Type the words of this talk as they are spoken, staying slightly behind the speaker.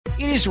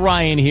It is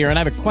Ryan here, and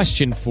I have a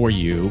question for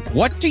you.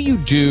 What do you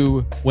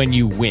do when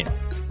you win?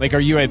 Like, are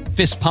you a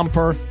fist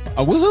pumper,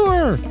 a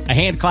woohooer, a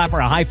hand clapper,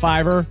 a high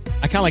fiver?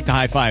 I kind of like the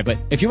high five, but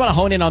if you want to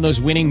hone in on those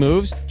winning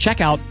moves,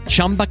 check out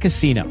Chumba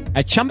Casino.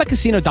 At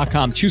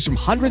ChumbaCasino.com, choose from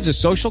hundreds of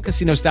social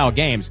casino-style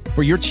games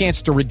for your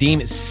chance to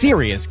redeem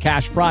serious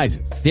cash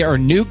prizes. There are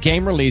new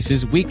game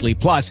releases weekly,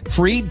 plus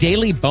free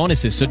daily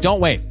bonuses. So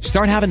don't wait.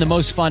 Start having the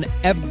most fun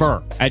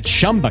ever at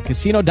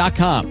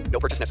ChumbaCasino.com. No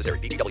purchase necessary.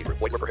 VGW. Void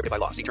where prohibited by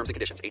law. See terms and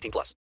conditions. 18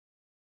 plus.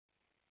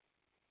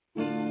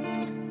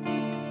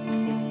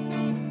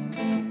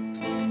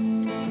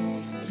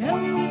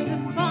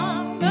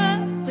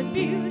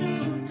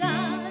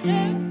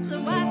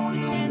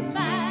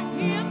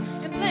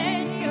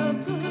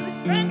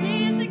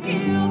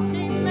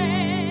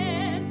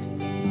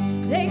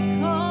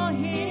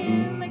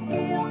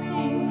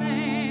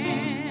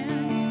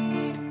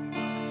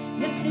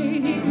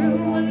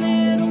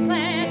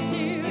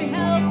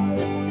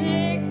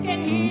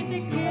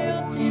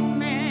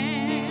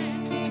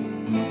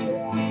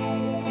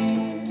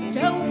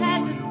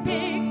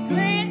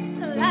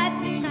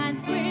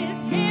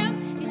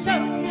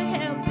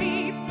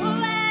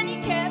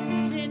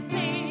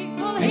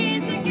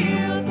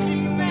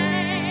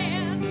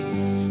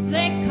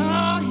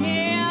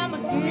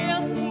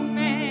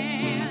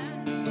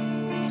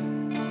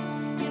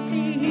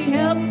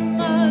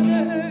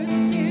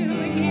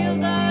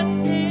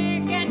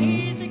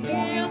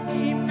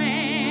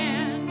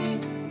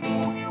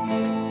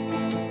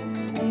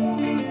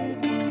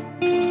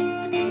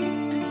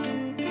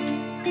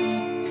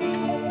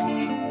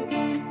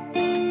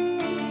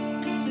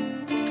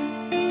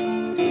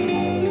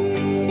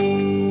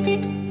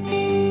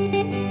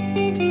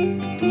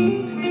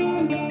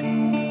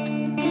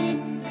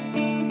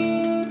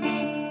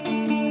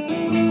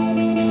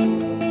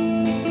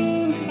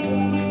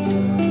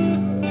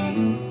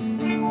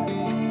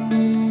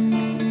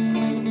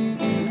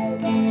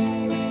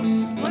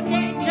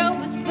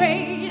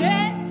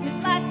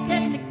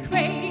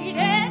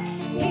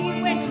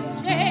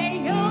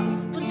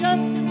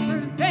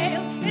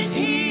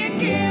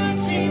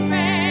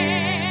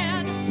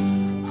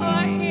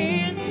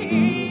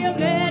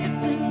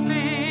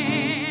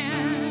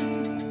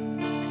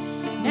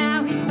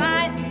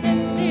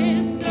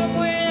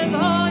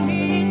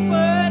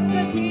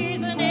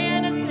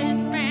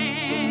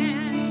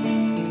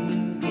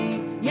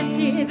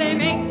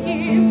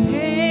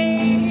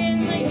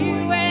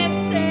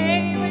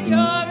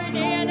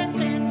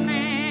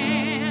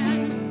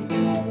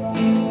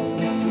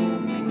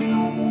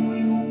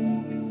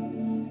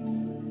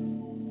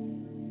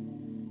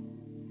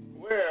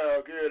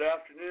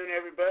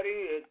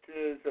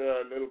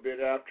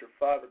 After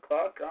 5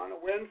 o'clock on a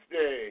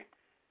Wednesday.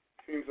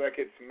 Seems like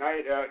it's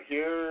night out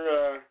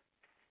here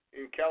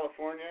in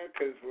California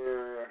because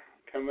we're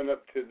coming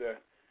up to the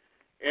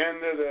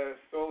end of the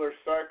solar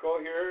cycle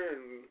here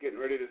and getting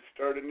ready to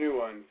start a new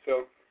one.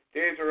 So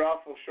days are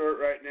awful short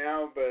right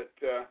now, but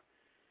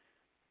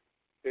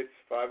it's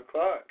 5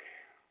 o'clock.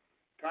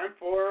 Time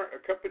for a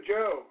cup of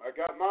Joe. I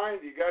got mine.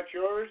 You got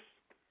yours?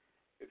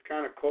 It's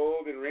kind of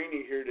cold and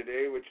rainy here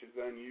today, which is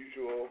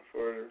unusual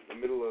for the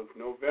middle of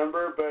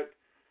November, but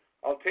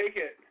I'll take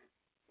it.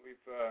 We've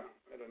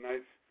had a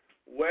nice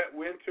wet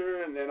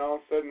winter, and then all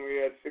of a sudden we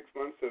had 6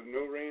 months of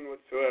no rain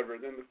whatsoever.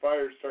 Then the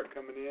fires start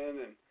coming in,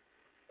 and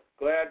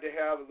glad to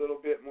have a little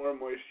bit more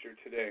moisture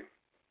today.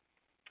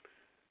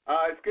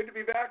 It's good to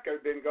be back.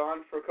 I've been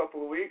gone for a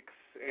couple of weeks,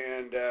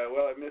 and,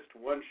 I missed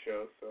one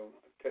show, so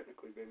I've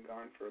technically been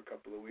gone for a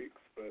couple of weeks,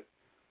 but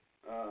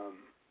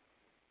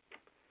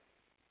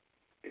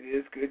it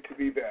is good to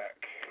be back.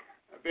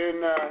 I've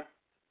been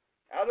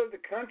out of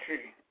the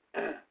country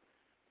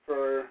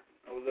for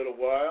a little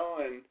while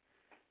and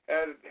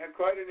had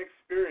quite an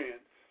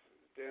experience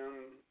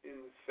down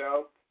in the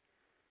south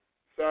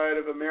side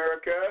of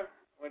America.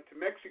 Went to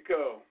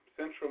Mexico,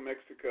 central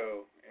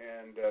Mexico,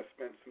 and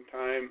spent some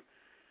time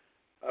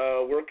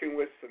working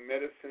with some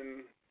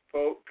medicine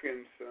folk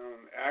and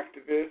some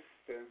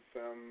activists and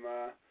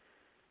some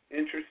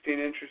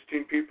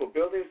interesting people,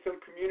 building some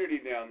community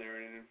down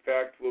there. And in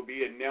fact, we'll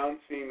be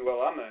announcing,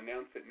 I'm going to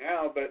announce it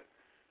now, but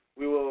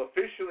we will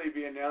officially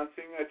be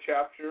announcing a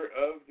chapter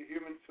of the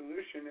Human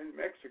Solution in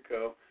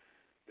Mexico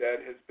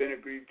that has been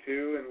agreed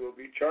to and will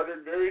be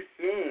chartered very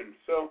soon.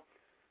 So,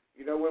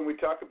 when we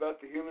talk about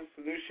the Human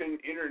Solution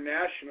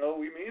International,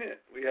 we mean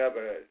it. We have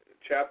a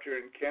chapter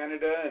in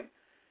Canada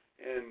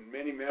and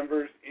many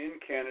members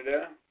in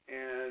Canada,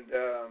 and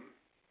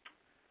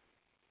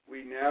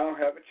we now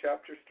have a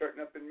chapter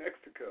starting up in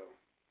Mexico.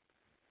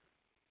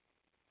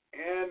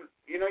 And,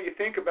 you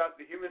think about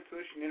the Human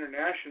Solution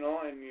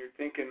International, and you're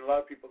thinking, a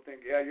lot of people think,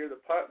 yeah, you're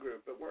the pot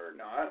group, but we're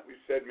not. We've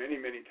said many,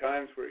 many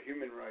times we're a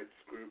human rights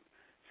group,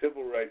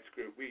 civil rights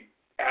group. We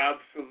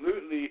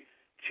absolutely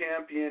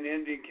champion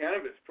ending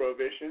cannabis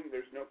prohibition.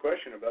 There's no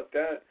question about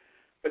that.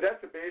 But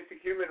that's a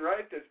basic human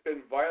right that's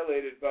been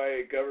violated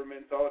by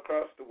governments all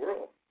across the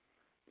world.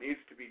 It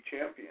needs to be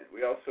championed.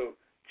 We also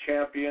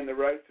champion the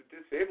rights of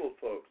disabled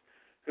folks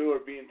who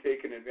are being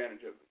taken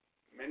advantage of.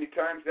 Many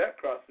times that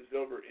crosses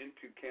over into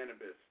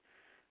cannabis.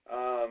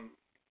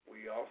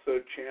 We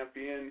also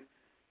champion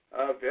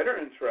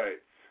veterans'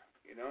 rights.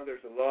 You know,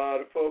 there's a lot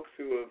of folks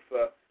who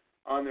have,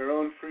 on their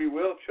own free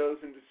will,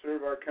 chosen to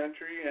serve our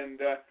country and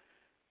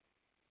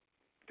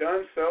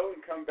done so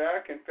and come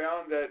back and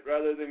found that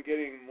rather than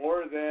getting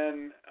more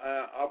than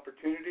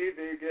opportunity,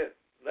 they get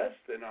less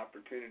than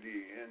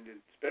opportunity, and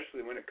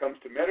especially when it comes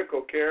to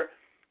medical care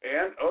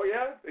and,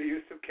 the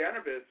use of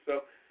cannabis.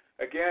 So,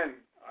 again,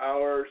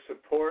 our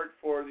support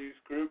for these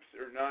groups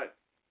are not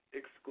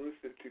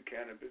exclusive to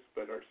cannabis,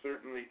 but are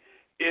certainly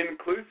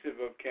inclusive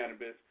of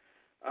cannabis.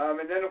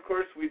 And then, of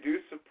course, we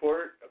do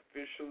support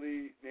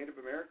officially Native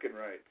American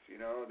rights. You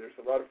know, there's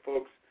a lot of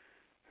folks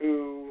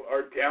who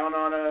are down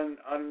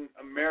on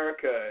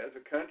America as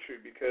a country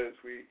because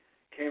we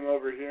came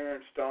over here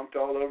and stomped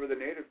all over the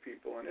Native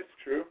people, and it's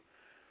true.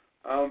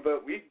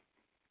 But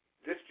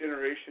this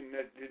generation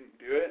that didn't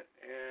do it,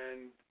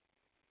 and,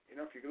 you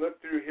know, if you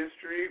look through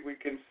history, we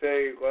can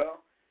say,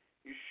 well,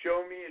 you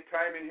show me a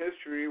time in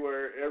history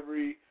where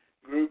every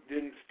group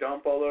didn't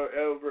stomp all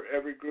over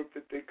every group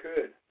that they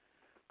could.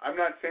 I'm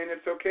not saying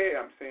it's okay.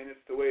 I'm saying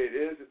it's the way it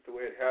is. It's the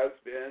way it has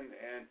been.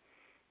 And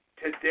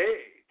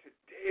today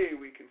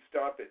we can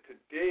stop it.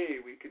 Today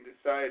we can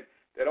decide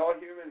that all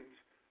humans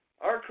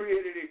are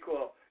created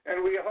equal,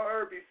 and we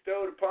are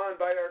bestowed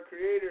upon by our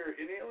Creator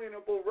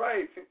inalienable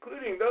rights,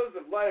 including those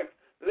of life,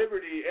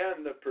 liberty,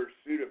 and the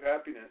pursuit of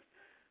happiness.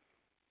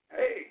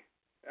 Hey,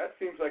 that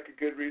seems like a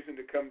good reason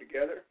to come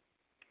together.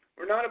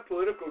 We're not a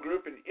political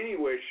group in any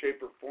way,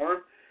 shape, or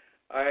form.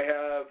 I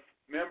have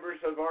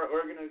members of our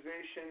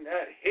organization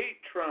that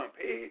hate Trump,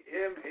 hate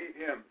him.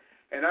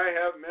 And I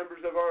have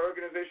members of our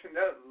organization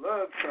that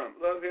love Trump,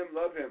 love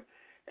him.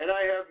 And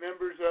I have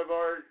members of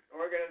our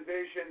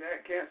organization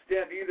that can't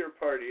stand either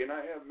party. And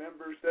I have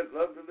members that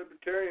love the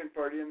Libertarian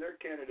Party and their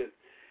candidates.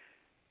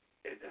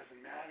 It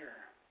doesn't matter.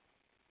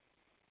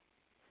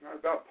 It's not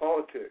about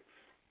politics.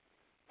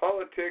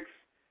 Politics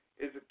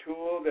is a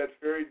tool that's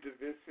very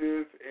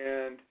divisive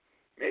and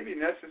maybe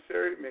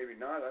necessary, maybe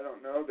not, I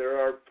don't know. There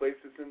are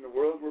places in the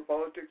world where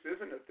politics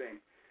isn't a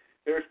thing.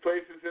 There's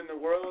places in the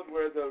world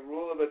where the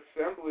rule of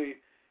assembly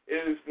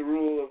is the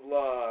rule of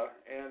law,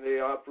 and they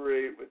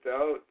operate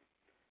without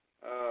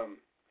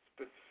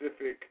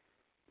specific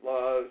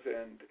laws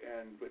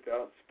and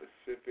without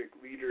specific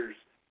leaders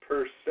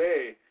per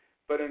se,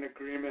 but an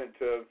agreement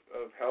of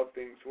how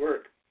things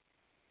work.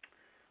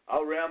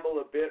 I'll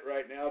ramble a bit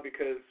right now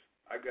because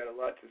I've got a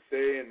lot to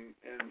say, and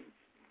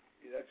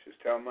that's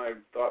just how my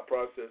thought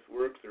process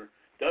works, or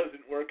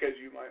doesn't work, as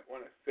you might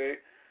want to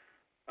say.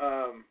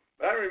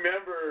 But I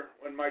remember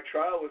when my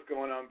trial was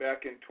going on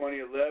back in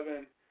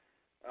 2011,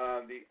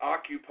 the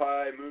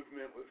Occupy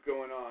movement was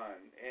going on,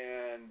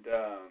 and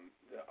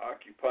the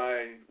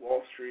Occupy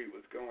Wall Street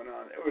was going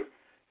on. There was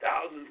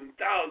thousands and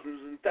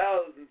thousands and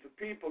thousands of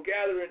people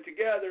gathering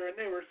together, and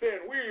they were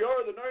saying, we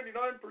are the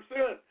 99%.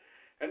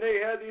 And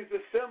they had these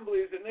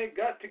assemblies, and they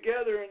got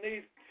together, and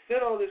they said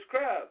all this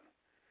crap.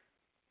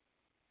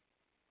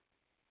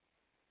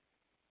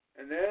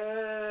 And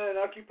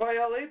then Occupy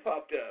LA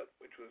popped up,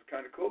 which was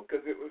kind of cool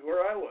because it was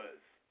where I was.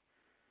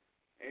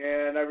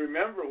 And I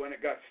remember when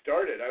it got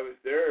started, I was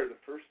there the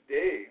first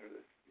day, or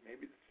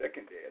maybe the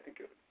second day. I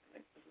think it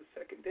was the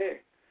second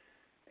day.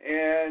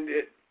 And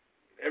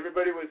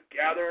everybody was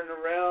gathering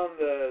around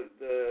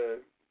the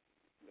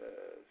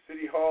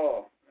city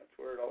hall. That's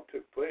where it all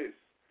took place.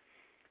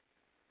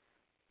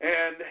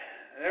 And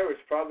there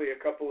was probably a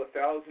couple of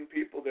thousand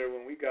people there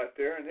when we got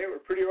there, and they were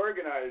pretty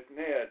organized, and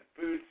they had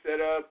food set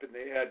up, and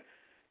they had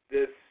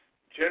this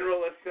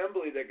general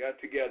assembly that got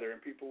together, and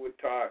people would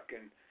talk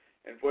and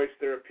voice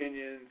their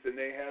opinions, and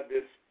they had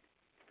this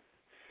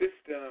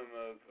system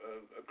of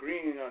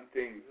agreeing on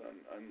things,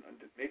 on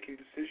making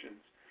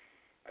decisions.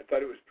 I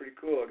thought it was pretty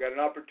cool. I got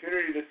an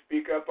opportunity to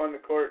speak up on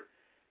the court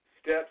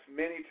steps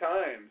many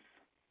times,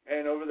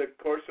 and over the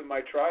course of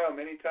my trial,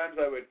 many times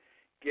I would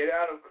get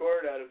out of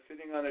court, out of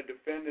sitting on a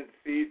defendant's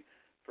seat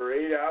for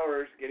 8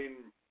 hours, getting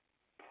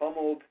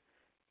pummeled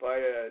by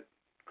a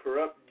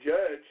corrupt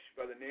judge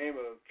by the name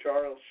of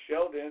Charles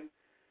Sheldon,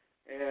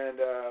 and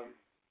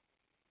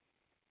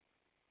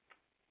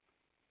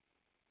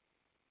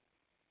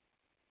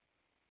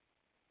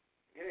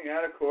getting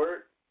out of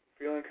court,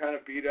 feeling kind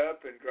of beat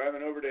up, and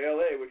driving over to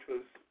LA, which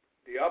was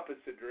the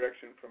opposite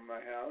direction from my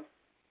house.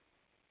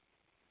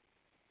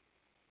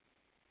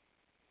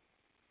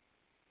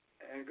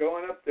 And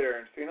going up there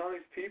and seeing all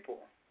these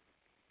people.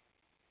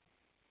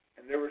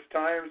 And there was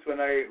times when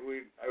I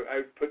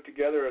put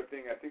together a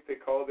thing, I think they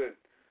called it,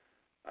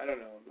 I don't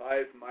know,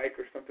 live mic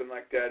or something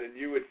like that, and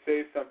you would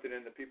say something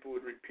and the people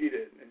would repeat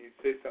it, and you'd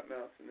say something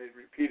else and they'd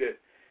repeat it.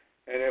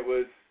 And it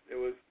was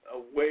a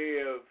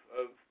way of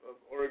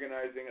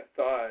organizing a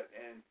thought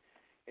and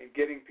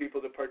getting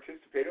people to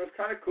participate. It was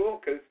kind of cool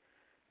because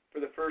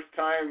for the first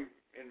time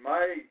in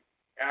my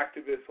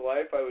activist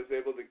life, I was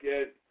able to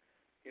get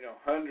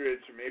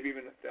hundreds or maybe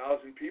even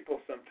 1,000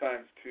 people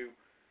sometimes to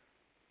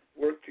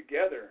work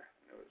together.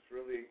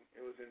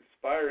 It was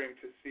inspiring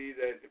to see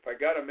that if I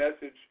got a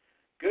message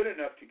good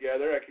enough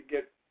together, I could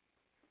get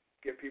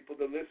get people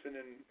to listen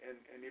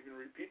and even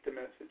repeat the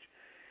message.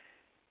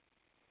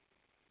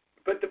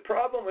 But the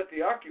problem with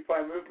the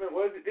Occupy movement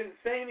was it didn't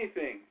say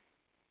anything.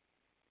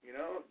 You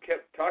know, it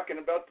kept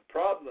talking about the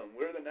problem.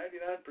 We're the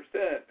 99%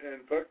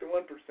 and fuck the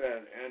 1%.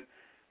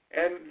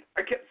 And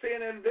I kept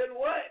saying, and then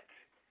what?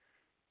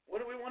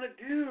 What do we want to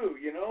do?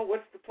 You know,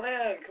 what's the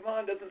plan? Come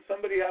on, doesn't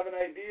somebody have an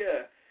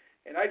idea?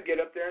 And I'd get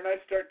up there and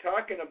I'd start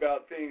talking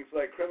about things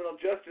like criminal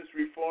justice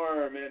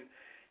reform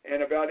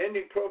and about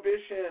ending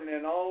prohibition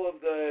and all of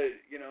the,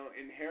 you know,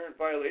 inherent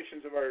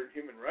violations of our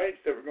human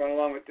rights that were going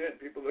along with it.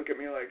 And people look at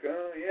me like,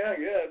 oh, yeah, I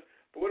guess.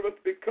 But what about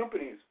the big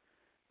companies?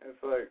 And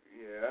it's like,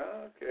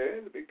 yeah, okay,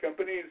 the big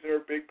companies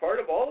are a big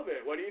part of all of it.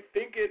 What do you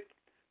think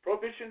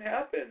prohibition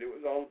happened? It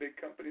was all the big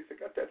companies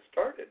that got that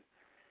started.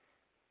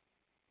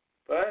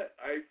 But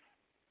I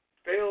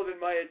failed in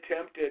my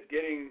attempt at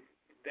getting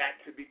that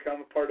to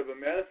become a part of a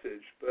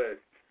message. But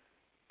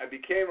I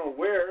became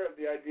aware of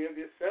the idea of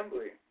the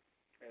assembly.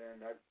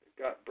 And I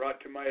got brought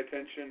to my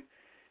attention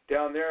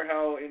down there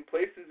how in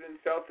places in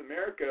South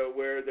America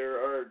where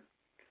there are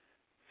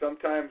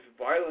sometimes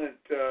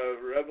violent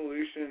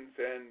revolutions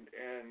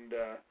and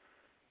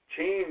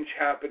change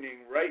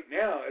happening right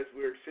now as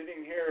we're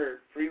sitting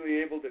here freely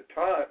able to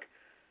talk,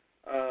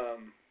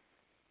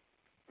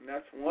 and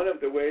that's one of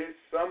the ways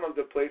some of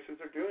the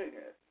places are doing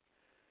it.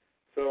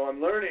 So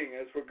I'm learning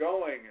as we're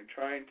going and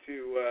trying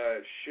to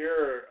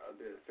share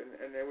this.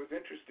 And it was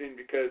interesting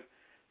because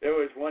there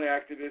was one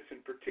activist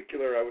in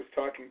particular I was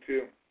talking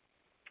to,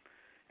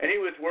 and he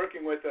was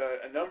working with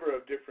a number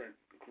of different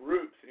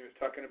groups, and he was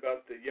talking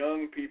about the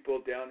young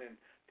people down in,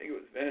 I think it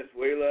was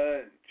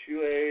Venezuela and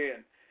Chile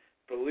and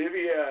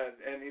Bolivia,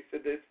 and he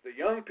said it's the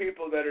young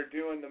people that are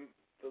doing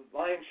the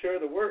lion's share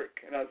of the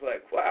work. And I was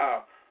like,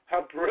 wow,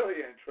 how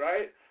brilliant,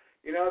 right?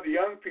 You know, the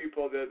young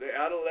people, the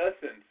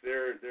adolescents,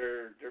 they're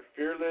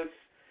fearless,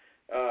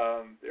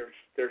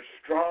 they're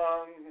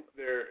strong,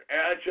 they're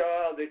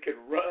agile, they can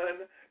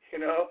run. You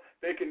know,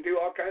 they can do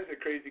all kinds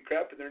of crazy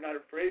crap, and they're not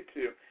afraid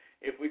to.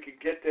 If we could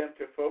get them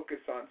to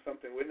focus on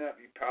something, wouldn't that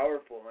be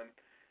powerful? And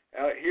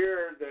out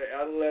here, the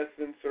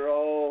adolescents are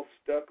all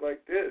stuck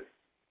like this.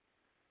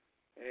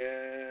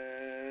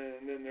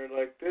 And then they're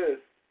like this.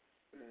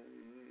 And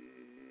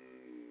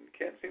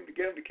can't seem to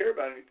get them to care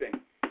about anything.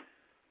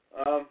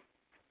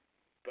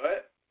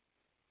 But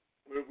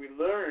we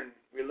learn.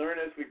 We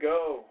learn as we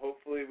go.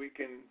 Hopefully we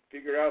can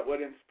figure out what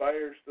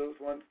inspires those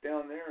ones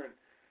down there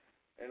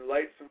and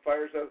light some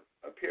fires up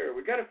here.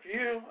 We got a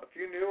few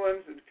new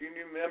ones and a few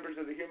new members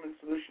of the Human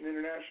Solution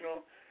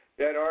International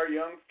that are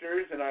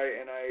youngsters, and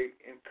I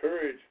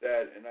encourage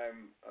that, and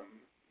I'm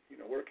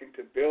working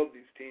to build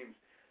these teams.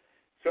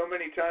 So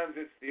many times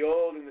it's the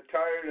old and the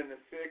tired and the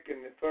sick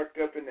and the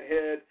fucked up in the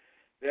head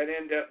that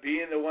end up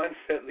being the ones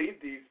that lead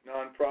these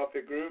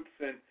nonprofit groups,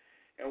 and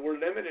we're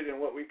limited in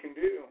what we can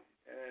do.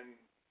 And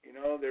you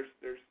know, there's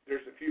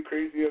a few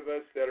crazy of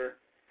us that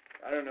are,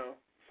 I don't know,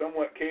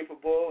 somewhat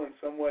capable and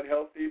somewhat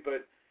healthy,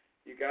 but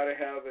you got to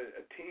have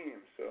a team.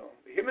 So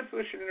the Human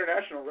Solution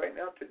International right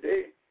now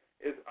today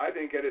is, I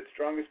think, at its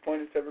strongest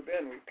point it's ever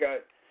been. We've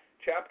got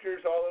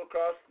chapters all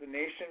across the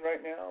nation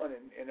right now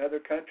and in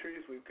other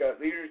countries. We've got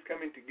leaders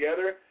coming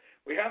together.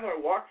 We have our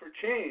Walk for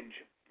Change.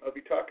 I'll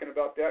be talking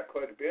about that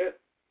quite a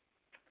bit.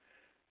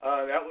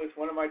 That was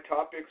one of my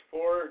topics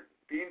for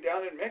being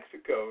down in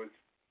Mexico. Is,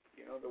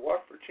 you know, the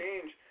Walk for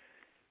Change.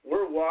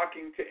 We're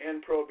walking to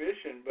end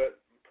prohibition,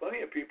 but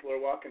plenty of people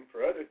are walking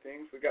for other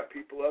things. We got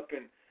people up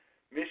in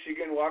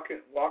Michigan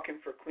walking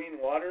for clean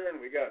water,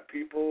 and we got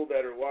people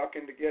that are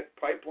walking to get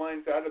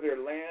pipelines out of their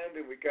land,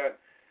 and we got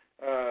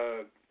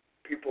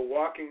people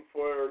walking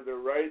for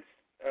their rights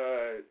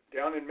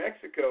down in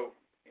Mexico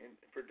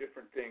for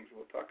different things.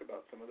 We'll talk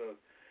about some of those.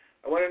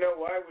 I want to know,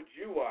 why would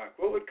you walk?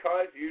 What would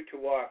cause you to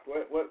walk?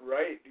 What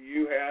right do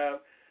you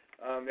have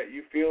that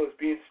you feel is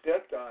being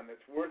stepped on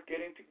that's worth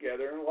getting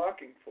together and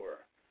walking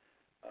for?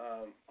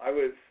 I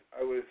was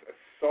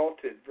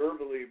assaulted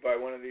verbally by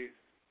one of these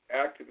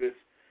activists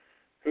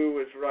who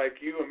was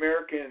like, "You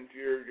Americans,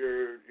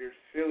 you're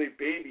silly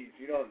babies.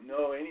 You don't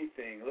know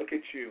anything. Look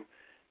at you.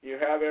 You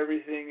have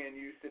everything, and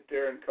you sit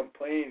there and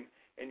complain,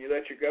 and you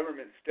let your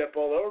government step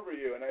all over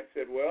you." And I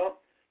said, well,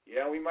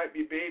 yeah, we might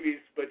be babies,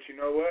 but you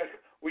know what?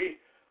 We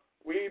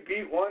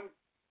beat one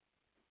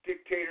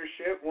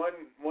dictatorship, one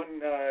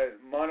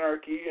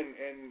monarchy,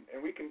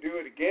 and we can do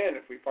it again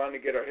if we finally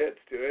get our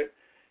heads to it.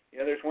 You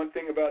know, there's one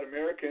thing about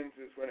Americans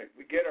is when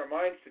we get our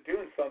minds to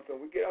doing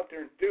something, we get out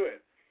there and do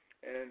it.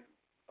 And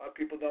a lot of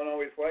people don't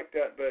always like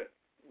that, but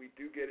we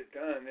do get it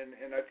done.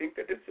 And I think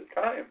that it's the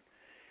time.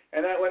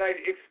 And when I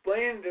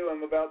explained to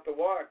him about the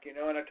walk, you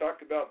know, and I talked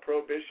about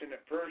prohibition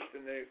at first,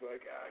 and they was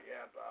like,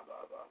 yeah, blah,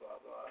 blah, blah,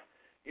 blah, blah.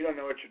 You don't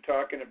know what you're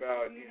talking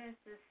about. You didn't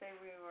just say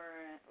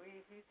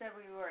you said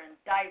we were in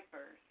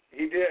diapers.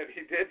 He did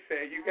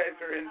say, you guys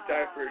are in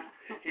diapers.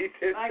 He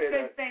did say that. I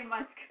couldn't say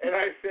much. And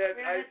I said,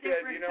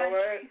 you know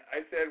what?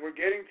 I said, we're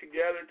getting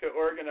together to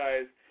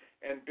organize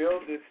and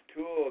build this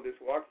tool. This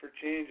Walk for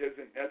Change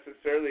isn't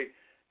necessarily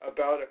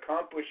about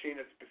accomplishing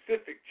a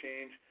specific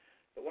change.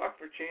 The The Walk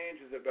for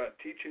Change is about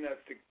teaching us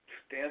to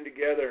stand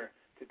together,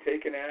 to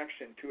take an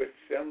action, to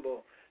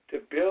assemble,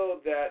 to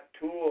build that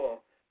tool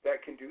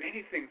that can do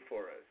anything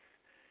for us.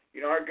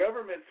 You know, our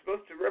government's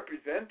supposed to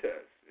represent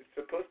us. It's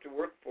supposed to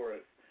work for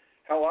us.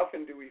 How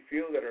often do we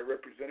feel that our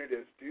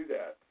representatives do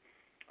that?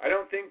 I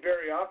don't think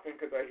very often,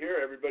 because I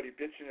hear everybody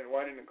bitching and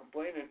whining and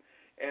complaining,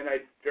 and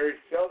I very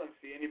seldom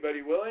see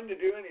anybody willing to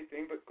do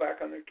anything but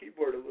clack on their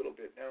keyboard a little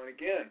bit now and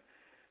again.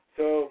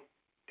 So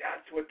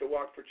that's what the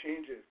Walk for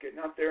Change is, getting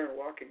out there and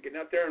walking, getting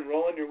out there and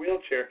rolling your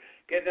wheelchair,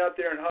 getting out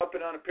there and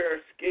hopping on a pair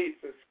of skates,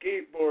 a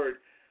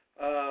skateboard,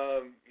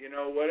 you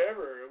know,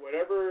 whatever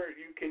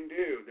you can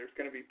do. There's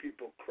going to be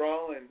people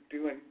crawling,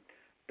 doing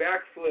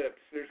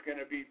backflips. There's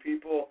going to be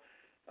people,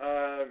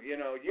 you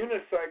know,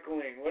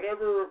 unicycling,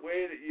 whatever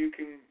way that you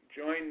can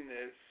join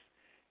this.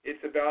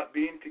 It's about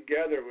being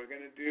together. We're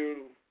going to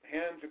do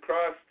hands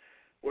across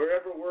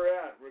wherever we're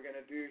at. We're going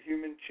to do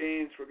human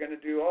chains. We're going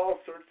to do all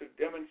sorts of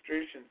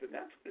demonstrations, and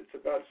that's what it's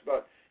about. It's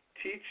about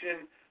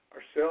teaching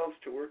ourselves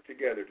to work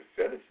together, to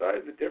set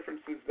aside the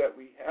differences that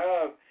we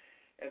have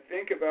and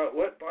think about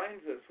what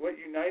binds us, what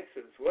unites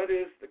us, what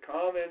is the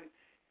common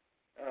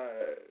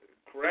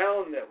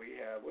ground that we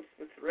have, what's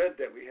the thread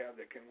that we have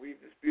that can weave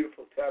this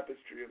beautiful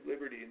tapestry of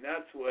liberty, and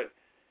that's what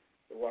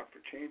the Walk for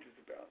Change is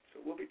about.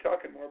 So we'll be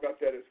talking more about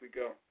that as we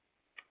go.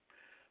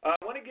 I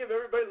want to give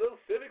everybody a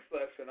little civics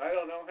lesson. I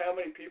don't know how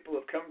many people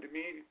have come to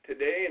me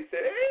today and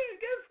said, hey,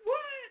 guess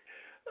what?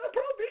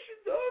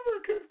 Prohibition's over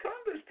because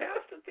Congress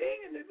passed a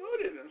thing and they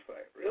voted. And it's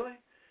like, really?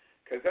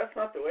 Because that's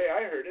not the way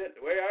I heard it.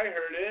 The way I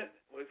heard it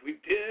was we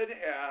did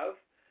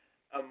have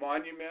a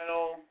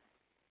monumental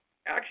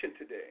action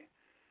today.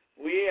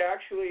 We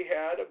actually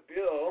had a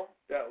bill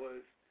that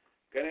was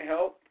going to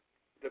help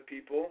the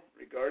people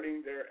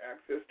regarding their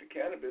access to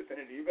cannabis, and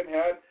it even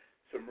had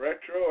some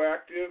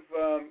retroactive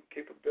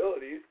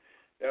capabilities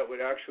that would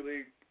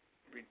actually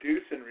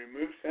reduce and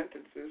remove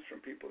sentences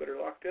from people that are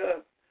locked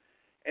up.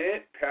 And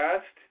it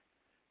passed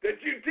the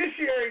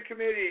Judiciary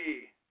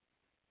Committee.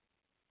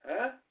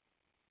 Huh?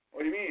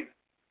 What do you mean?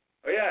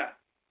 Oh, yeah,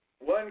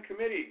 one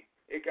committee.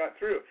 It got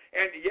through.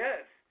 And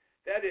yes,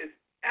 that is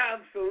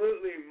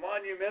absolutely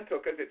monumental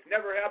because it's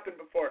never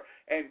happened before.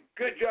 And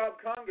good job,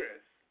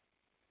 Congress.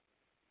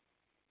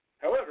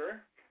 However,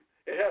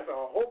 it has a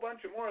whole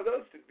bunch of more of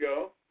those to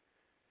go.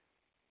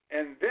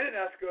 And then it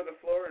has to go to the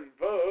floor and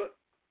vote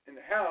in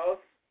the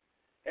House.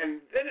 And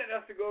then it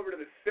has to go over to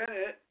the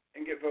Senate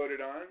and get voted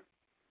on.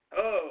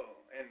 Oh,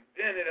 and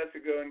then it has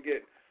to go and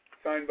get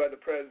signed by the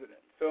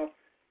president. So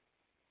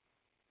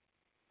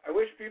I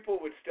wish people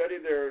would study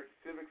their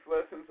civics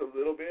lessons a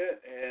little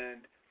bit,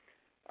 and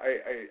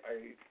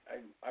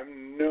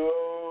I'm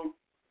no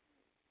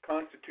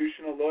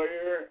constitutional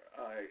lawyer.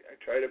 I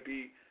try to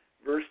be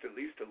versed at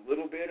least a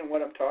little bit in what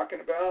I'm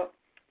talking about,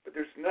 but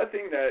there's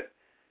nothing that,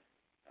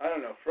 I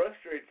don't know,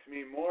 frustrates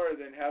me more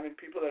than having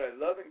people that I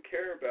love and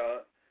care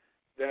about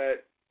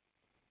that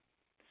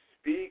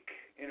speak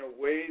in a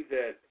way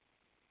that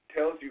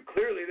tells you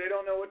clearly they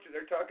don't know what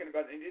they're talking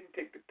about. They didn't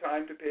take the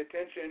time to pay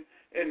attention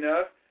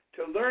enough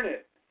to learn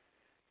it.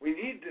 We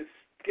need to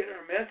get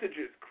our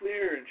messages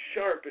clear and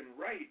sharp and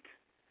right,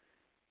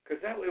 because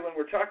that way when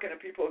we're talking to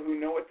people who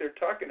know what they're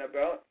talking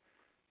about,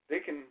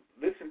 they can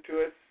listen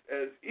to us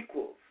as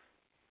equals.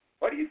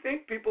 Why do you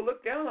think people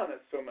look down on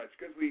us so much?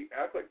 Because we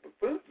act like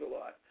buffoons a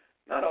lot.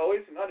 Not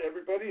always, not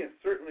everybody, and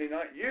certainly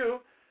not you,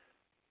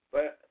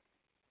 but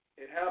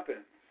it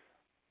happens.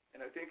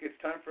 And I think it's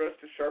time for us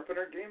to sharpen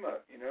our game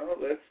up. You know,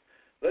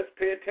 let's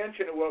pay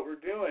attention to what we're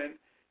doing,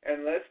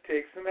 and let's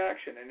take some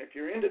action. And if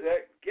you're into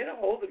that, get a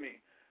hold of me.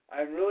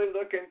 I'm really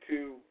looking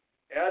to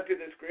add to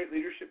this great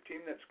leadership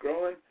team that's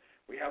growing.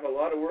 We have a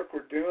lot of work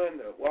we're doing,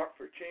 the Walk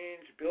for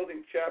Change,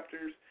 building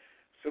chapters,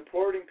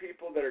 supporting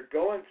people that are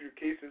going through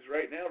cases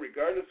right now,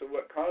 regardless of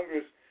what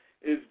Congress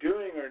is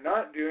doing or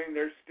not doing.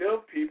 There's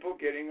still people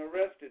getting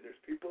arrested. There's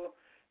people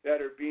that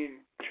are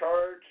being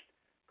charged,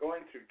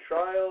 going through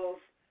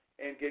trials,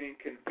 and getting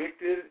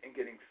convicted and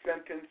getting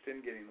sentenced and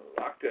getting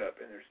locked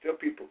up. And there's still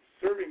people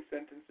serving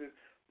sentences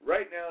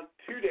right now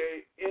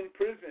today in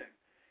prison.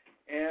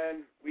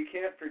 And we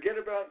can't forget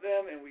about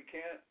them, and we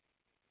can't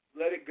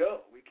let it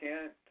go. We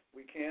can't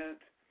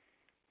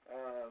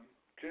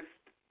just,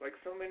 like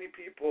so many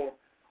people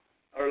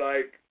are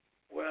like,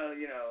 well,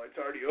 you know, it's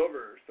already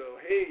over. So,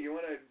 hey, you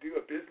want to do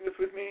a business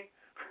with me?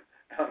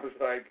 I was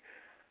like,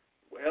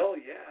 well,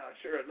 yeah,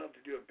 sure, I'd love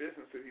to do a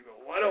business with you, but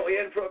why don't we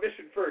end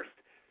prohibition first?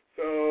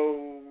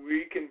 So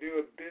we can do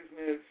a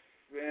business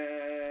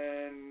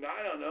and,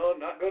 I don't know,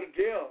 not go to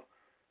jail.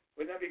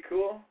 Wouldn't that be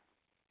cool?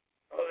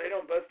 Oh, they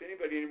don't bust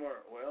anybody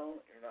anymore. Well,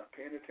 you're not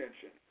paying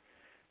attention.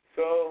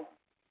 So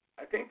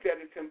I think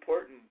that it's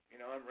important. You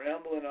know, I'm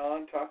rambling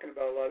on, talking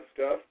about a lot of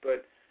stuff,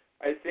 but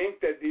I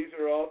think that these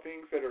are all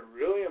things that are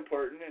really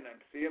important, and I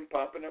see them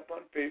popping up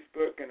on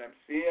Facebook, and I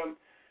see them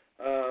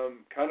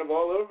kind of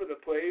all over the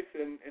place,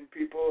 and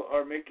people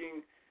are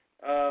making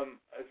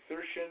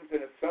assertions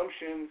and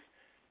assumptions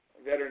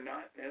that are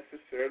not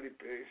necessarily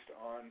based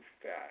on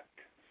fact.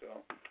 So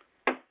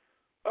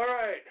All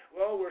right.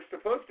 Well, we're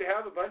supposed to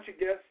have a bunch of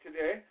guests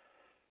today,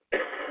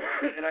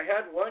 and I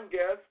had one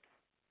guest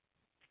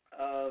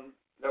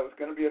that was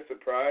going to be a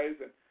surprise,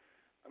 and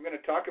I'm going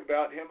to talk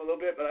about him a little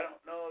bit, but I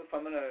don't know if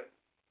I'm going to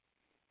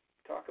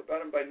talk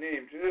about him by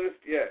name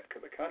just yet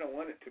because I kind of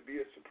want it to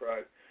be a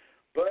surprise.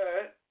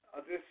 But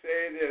I'll just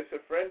say this. A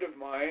friend of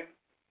mine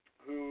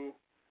who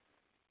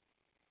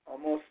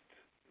almost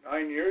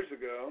 9 years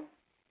ago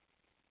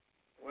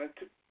went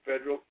to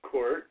federal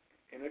court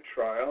in a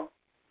trial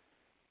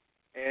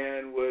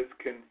and was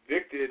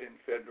convicted in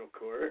federal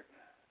court,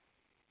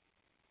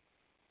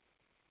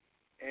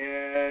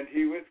 and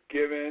he was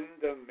given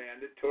the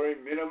mandatory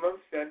minimum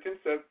sentence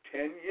of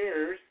 10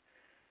 years,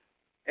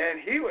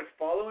 and he was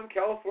following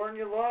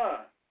California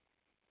law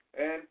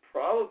and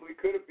probably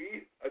could have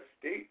beat a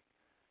state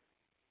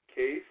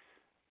case,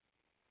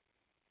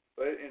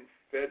 but in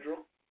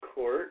federal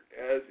court,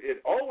 as it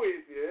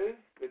always is,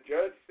 the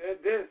judge said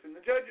this, and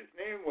the judge's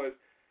name was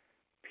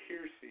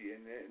Percy,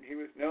 and he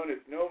was known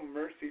as No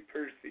Mercy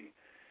Percy,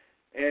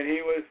 and he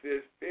was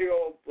this big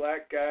old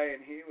black guy,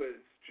 and he was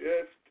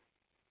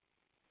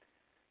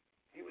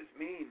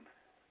mean.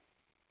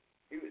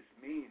 He was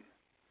mean.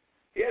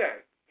 He had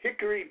a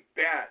hickory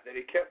bat that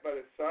he kept by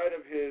the side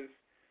of his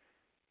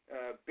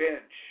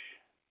bench,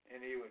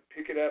 and he would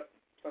pick it up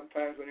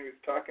sometimes when he was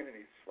talking, and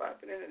he'd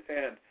slap it in his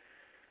hand.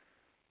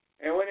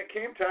 And when it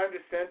came time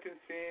to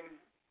sentencing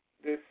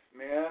this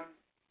man,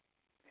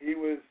 he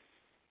was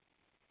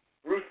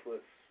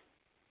ruthless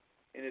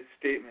in his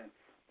statements.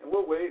 And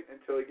we'll wait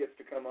until he gets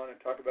to come on and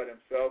talk about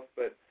himself,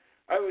 but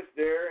I was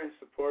there in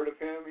support of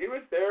him. He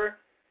was there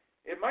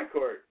in my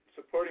court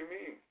supporting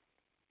me.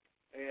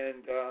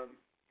 And,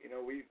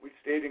 we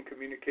stayed in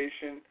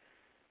communication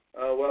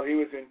while he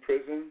was in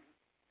prison,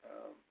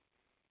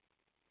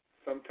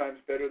 sometimes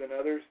better than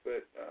others,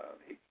 but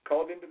he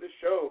called into the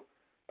show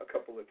a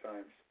couple of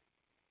times.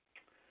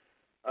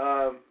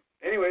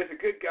 Anyway, he's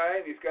a good guy,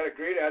 and he's got a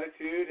great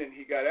attitude, and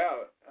he got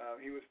out.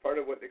 He was part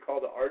of what they call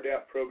the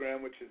RDAP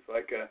program, which is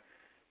like a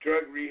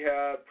drug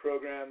rehab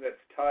program that's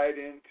tied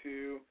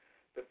into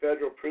the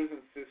federal prison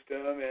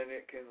system, and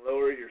it can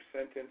lower your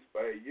sentence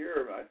by a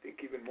year, I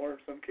think even more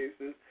in some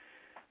cases.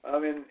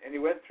 And he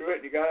went through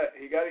it, and he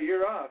got a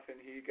year off, and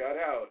he got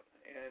out.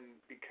 And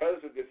because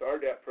of this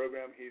RDAP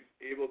program, he's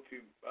able to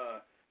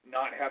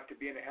not have to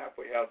be in a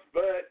halfway house.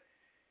 But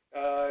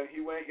he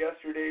went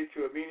yesterday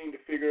to a meeting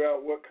to figure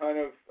out what kind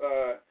of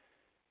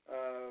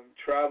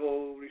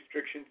travel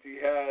restrictions he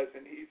has,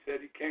 and he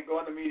said he can't go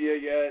on the media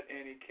yet,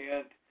 and he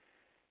can't.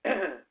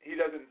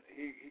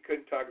 He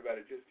couldn't talk about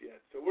it just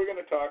yet. So we're going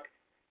to talk,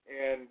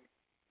 and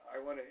I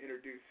want to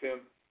introduce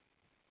him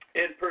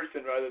in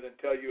person rather than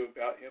tell you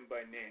about him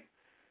by name.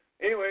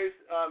 Anyways,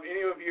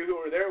 any of you who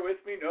are there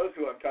with me knows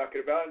who I'm talking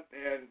about,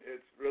 and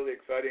it's really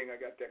exciting. I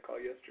got that call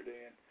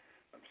yesterday, and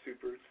I'm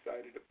super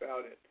excited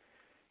about it.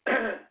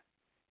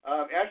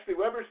 Ashley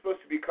Weber's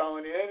supposed to be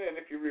calling in, and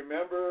if you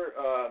remember,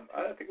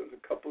 I don't think it was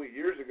a couple of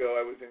years ago,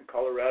 I was in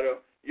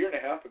Colorado, a year and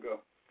a half ago,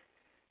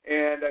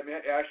 and I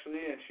met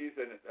Ashley, and she's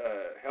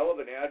a hell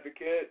of an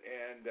advocate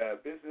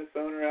and business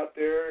owner out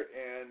there,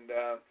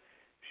 and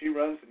she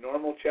runs the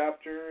NORML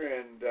chapter,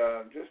 and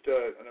just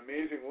an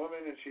amazing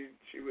woman, and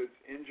she was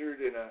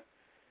injured in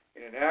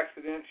an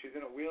accident. She's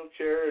in a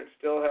wheelchair and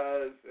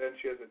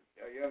she has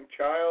a young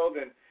child,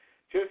 and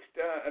just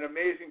an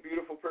amazing,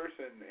 beautiful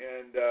person,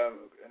 and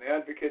an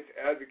advocate's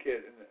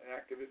advocate, and an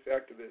activist's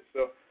activist.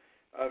 So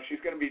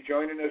she's going to be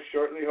joining us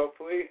shortly,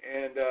 hopefully,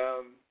 and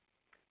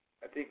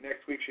I think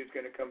next week she's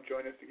going to come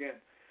join us again.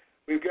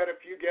 We've got a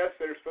few guests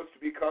that are supposed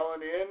to be calling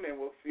in, and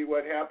we'll see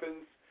what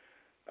happens.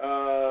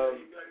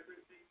 You got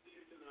Christine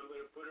Dixon. I'm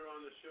going to put her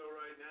on the show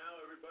right now.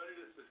 Everybody,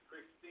 this is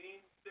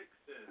Christine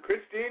Dixon.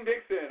 Christine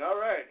Dixon.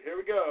 All right, here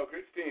we go,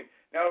 Christine.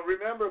 Now,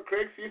 remember,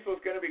 Craig Cecil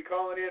is going to be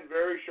calling in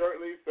very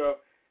shortly,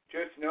 so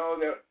just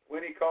know that when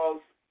he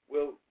calls,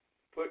 we'll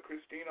put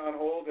Christine on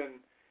hold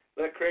and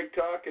let Craig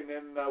talk, and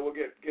then we'll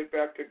get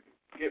back to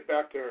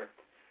her.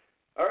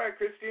 All right,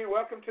 Christine,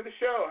 welcome to the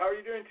show. How are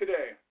you doing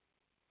today?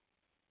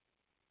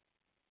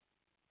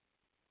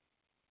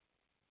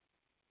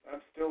 I'm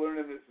still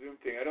learning this Zoom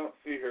thing. I don't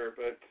see her,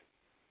 but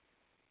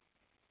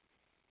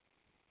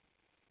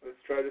let's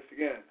try this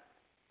again.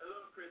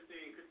 Hello,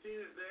 Christine.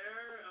 Christine is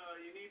there.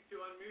 You need to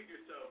unmute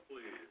yourself,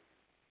 please.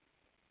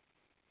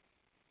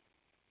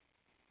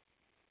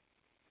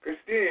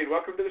 Christine,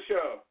 welcome to the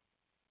show.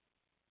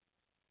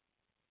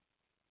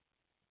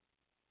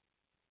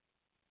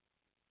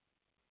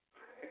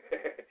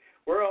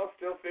 We're all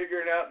still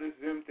figuring out this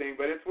Zoom thing,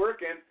 but it's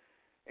working,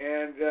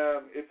 and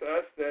it's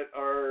us that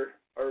are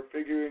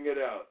figuring it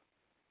out.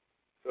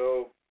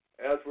 So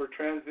as we're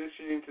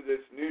transitioning to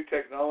this new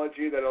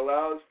technology that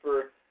allows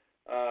for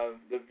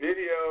the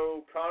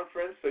video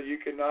conference, so you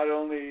can not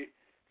only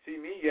see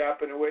me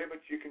yapping away, but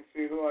you can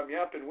see who I'm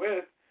yapping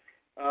with,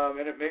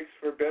 and it makes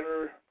for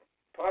better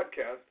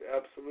podcast,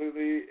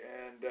 absolutely,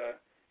 and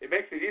it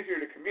makes it easier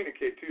to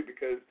communicate, too,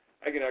 because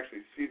I can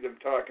actually see them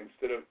talk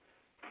instead of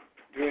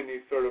doing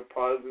these sort of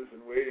pauses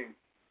and waiting.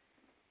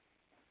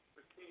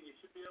 Christine, you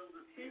should be able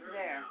to She's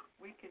there.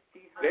 We can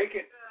see her.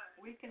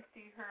 We can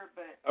see her,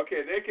 but...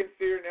 Okay, they can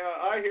see her now.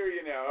 I hear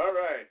you now. All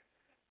right.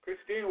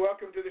 Christine,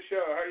 welcome to the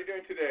show. How are you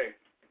doing today?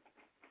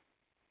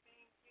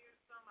 Thank you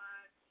so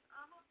much.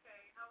 I'm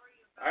okay. How are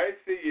you? I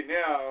see you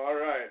now. All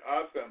right.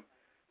 Awesome.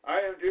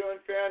 I am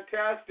doing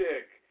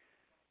fantastic.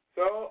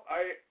 So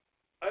I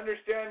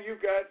understand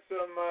you've got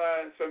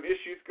some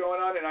issues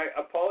going on, and I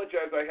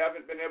apologize I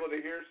haven't been able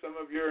to hear some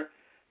of your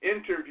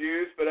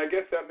interviews, but I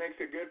guess that makes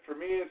it good for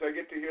me as I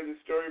get to hear the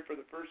story for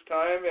the first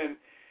time and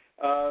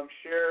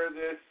share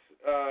this.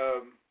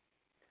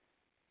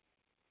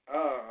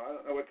 I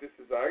don't know what this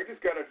is. I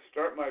just got to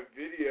start my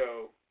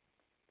video.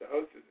 The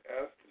host is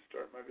asked to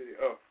start my video.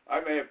 Oh,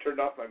 I may have turned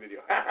off my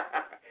video.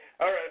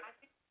 All right.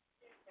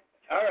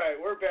 All right,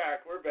 we're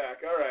back. All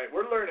right,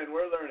 we're learning.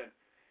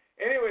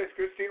 Anyways,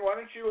 Christine, why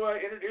don't you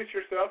introduce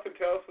yourself and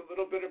tell us a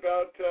little bit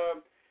about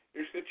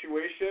your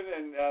situation?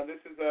 And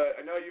this is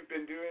I know you've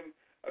been doing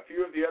a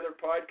few of the other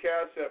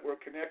podcasts that we're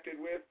connected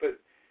with,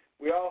 but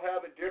we all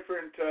have a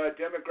different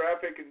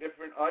demographic and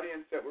different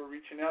audience that we're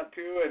reaching out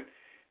to, and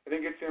I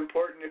think it's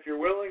important if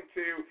you're willing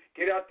to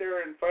get out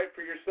there and fight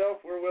for yourself,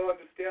 we're willing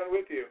to stand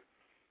with you.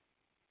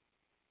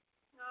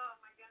 Oh,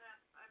 my goodness.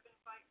 I've been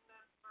fighting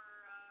this for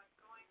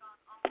going on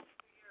almost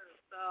 2 years.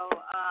 So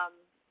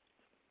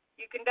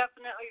you can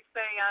definitely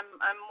say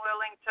I'm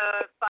willing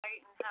to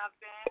fight and have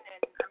been.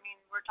 And, I mean,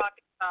 we're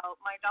talking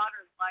about my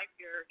daughter's life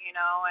here, you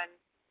know, and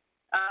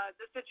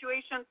the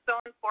situation's so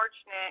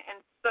unfortunate and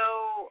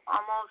so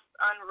almost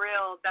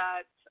unreal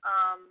that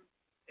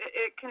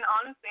it can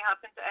honestly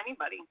happen to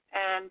anybody,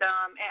 and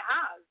it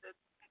has.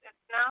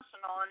 It's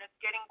national, and it's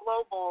getting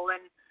global,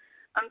 and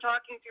I'm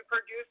talking to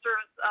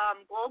producers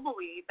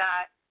globally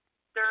that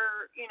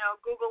they're, you know,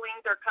 Googling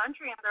their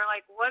country, and they're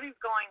like, what is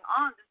going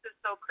on? This is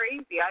so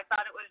crazy. I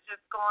thought it was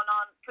just going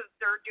on because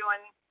they're doing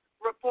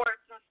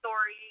reports and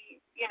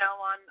story, you know,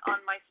 on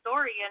my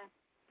story, and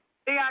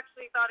they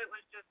actually thought it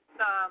was just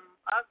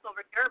us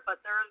over here,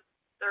 but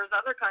there's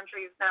other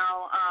countries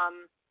now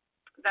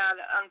that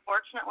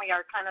unfortunately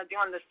are kind of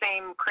doing the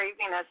same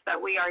craziness that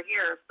we are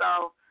here.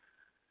 So,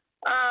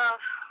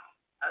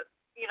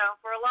 you know,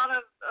 for a lot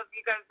of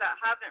you guys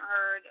that haven't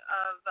heard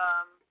of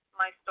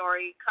my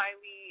story,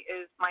 Kylie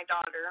is my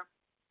daughter.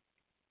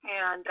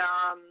 And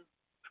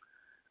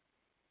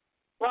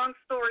long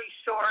story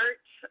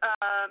short,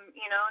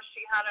 you know,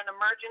 she had an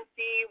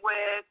emergency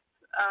with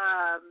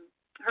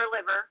her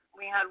liver.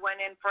 We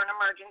went in for an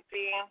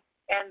emergency.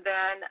 And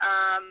then...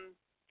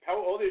 How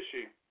old is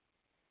she?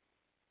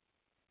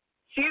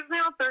 She's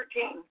now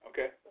 13.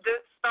 Okay.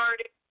 This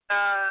started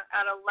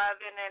at 11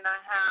 and a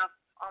half,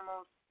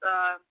 almost,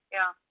 about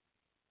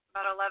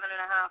 11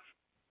 and a half.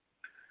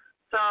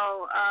 So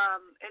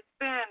it's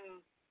been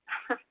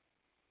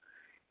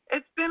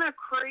it's been a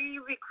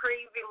crazy,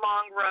 crazy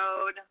long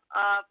road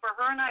for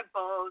her and I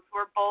both.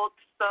 We're both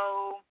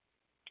so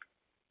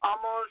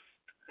almost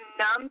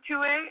numb to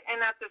it,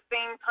 and at the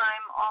same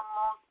time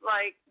almost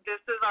like this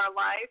is our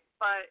life,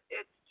 but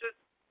it's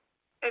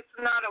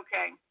not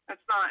okay.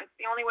 It's not. It's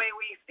the only way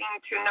we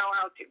seem to know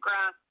how to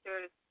grasp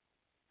to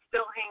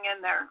still hang in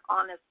there,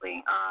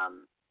 honestly.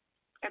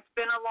 It's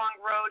been a long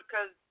road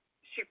because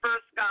she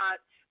first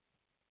got,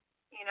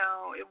 you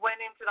know, it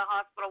went into the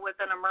hospital with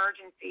an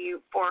emergency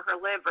for her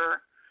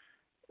liver.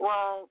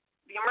 Well,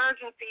 the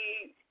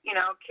emergency, you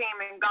know, came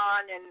and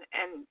gone,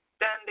 and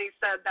then they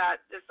said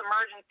that this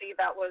emergency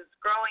that was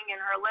growing in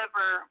her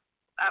liver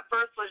at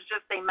first was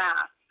just a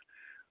mass.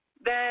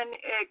 Then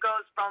it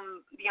goes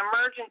from the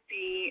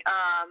emergency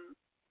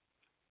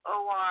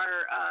OR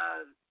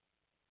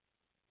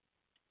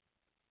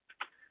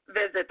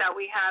visit that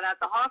we had at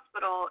the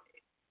hospital.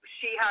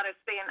 She had to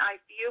stay in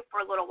ICU for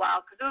a little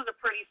while because it was a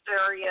pretty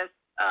serious,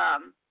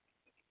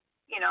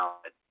 you know,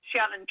 she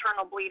had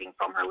internal bleeding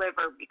from her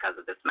liver because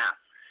of this mass.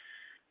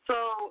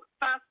 So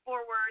fast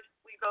forward,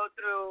 we go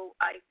through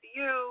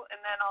ICU,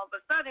 and then all of a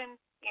sudden,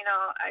 you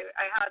know,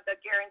 I had the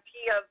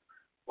guarantee of,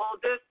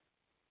 well, this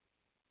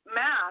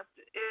mass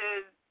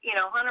is, you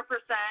know, 100%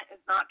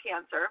 is not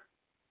cancer.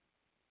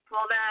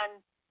 Well,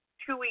 then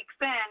 2 weeks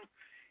in,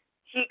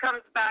 he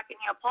comes back and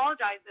he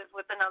apologizes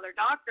with another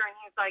doctor, and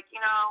he's like,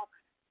 you know,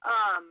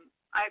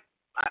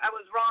 I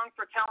was wrong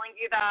for telling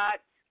you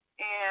that,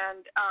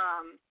 and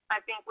I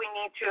think we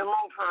need to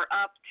move her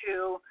up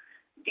to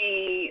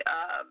the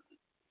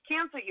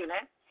cancer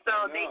unit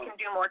so they can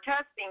do more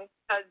testing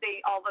because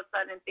they all of a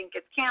sudden think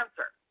it's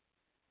cancer.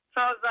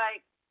 So I was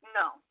like,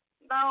 no.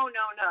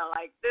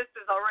 Like, this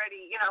is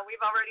already, you know,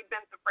 we've already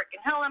been to freaking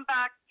hell and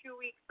back 2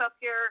 weeks up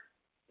here.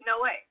 No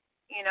way,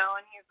 you know.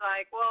 And he's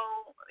like,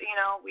 well, you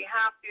know, we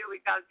have to.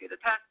 We've got to do the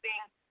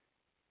testing.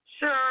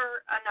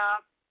 Sure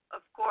enough,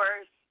 of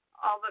course,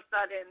 all of a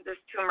sudden this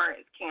tumor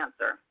is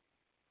cancer.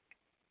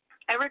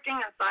 Everything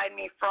inside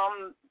me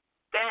from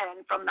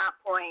that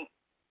point,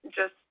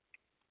 just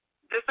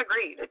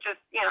disagreed. It just,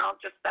 you know,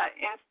 just that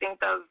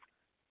instinct of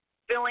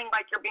feeling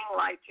like you're being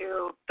lied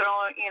to,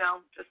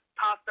 just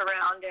tossed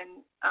around.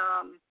 And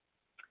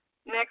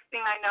next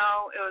thing I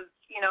know, it was,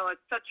 you know,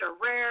 it's such a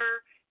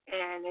rare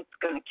and it's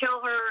going to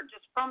kill her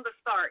just from the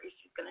start.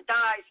 She's going to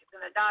die. She's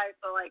going to die.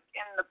 So, like,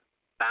 in the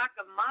back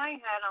of my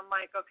head, I'm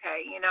like,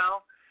 okay, you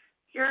know,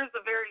 here's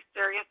a very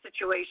serious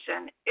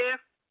situation.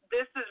 If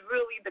this is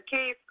really the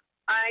case,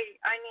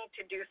 I need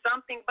to do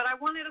something. But I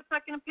wanted a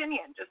second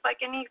opinion, just like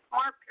any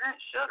smart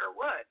parent should or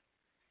would.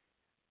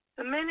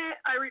 The minute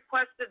I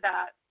requested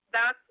that,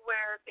 that's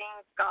where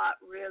things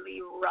got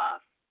really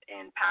rough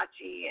and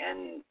patchy,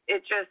 and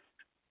it just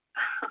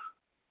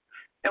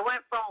it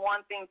went from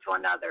one thing to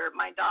another.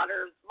 My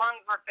daughter's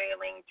lungs were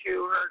failing, to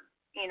her,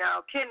 you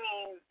know,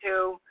 kidneys,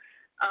 to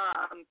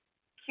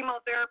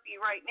chemotherapy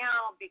right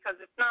now, because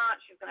if not,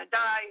 she's going to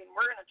die and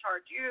we're going to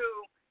charge you.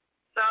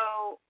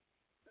 So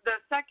the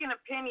second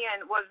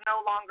opinion was no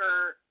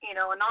longer, you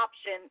know, an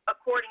option.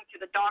 According to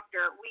the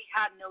doctor, we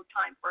had no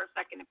time for a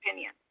second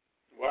opinion.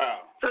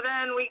 Wow. So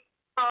then we,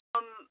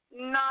 from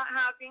not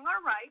having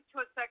our right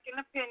to a second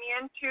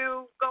opinion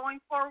to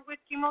going forward with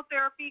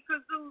chemotherapy,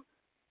 because,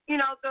 you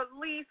know, the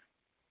least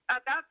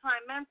at that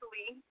time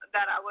mentally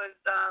that I was,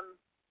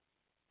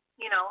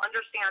 you know,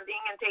 understanding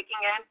and taking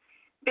in,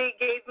 they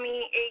gave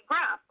me a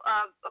graph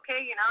of,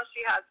 okay, you know,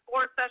 she has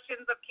 4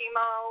 sessions of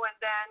chemo, and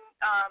then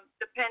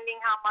depending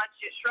how much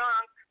it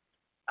shrunk,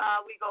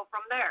 we go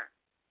from there.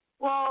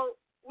 Well,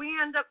 we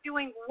end up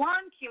doing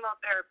 1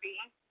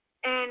 chemotherapy,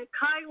 and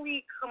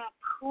Kylie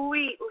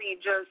completely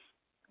just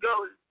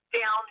goes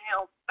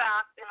downhill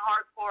fast and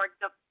hardcore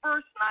the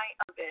first night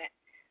of it,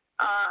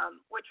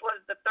 which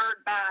was the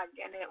 3rd bag,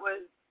 and it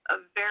was a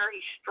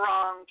very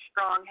strong,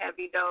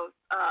 heavy dose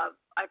of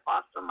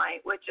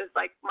ifosfamide, which is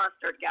like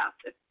mustard gas,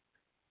 if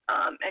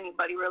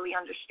anybody really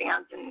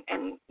understands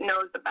and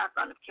knows the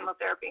background of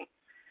chemotherapy.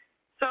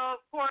 So,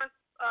 of course,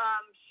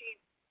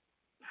 she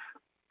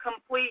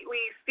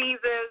completely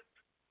seizes.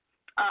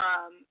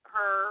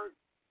 Her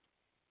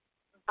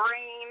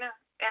brain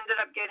ended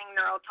up getting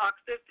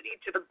neurotoxicity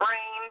to the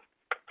brain,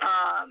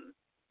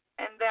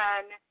 and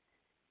then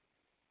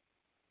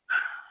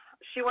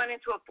she went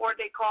into a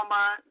 4-day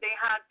coma. They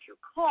had to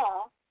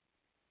call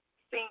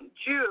St.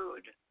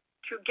 Jude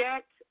to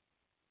get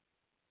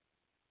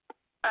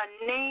a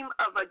name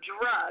of a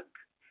drug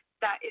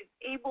that is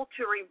able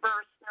to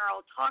reverse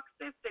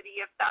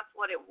neurotoxicity, if that's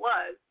what it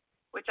was,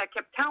 which I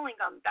kept telling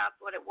them that's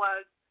what it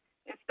was.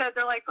 Instead,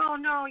 they're like, oh,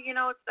 no, you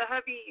know, it's the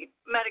heavy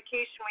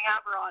medication we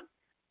have her on.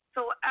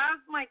 So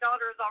as my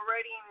daughter is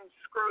already in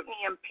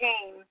scrutiny and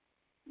pain,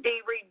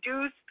 they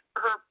reduced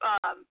her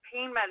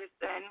pain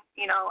medicine,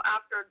 you know,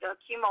 after the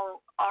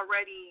chemo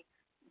already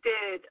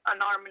did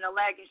an arm and a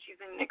leg, and she's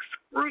in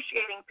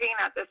excruciating pain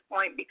at this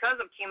point because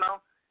of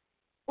chemo.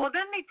 Well,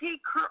 then they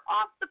take her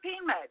off the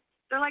pain meds.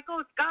 They're like,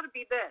 oh, it's got to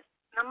be this.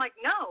 And I'm like,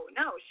 no,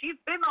 she's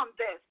been on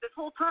this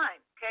whole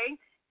time, okay?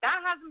 That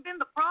hasn't been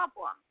the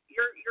problem.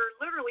 You're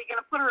literally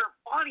going to put her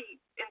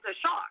body into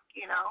shock,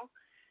 you know?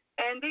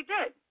 And they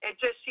did. It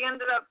just, she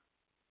ended up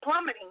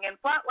plummeting and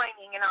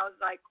flatlining, and I was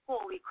like,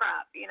 holy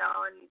crap, you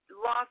know, and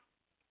lost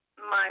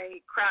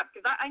my crap,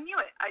 because I knew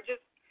it.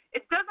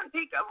 It doesn't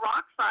take a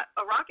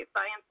rocket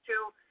science to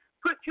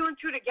put 2 and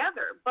 2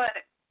 together, but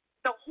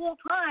the whole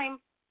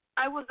time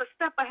I was a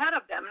step ahead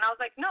of them, and I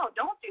was like, no,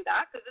 don't do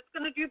that, because it's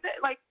going to do this.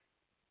 Like,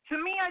 to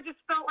me, I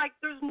just felt like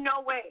there's no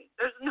way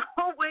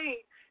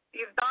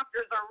these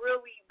doctors are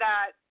really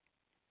that,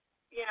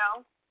 you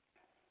know,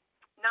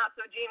 not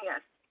so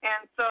genius.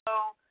 And so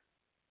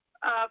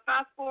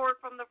fast forward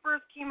from the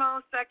first chemo,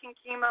 second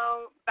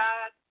chemo,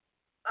 bad.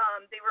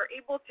 They were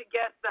able to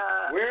get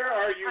the. Where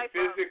are you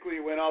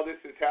physically when all this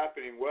is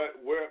happening? What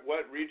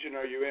region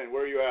are you in?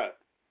 Where are you at?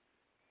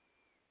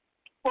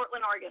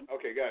 Portland, Oregon.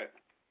 Okay, got it.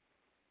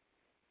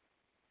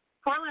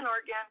 Portland,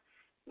 Oregon.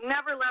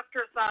 Never left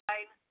her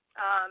side.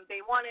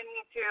 They wanted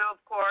me to, of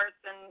course,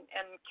 and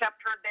kept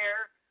her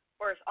there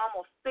for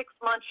almost 6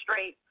 months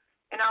straight.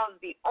 And I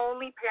was the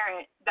only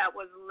parent that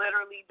was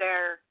literally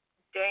there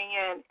day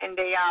in and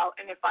day out.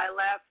 And if I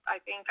left,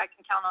 I think I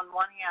can count on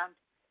one hand,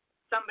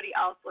 somebody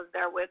else was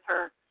there with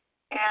her.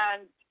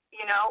 And,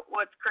 you know,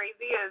 what's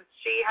crazy is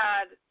she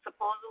had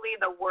supposedly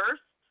the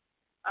worst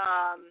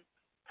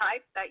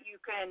type that you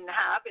can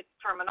have. It's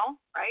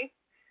terminal, right?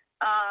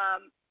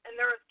 And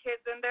there was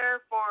kids in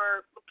there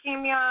for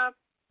leukemia,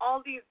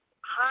 all these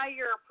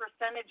higher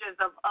percentages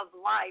of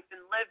life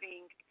and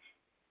living,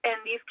 and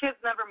these kids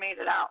never made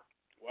it out.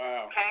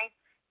 Wow. Okay?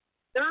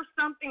 There's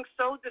something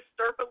so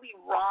disturbingly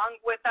wrong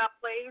with that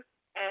place,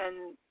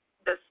 and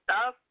the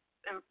stuff,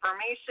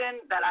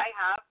 information that I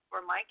have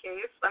for my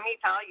case, let me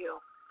tell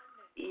you,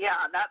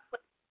 yeah, that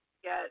place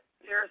get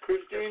seriously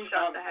Christine,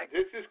 shut the heck.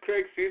 this is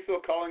Craig Cecil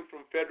calling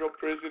from federal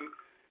prison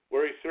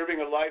where he's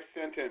serving a life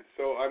sentence.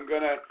 So I'm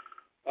going to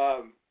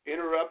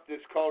interrupt this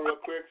call real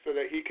quick so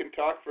that he can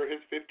talk for his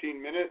 15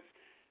 minutes,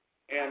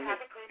 and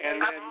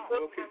then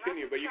we'll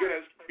continue. But you're going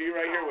to be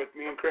right here with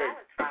me and Craig.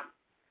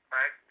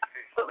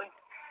 Absolutely.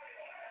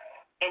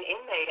 An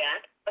inmate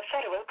at a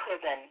federal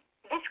prison.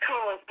 This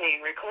call is being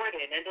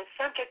recorded and is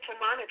subject to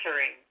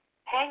monitoring.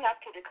 Hang up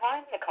to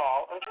decline the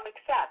call or to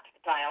accept.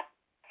 Dial.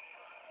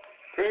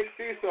 Craig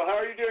Cecil,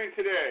 how are you doing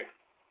today?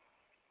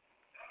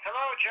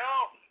 Hello,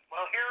 Joe.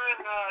 Well, here in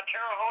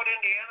Terre Haute,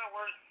 Indiana,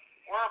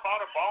 we're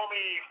about a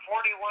balmy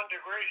 41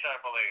 degrees, I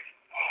believe.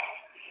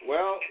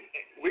 Well,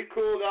 we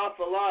cooled off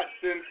a lot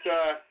since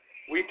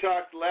we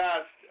talked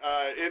last.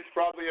 It's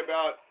probably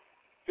about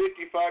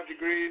 55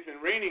 degrees and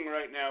raining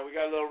right now. We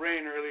got a little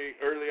rain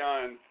early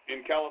on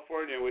in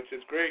California, which is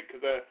great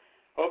because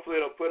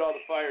hopefully it'll put all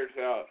the fires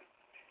out.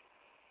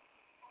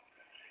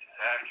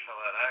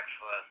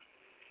 Excellent.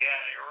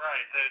 Yeah, you're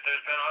right.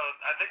 There's been,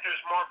 I think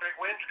there's more big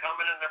winds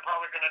coming, and they're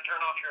probably going to turn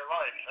off your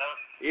lights, huh?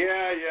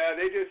 Yeah.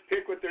 They just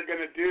pick what they're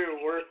going to do.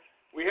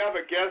 We have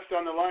a guest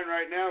on the line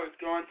right now who's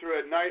going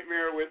through a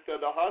nightmare with the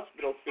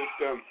hospital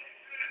system,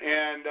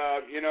 and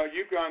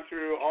you've gone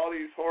through all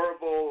these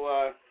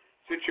horrible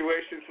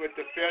situations with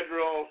the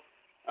Federal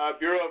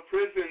Bureau of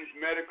Prisons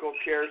medical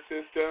care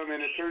system,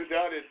 and it turns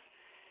out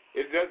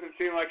it doesn't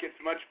seem like it's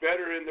much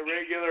better in the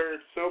regular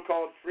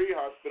so-called free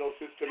hospital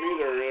system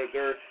either.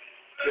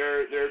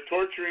 They're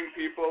torturing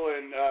people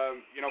and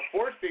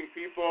forcing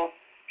people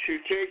to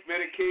take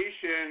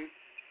medication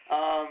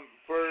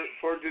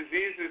for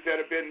diseases that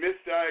have been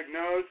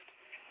misdiagnosed,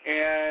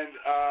 and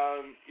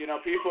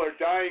people are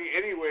dying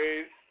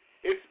anyways.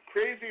 It's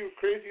crazy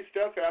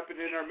stuff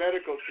happening in our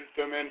medical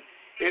system, and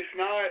it's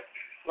not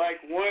like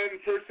one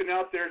person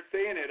out there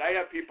saying it. I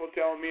have people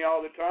telling me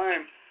all the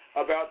time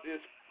about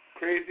this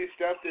crazy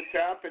stuff that's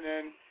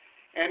happening,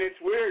 and it's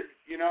weird,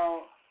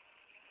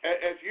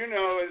 as you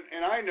know,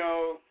 and I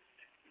know,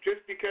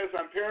 just because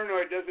I'm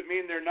paranoid doesn't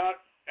mean they're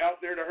not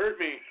out there to hurt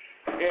me.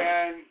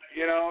 And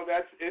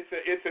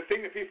it's a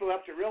thing that people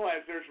have to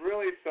realize. There's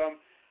really some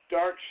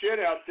dark shit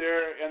out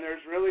there, and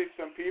there's really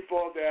some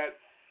people that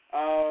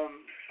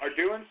are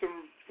doing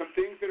some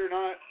things that are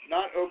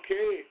not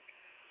okay.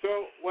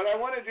 So what I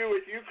want to do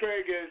with you,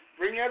 Craig, is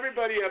bring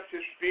everybody up to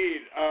speed.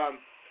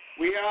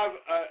 We have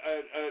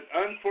an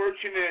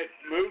unfortunate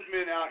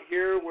movement out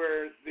here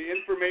where the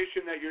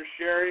information that you're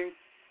sharing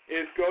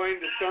is going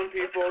to some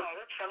people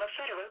from a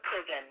federal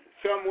prison.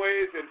 Some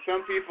ways and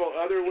some people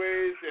other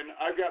ways, and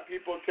I've got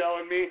people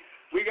telling me,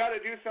 we got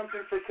to do something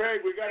for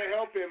Craig, we got to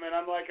help him, and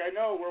I'm like, I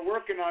know, we're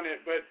working on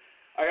it, but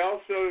I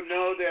also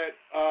know that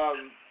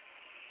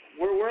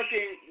we're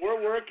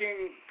working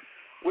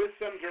with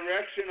some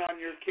direction on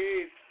your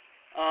case,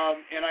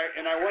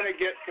 and I want to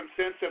get some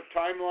sense of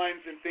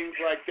timelines and things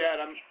like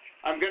that.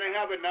 I'm going to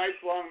have a nice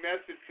long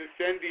message to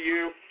send to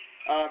you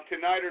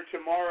tonight or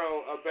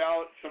tomorrow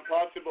about some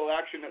possible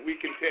action that we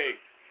can take.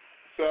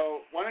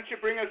 So why don't you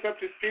bring us up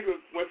to speed with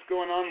what's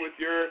going on with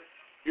your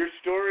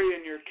story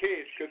and your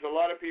case, because a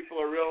lot of people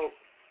are real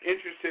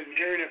interested in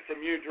hearing it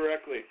from you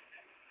directly.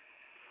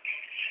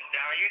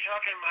 Now, are you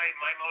talking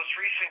my most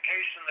recent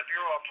case in the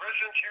Bureau of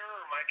Prisons here,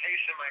 or my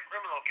case in my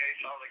criminal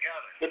case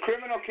altogether? The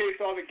criminal case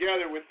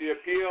altogether, with the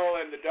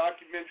appeal and the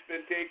documents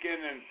been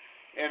taken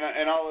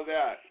and all of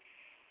that.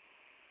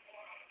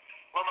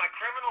 Well, my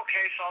criminal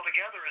case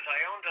altogether is I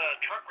owned a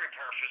truck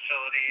repair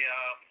facility.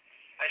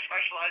 I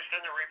specialized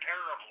in the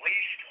repair of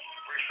leased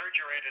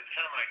refrigerated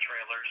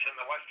semi-trailers in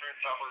the western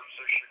suburbs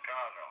of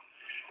Chicago.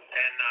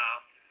 And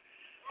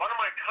one of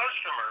my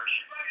customers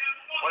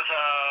was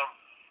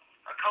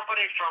a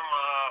company from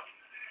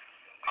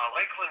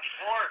Lakeland,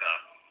 Florida,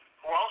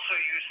 who also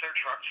used their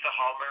trucks to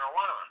haul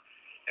marijuana.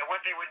 And what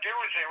they would do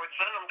is they would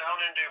send them down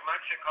into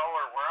Mexico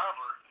or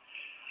wherever.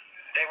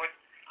 They would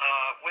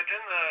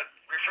within the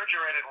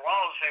refrigerated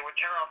walls, they would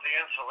tear out the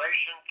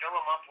insulation, fill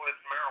them up with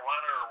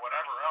marijuana or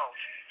whatever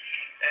else,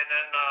 and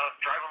then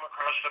drive them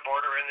across the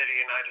border into the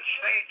United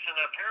States. And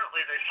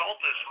apparently they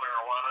sold this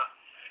marijuana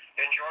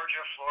in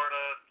Georgia,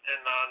 Florida,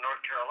 and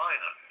North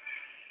Carolina.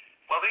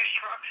 Well, these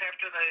trucks,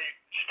 after they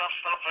stuff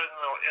stuff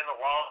in the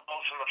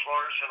walls and the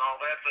floors and all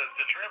that,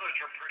 the trailers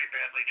were pretty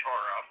badly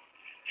tore up.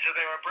 So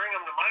they would bring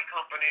them to my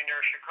company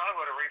near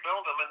Chicago to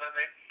rebuild them, and then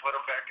they put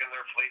them back in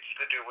their fleets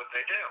to do what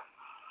they do.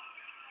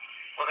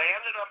 Well, they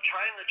ended up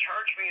trying to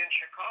charge me in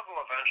Chicago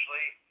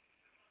eventually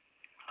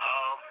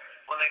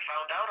when they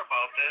found out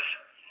about this.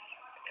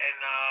 And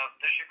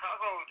the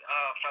Chicago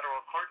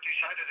federal court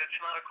decided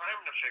it's not a crime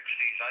to fix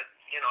these. I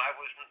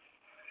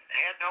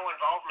had no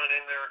involvement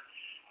in their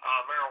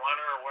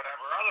marijuana or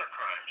whatever other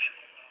crimes.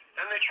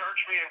 Then they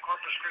charged me in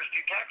Corpus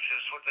Christi,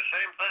 Texas with the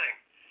same thing,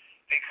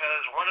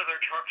 because one of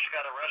their trucks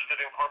got arrested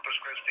in Corpus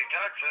Christi,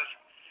 Texas,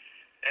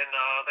 and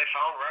they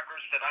found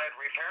records that I had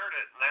repaired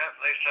it, and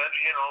they said,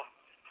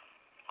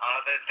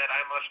 that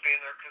I must be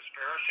in their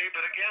conspiracy.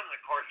 But again,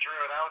 the court threw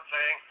it out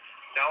saying,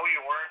 no,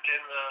 you weren't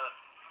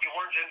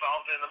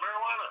involved in the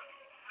marijuana.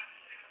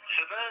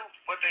 So then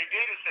what they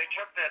did is they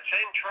took that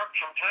same truck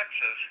from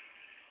Texas,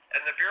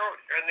 and the Bureau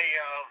and the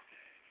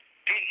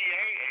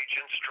DEA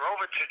agents drove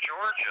it to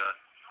Georgia,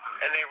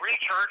 and they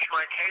recharged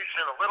my case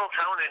in a little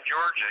town in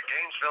Georgia,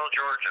 Gainesville,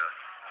 Georgia.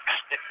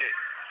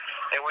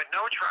 And with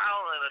no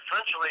trial and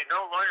essentially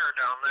no lawyer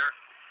down there,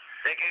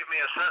 they gave me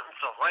a sentence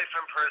of life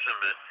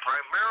imprisonment,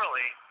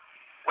 primarily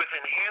with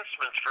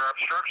enhancements for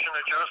obstruction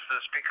of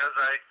justice, because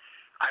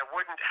I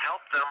wouldn't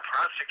help them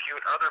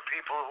prosecute other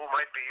people who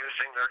might be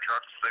using their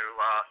trucks to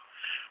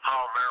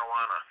haul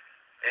marijuana.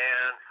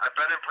 And I've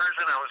been in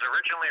prison. I was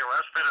originally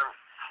arrested in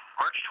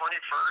March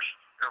 21st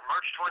or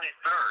March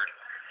 23rd,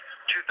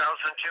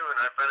 2002, and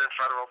I've been in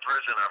federal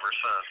prison ever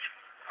since.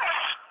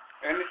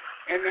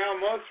 And now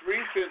most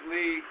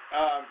recently,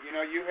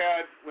 you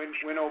had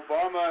when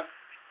Obama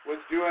was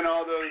doing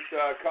all those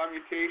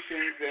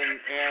commutations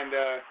and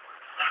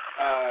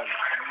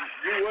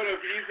you would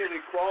have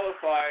easily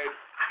qualified,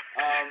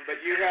 but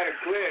you had a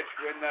glitch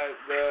when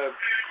the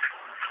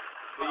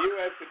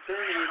U.S.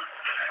 attorney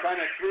kind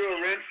of threw a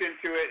wrench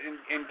into it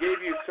and gave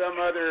you some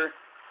other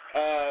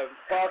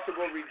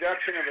possible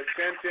reduction of a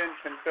sentence,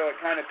 and so it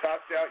kind of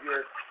topped out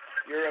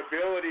your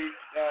ability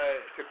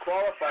to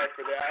qualify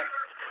for that.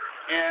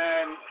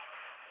 And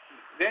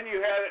then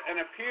you had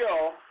an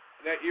appeal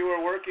that you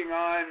were working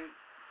on,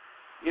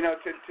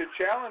 to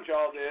challenge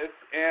all this,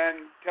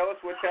 and tell us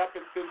what's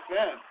happened since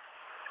then.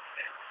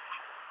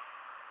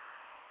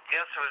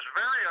 Yes, it was a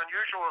very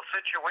unusual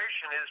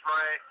situation. Is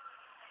my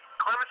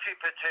clemency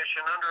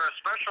petition under a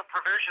special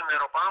provision that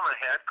Obama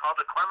had called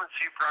the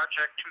Clemency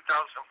Project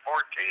 2014.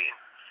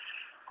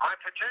 My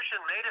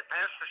petition made it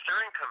past the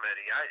steering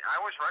committee. I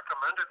was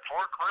recommended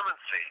for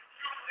clemency.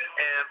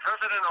 And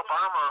President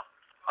Obama,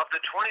 of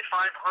the 2,500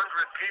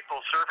 people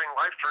serving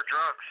life for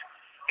drugs,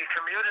 he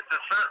commuted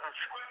the sentence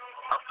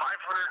of 567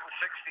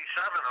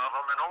 of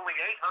them, and only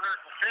 850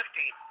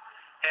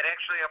 had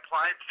actually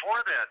applied for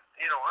that,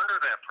 under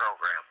that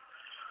program.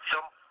 So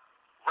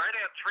right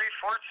at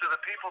 3/4 of the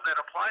people that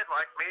applied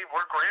like me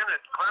were granted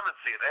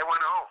clemency. They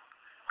went home.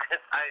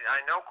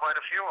 I know quite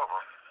a few of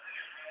them.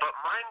 But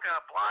mine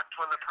got blocked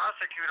when the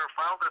prosecutor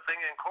filed a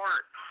thing in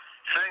court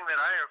saying that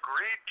I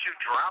agreed to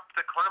drop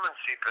the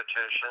clemency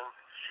petition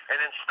and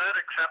instead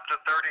accept a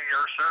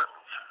 30-year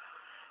sentence.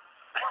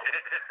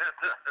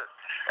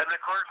 And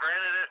the court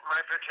granted it, and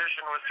my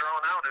petition was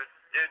thrown out.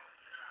 It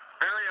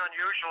very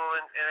unusual,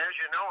 and as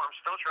you know, I'm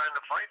still trying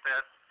to fight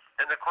that,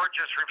 and the court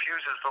just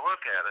refuses to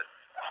look at it.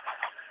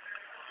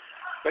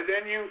 But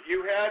then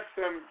you had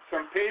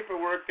some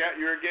paperwork that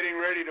you were getting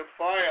ready to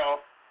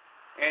file,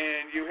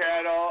 and you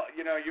had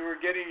you were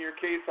getting your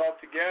case all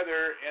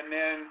together, and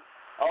then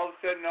all of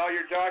a sudden all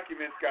your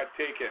documents got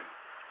taken.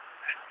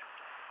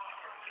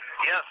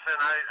 Yes, and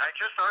I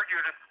just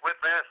argued with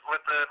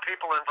the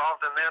people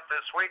involved in that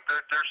this week.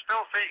 They're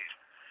still seized.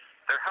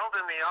 They're held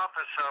in the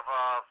office of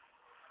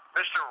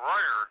Mr.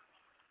 Royer,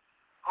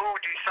 who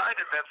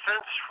decided that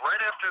since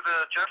right after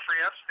the Jeffrey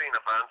Epstein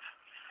events,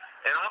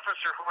 an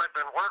officer who had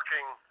been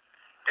working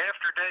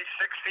after day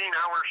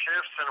 16-hour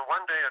shifts and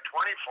one day a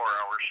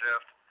 24-hour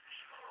shift,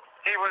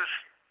 he was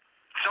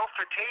so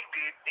fatigued,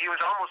 he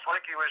was almost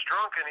like he was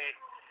drunk, and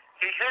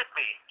he hit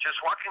me just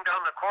walking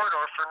down the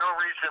corridor for no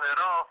reason at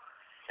all,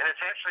 and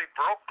it's actually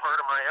broke part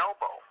of my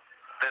elbow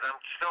that I'm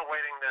still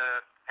waiting to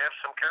have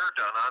some care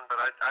done on, but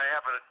I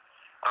have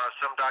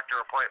some doctor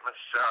appointments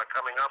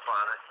coming up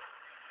on it.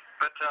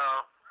 But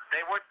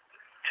they would,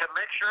 to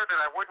make sure that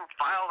I wouldn't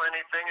file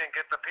anything and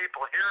get the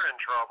people here in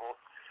trouble,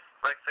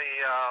 like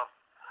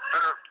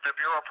the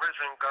Bureau of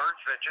Prison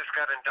Guards that just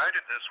got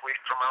indicted this week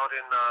from out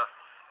in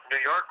New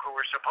York, who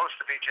were supposed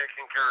to be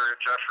taking care of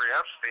Jeffrey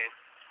Epstein,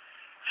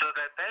 so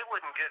that they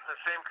wouldn't get in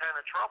the same kind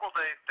of trouble.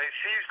 They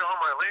seized all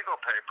my legal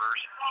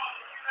papers,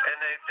 and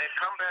they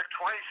come back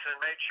twice and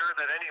made sure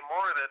that any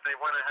more that they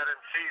went ahead and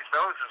seized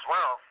those as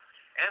well.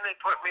 And they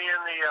put me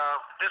in the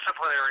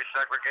disciplinary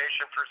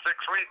segregation for 6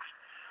 weeks,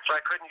 so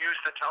I couldn't use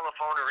the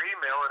telephone or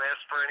email and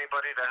ask for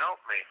anybody to help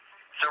me.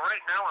 So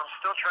right now I'm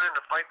still trying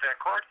to fight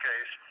that court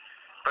case,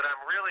 but I'm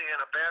really in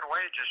a bad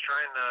way just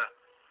trying to,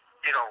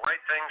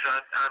 write things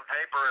on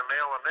paper and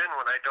mail them in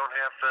when I don't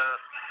have the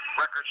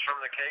records from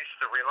the case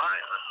to rely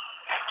on.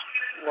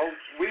 Well,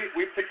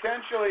 we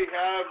potentially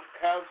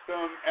have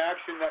some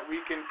action that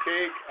we can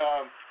take.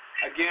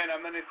 Again,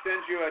 I'm going to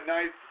send you a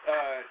nice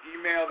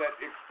email that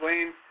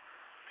explains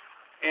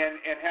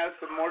and has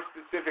some more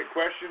specific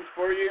questions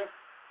for you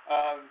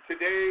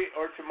today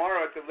or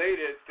tomorrow at the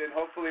latest, and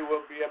hopefully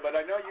we'll be. But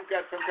I know you've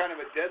got some kind of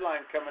a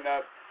deadline coming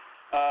up.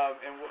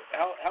 And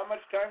how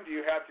much time do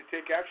you have to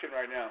take action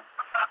right now?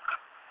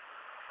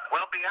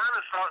 Well, be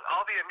honest,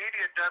 all the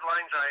immediate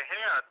deadlines I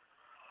had,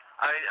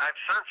 I've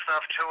sent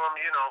stuff to them,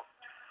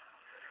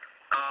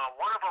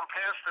 one of them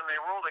passed and they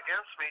ruled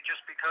against me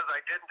just because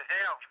I didn't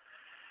have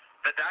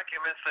the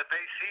documents that they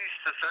seized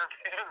to send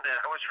in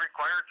that I was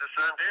required to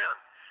send in.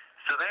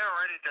 So they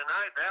already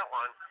denied that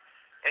one.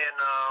 And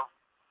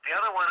the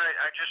other one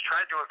I just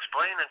tried to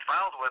explain and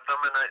filed with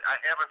them, and I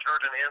haven't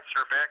heard an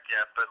answer back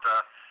yet. But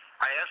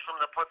I asked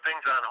them to put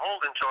things on hold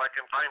until I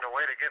can find a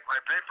way to get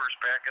my papers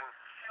back, and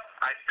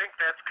I think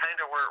that's kind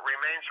of where it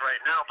remains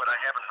right now, but I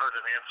haven't heard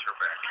an answer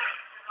back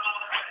yet.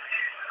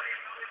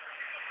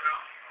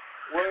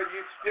 Well,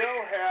 you still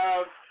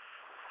have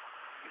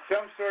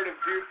some sort of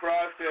due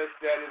process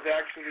that is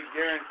actually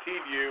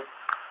guaranteed you,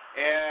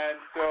 and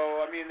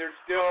so, I mean, there's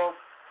still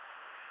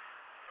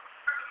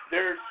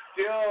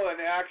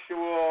an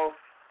actual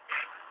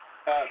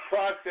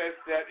process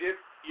that if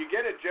you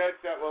get a judge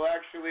that will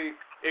actually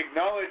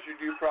acknowledge your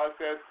due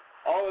process,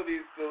 all of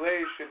these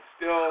delays should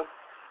still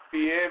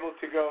be able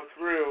to go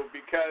through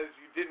because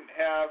you didn't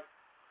have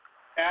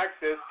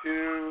access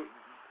to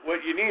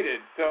what you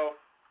needed. So,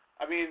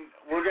 I mean,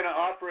 we're going to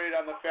operate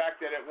on the fact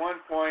that at one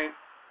point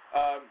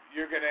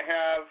you're going to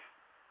have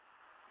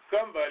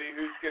somebody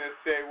who's going to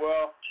say,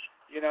 well,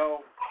 you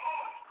know,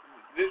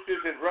 this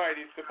isn't right.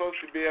 He's supposed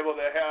to be able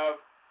to have,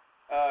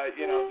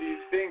 you know,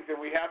 these things,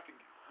 and we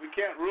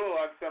can't rule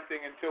on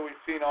something until we've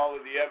seen all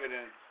of the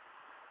evidence.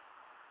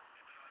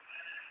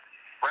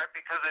 Right,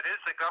 because it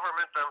is the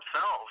government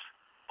themselves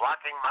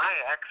blocking my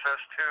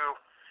access to,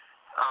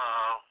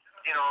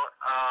 you know,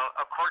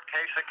 a court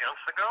case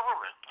against the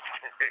government.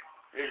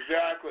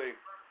 Exactly.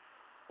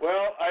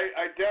 Well,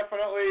 I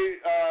definitely,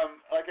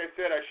 like I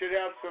said, I should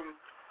have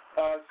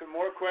some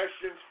more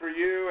questions for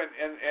you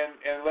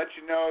and let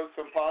you know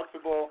some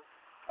possible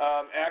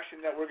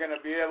action that we're going to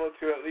be able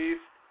to at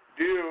least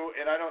do.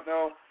 And I don't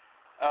know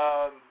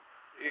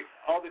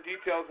all the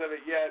details of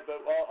it yet, but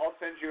I'll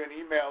send you an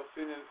email as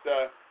soon as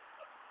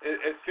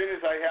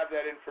I have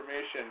that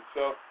information.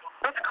 So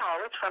this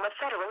call is from a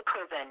federal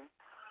prison.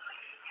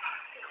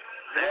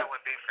 That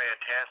would be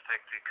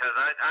fantastic because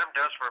I'm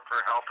desperate for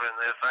help in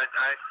this.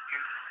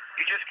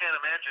 You just can't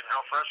imagine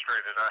how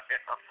frustrated I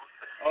am.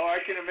 Oh,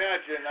 I can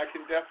imagine. I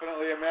can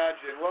definitely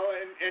imagine. Well,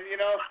 and you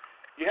know,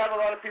 you have a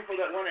lot of people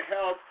that want to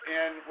help,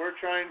 and we're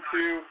trying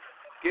to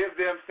give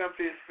them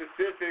something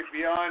specific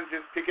beyond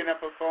just picking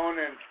up a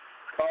phone and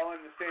calling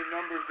the same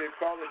numbers they've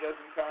called a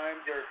dozen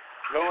times, or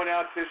going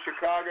out to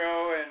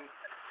Chicago and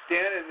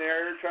standing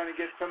there trying to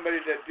get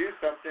somebody to do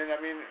something. I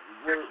mean,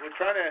 we're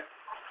trying to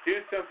do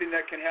something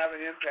that can have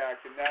an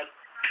impact, and that's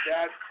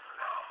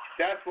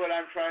what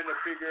I'm trying to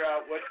figure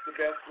out. What's the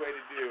best way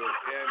to do?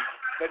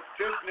 But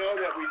just know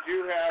that we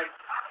do have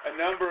a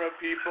number of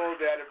people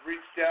that have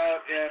reached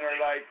out and are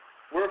like,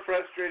 we're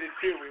frustrated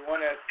too.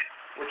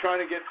 We're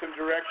trying to get some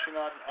direction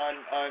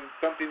on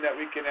something that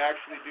we can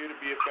actually do to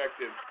be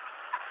effective.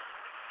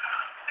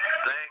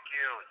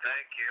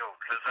 Thank you,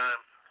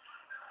 because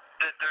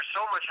there's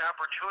so much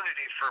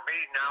opportunity for me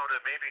now to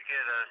maybe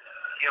get a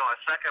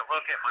second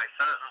look at my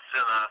sentence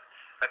and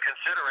a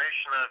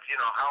consideration of, you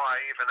know, how I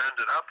even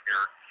ended up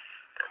here.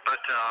 But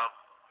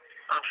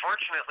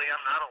unfortunately,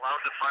 I'm not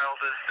allowed to file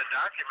the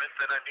document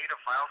that I need to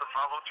file to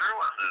follow through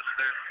on this.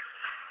 There's,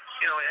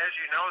 you know, as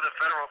you know, the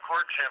federal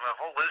courts have a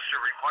whole list of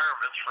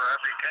requirements for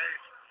every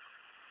case,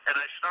 and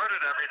I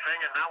started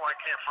everything, and now I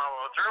can't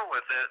follow through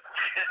with it,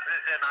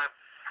 and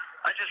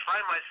I just find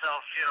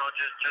myself, you know,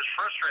 just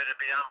frustrated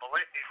beyond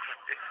belief.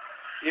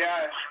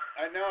 Yeah,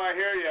 I know, I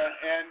hear you,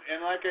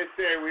 and like I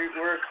say,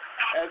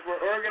 as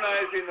we're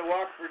organizing the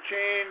Walk for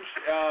Change,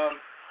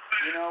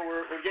 you know,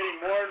 we're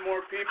getting more and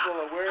more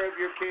people aware of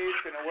your case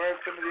and aware of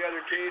some of the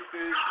other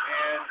cases,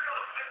 and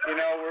you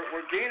know,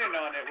 we're gaining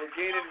on it. We're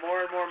gaining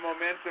more and more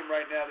momentum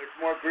right now. There's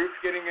more groups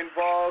getting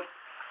involved.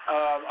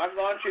 I'm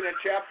launching a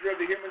chapter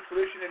of the Human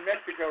Solution in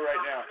Mexico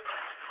right now,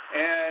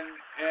 and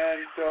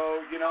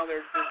so you know,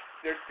 there's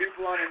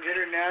people on an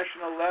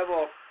international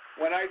level.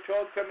 When I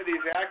told some of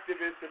these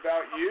activists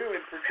about you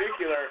in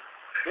particular,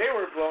 they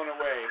were blown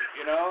away.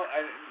 You know,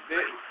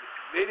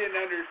 they didn't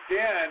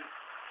understand.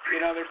 You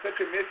know, there's such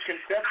a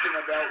misconception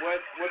about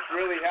what's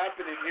really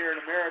happening here in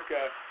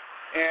America,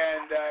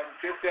 and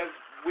just as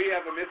we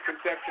have a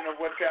misconception of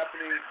what's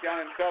happening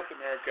down in South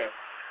America.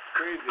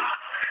 Crazy.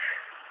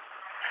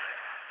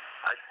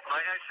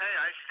 Like I say,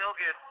 I still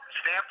get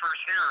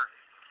staffers here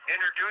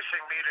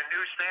introducing me to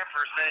new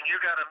staffers saying, you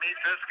got to meet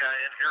this guy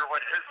and hear what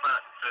his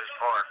sentence is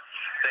for.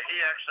 That he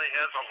actually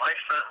has a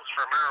life sentence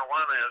for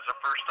marijuana as a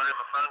first-time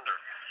offender.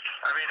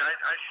 I mean,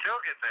 I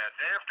still get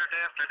that day after day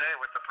after day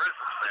with the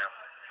prison staff.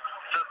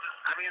 So,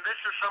 I mean, this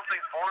is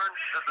something foreign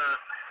to the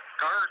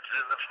guards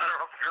in the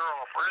Federal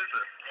Bureau of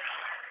Prison.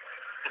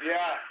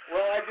 Yeah,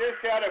 well, I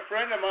just had a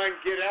friend of mine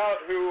get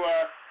out who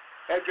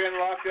had been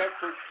locked up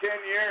for 10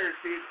 years,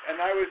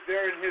 and I was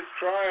there in his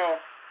trial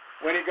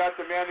when he got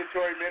the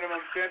mandatory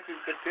minimum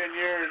sentence of 10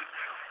 years,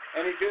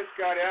 and he just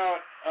got out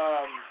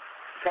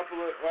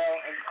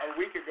a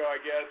week ago, I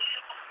guess,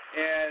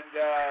 and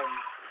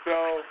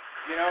so,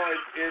 you know,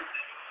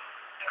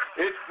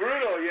 it's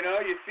brutal, you know.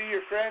 You see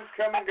your friends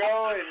come and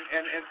go,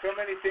 and so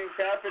many things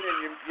happen,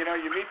 and you know,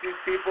 you meet these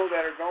people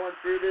that are going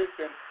through this,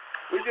 and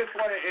we just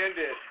want to end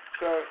it.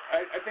 So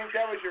I think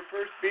that was your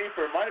first beep,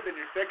 or it might have been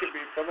your second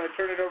beep, so I'm going to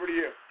turn it over to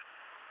you.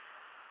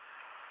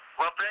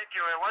 Well, thank you.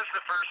 It was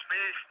the first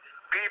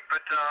beep, but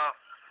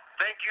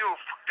thank you,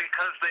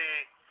 because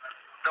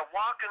the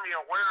walk and the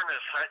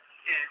awareness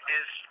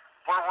is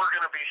where we're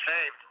going to be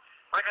saved.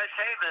 Like I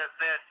say,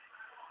 that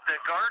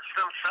the guards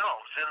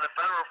themselves in the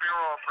Federal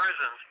Bureau of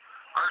Prisons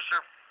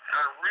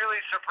are really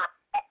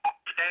surprised in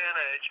this day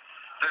and age.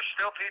 There's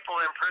still people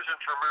in prison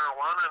for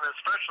marijuana, and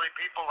especially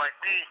people like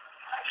me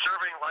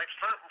serving life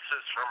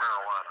sentences for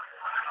marijuana.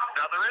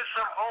 Now, there is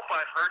some hope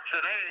I've heard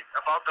today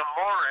about the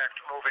MORE Act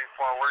moving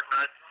forward,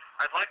 and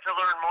I'd like to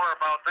learn more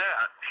about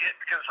that,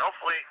 because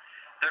hopefully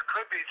there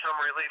could be some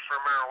relief for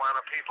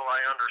marijuana people, I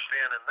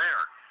understand, in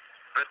there.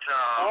 But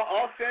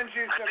I'll send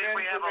you some information. I think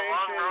we have a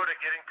long road to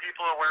getting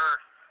people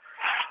aware.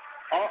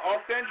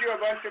 I'll send you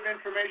a bunch of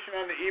information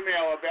on the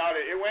email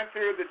about it. It went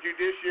through the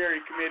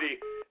Judiciary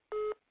Committee.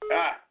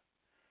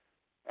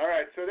 All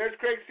right, so there's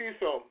Craig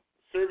Cecil,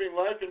 serving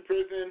life in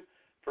prison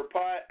for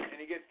pot,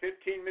 and he gets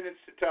 15 minutes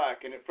to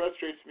talk, and it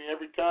frustrates me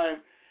every time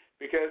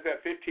because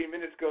that 15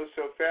 minutes goes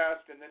so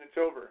fast, and then it's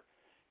over,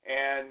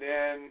 and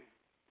then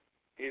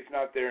he's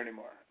not there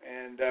anymore.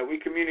 And we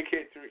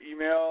communicate through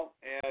email,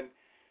 and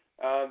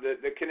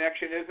the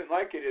connection isn't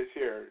like it is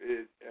here.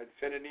 I'd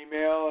send an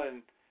email,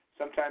 and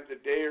sometimes a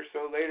day or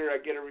so later I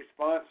get a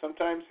response.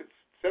 Sometimes it's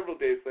several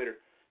days later.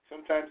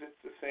 Sometimes it's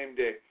the same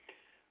day.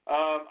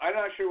 I'm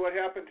not sure what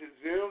happened to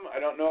Zoom. I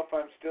don't know if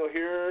I'm still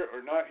here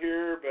or not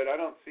here, but I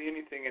don't see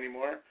anything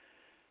anymore.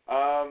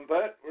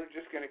 But we're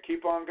just going to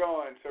keep on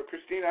going. So,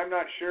 Christine, I'm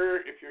not sure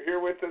if you're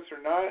here with us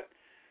or not.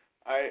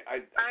 I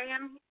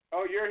am.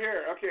 Oh, you're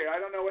here. Okay, I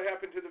don't know what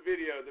happened to the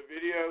video. The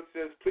video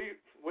says, please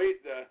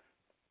wait,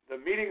 the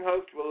meeting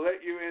host will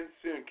let you in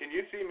soon. Can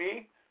you see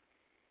me?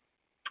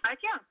 I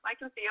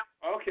can see you.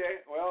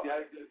 Okay, well.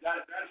 Yeah,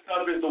 that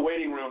stuff is the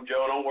waiting room,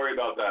 Joe. Don't worry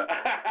about that.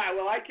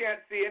 Well, I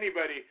can't see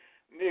anybody,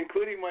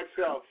 including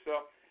myself.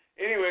 So,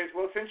 anyways,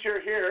 well, since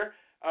you're here,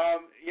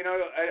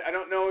 I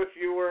don't know if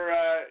you were,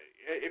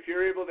 if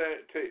you're able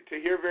to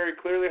hear very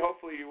clearly.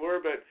 Hopefully you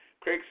were. But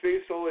Craig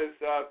Cecil is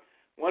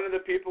one of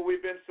the people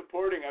we've been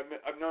supporting.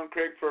 I've known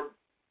Craig for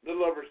a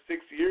little over 6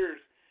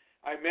 years.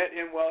 I met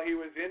him while he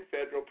was in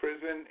federal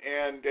prison,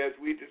 and as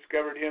we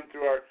discovered him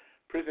through our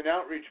prison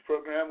outreach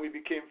program, we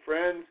became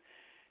friends.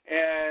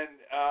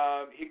 And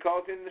he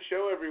calls in the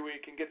show every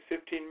week and gets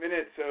 15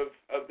 minutes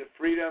of the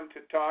freedom to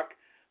talk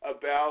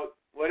about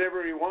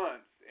whatever he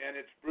wants, and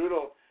it's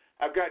brutal.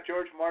 I've got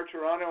George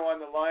Martirano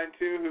on the line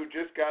too, who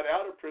just got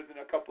out of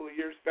prison a couple of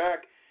years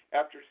back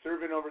after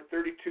serving over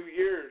 32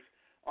 years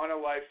on a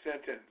life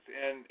sentence.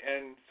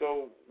 And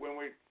so when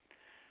we're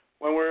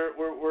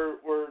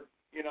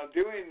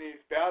doing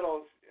these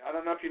battles, I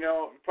don't know if you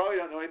probably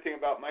don't know anything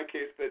about my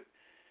case, but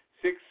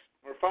 6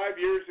 or 5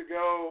 years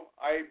ago,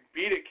 I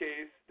beat a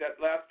case that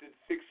lasted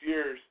 6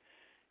 years.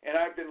 And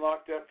I've been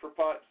locked up for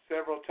pot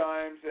several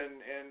times,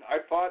 and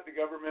I fought the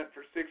government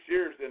for 6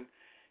 years and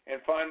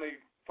finally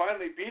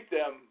beat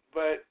them.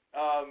 But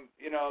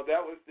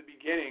that was the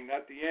beginning,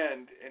 not the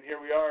end. And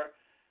here we are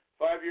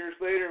 5 years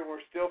later, and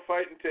we're still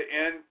fighting to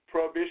end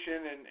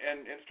prohibition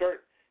and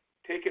start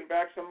taking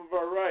back some of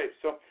our rights.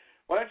 So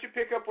why don't you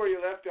pick up where you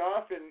left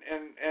off?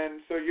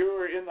 And so you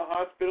were in the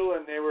hospital,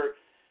 and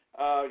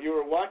you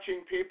were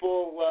watching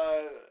people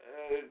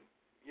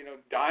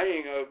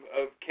dying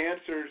of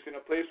cancers in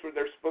a place where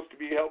they're supposed to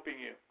be helping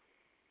you.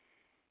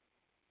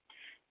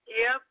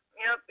 Yep.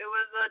 It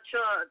was a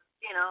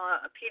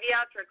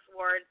pediatrics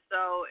ward,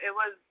 so it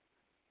was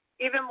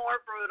even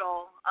more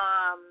brutal.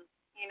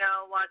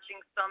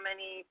 Watching so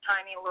many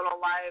tiny little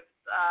lives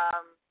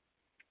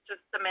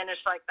just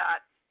diminish like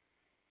that.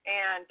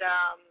 And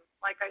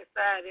like I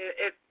said,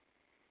 if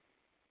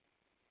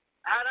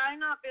had I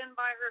not been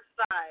by her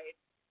side,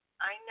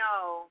 I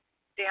know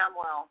damn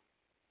well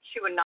she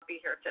would not be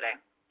here today.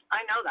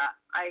 I know that.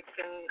 I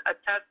can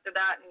attest to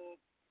that and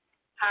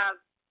have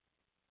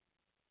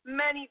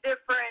many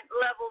different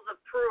levels of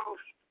proof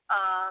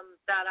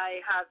that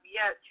I have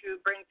yet to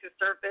bring to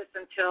surface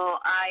until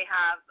I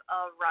have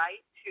a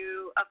right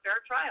to a fair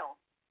trial,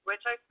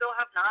 which I still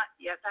have not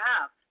yet to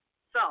have.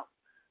 So,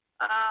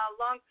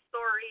 long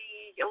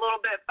story, a little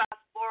bit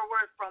fast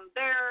forward from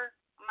there.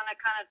 I'm going to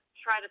kind of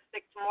try to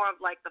stick to more of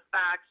like the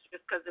facts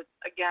just because it's,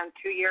 again,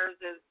 2 years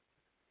is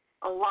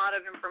a lot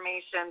of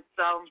information.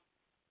 So,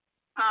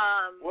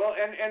 well,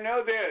 and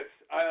know this,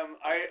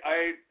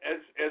 I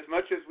as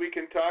much as we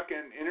can talk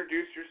and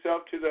introduce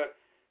yourself to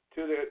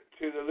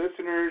the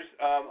listeners,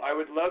 I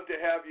would love to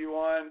have you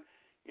on,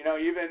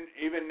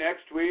 even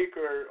next week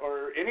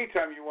or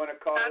anytime you want to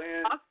call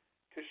in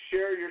to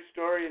share your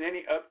story and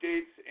any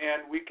updates,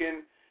 and we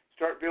can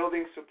start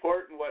building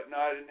support and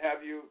whatnot, and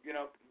have you,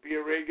 be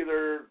a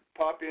regular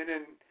pop in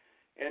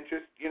and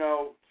just,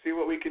 see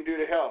what we can do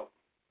to help.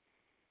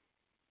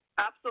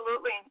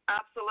 Absolutely.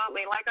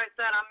 Like I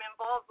said, I'm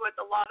involved with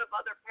a lot of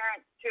other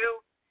parents too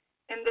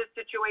in this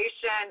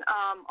situation.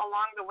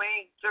 Along the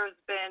way, there's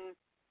been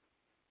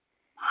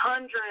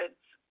hundreds,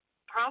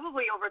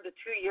 probably over the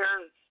 2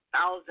 years,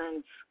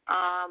 thousands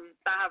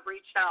that have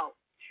reached out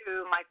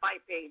to my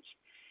fight page,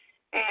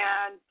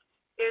 and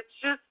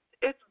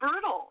it's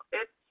brutal.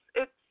 It's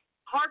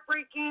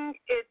heartbreaking.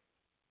 It's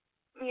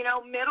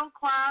middle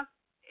class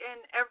in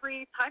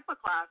every type of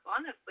class,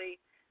 honestly,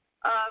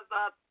 of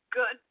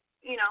good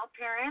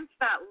parents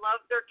that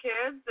love their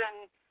kids,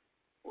 and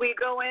we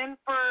go in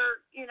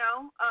for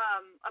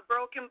a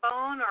broken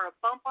bone or a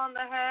bump on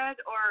the head,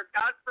 or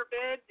God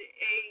forbid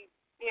a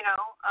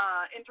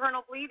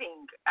internal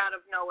bleeding out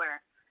of nowhere,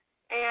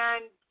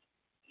 and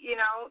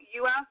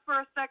you ask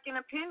for a second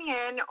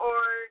opinion,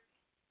 or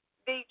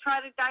they try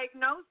to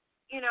diagnose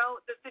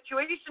the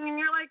situation, and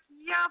you're like,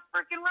 yeah,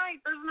 freaking right,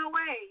 there's no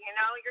way.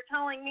 You're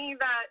telling me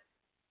that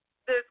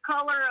this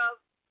color of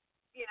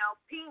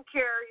pink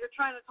hair, you're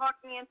trying to talk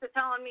me into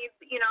telling me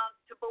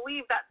to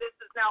believe that this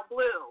is now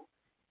blue,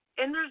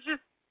 and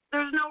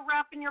there's no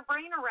wrapping your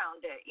brain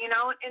around it.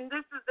 And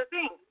this is the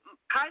thing,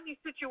 Kylie's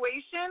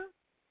situation,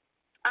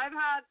 I've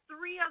had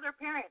 3 other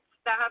parents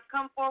that have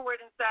come forward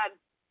and said,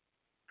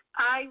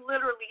 I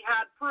literally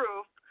had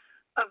proof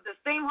of the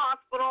same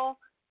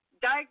hospital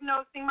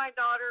diagnosing my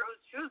daughter.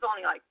 She was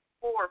only like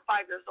 4 or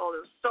 5 years old.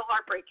 It was so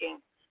heartbreaking.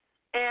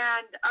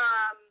 And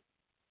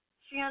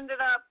she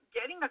ended up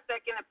getting a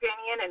second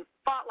opinion and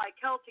fought like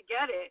hell to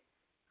get it,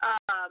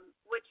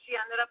 which she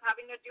ended up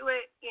having to do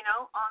it,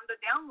 on the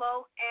down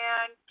low.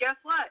 And guess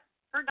what?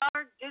 Her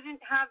daughter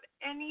didn't have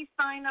any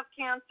sign of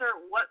cancer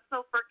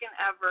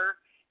whatsoever.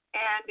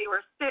 And they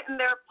were sitting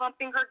there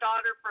pumping her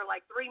daughter for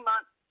like 3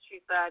 months,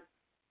 she said,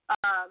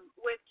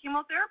 with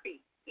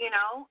chemotherapy,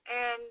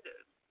 and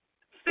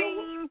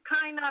same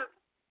kind of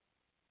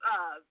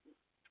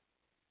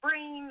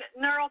brain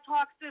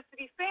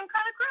neurotoxicity, same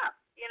kind of crap,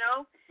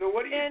 So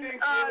what do you think's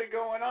really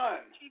going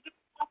on?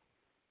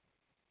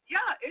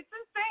 Yeah, it's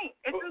insane.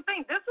 It's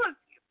insane. This was,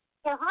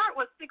 for her, it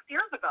was 6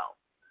 years ago.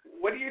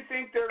 What do you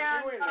think they're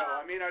doing,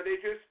 though? I mean, are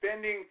they just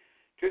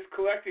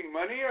collecting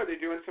money? Are they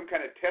doing some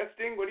kind of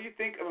testing? What do you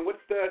think? I mean,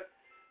 what's the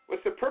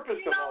purpose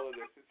of all of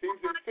this? It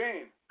seems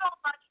insane. So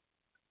much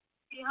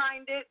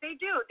behind it. They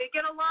do. They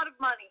get a lot of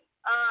money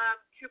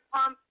to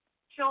pump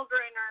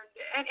children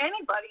and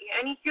anybody,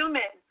 any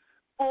human,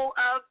 full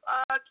of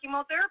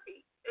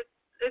chemotherapy.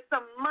 It's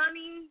a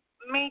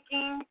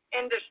money-making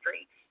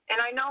industry. And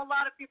I know a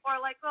lot of people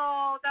are like,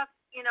 oh, that's,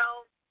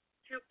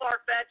 too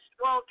far-fetched.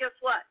 Well, guess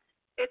what?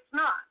 It's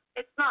not.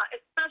 It's not,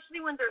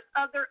 especially when there's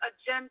other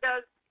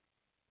agendas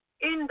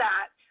in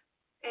that,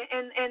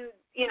 and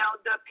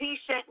the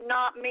patient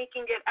not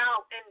making it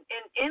out.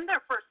 And in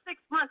there for 6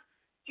 months,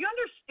 do you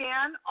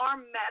understand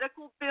our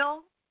medical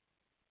bill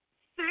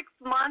 6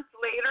 months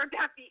later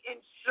that the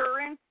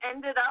insurance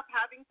ended up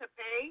having to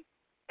pay?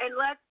 And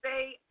let's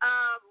say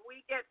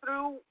we get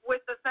through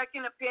with the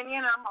second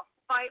opinion, I'm going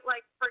to fight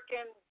like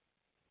freaking,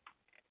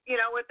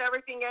 with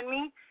everything in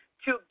me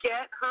to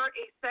get her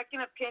a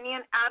second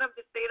opinion out of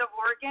the state of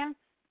Oregon.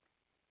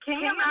 Can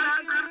you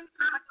imagine?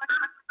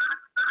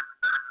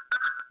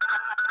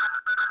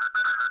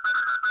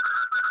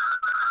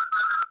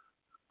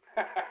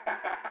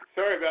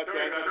 Sorry about that.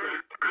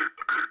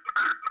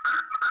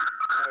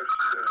 Oh,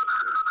 shit.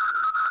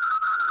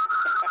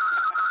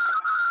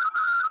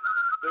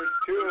 There's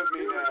 2 of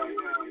me now.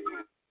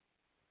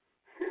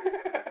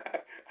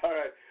 All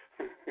right.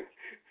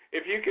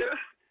 If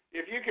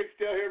you could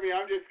still hear me,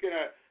 I'm just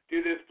gonna do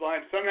this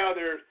blind. Somehow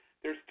there's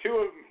 2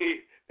 of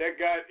me that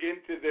got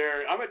into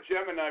there. I'm a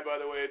Gemini, by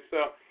the way,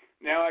 so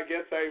now I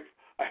guess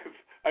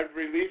I've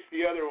released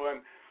the other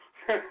one.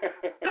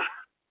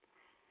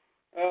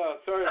 Oh,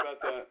 sorry about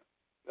that.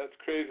 That's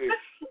crazy.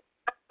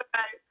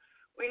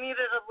 We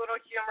needed a little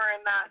humor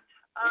in that.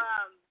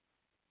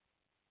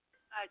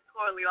 I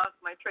totally lost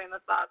my train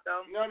of thought,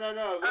 though. No.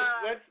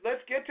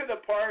 Let's get to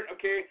the part.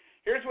 Okay,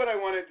 here's what I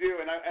want to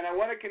do, and I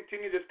want to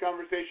continue this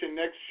conversation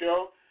next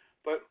show.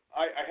 But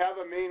I have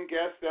a main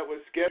guest that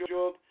was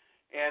scheduled,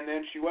 and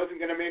then she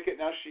wasn't going to make it.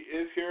 Now she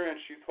is here, and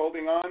she's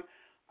holding on.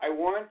 I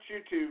want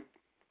you to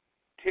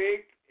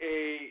take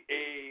a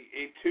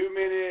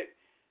 2-minute,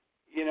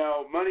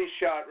 money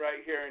shot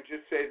right here, and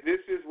just say this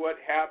is what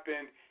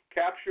happened.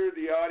 Capture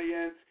the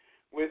audience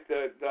with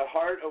the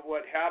heart of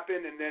what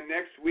happened, and then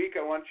next week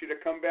I want you to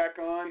come back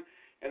on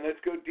and let's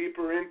go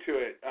deeper into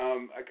it,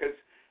 because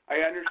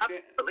I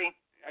understand. Absolutely.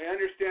 I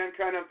understand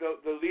kind of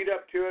the lead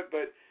up to it,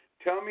 but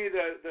tell me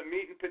the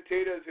meat and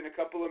potatoes in a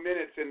couple of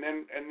minutes, and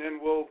then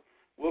we'll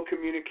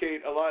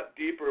communicate a lot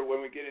deeper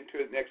when we get into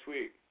it next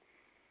week.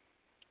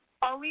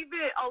 I'll leave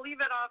it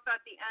off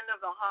at the end of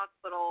the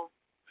hospital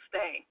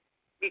stay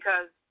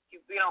because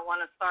we don't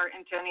want to start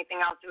into anything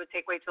else. It would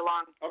take way too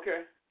long.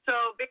 Okay.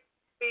 So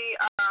basically,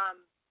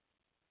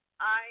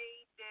 I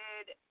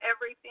did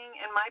everything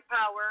in my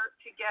power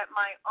to get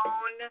my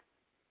own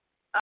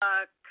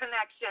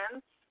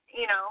connections,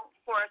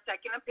 for a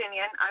second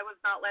opinion. I was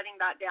not letting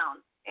that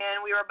down.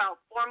 And we were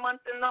about 4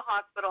 months in the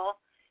hospital,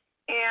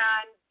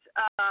 and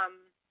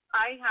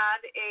I had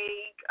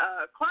a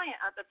client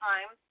at the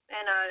time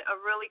and a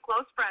really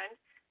close friend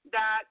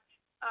that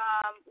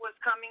was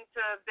coming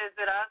to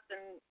visit us,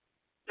 and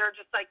they're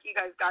just like, you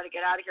guys got to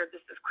get out of here.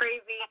 This is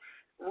crazy.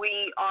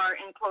 We are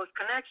in close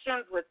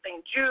connections with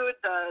St. Jude,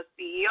 the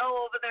CEO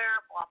over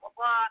there, blah, blah,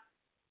 blah.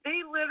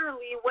 They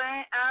literally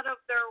went out of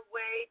their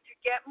way to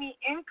get me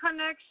in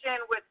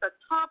connection with the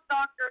top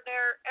doctor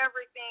there,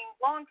 everything.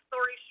 Long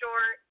story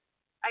short,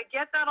 I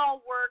get that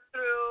all worked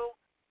through.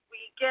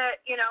 We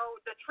get,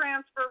 the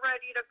transfer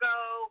ready to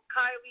go.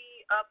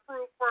 Kylie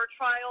approved for a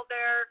trial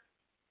there.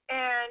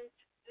 And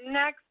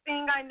next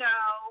thing I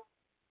know,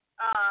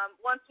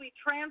 once we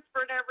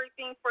transferred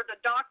everything for the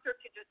doctor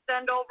to just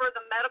send over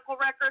the medical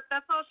records,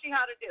 that's all she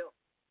had to do.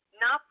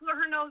 Not put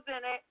her nose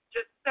in it,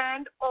 just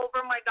send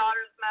over my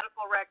daughter's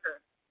medical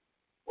records.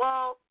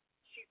 Well,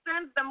 she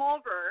sends them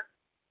over,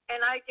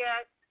 and I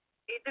get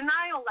a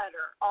denial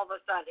letter all of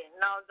a sudden.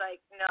 And I was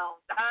like,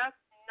 no,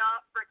 that's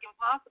not freaking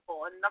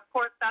possible. And, of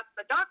course, that's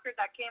the doctor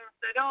that came and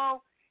said,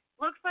 oh,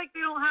 looks like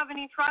they don't have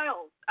any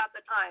trials at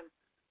the time.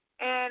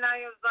 And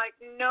I was like,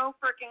 no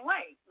freaking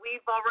way.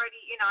 We've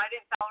already, I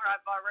didn't tell her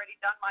I've already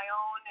done my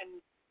own,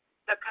 and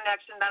the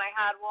connection that I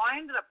had. Well, I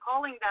ended up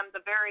calling them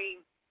the very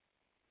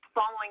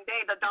following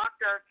day, the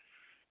doctor,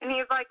 and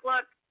he's like,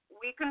 look,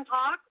 we can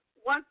talk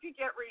once you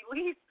get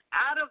released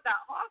out of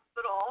that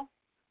hospital.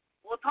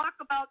 We'll talk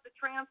about the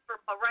transfer,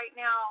 but right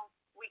now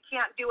we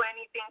can't do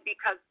anything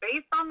because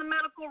based on the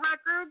medical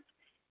records,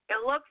 it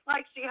looks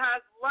like she has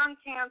lung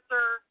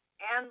cancer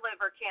and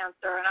liver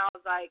cancer. And I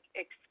was like,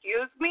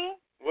 excuse me?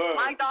 Whoa.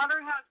 My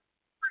daughter has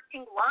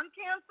freaking lung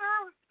cancer?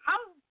 How?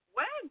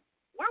 When?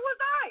 Where was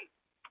I?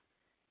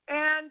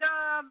 And,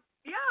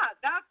 yeah,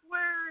 that's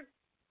where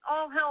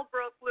all hell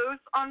broke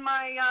loose on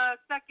my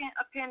second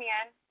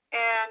opinion,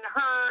 and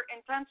her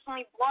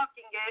intentionally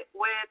blocking it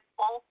with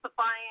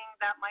falsifying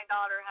that my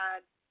daughter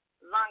had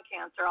lung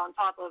cancer on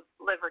top of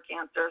liver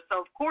cancer. So,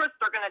 of course,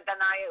 they're going to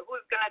deny it.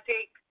 Who's going to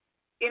take,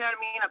 you know what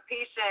I mean, a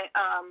patient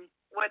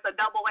with a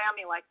double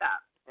whammy like that?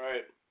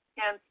 Right.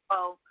 And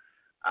so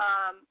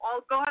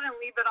I'll go ahead and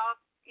leave it off,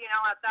 you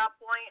know, at that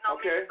point, and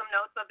I'll make some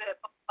notes of it,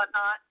 but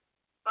not.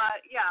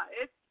 But, yeah,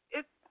 it's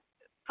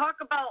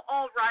talk about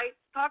all rights,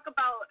 talk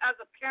about as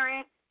a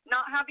parent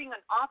not having an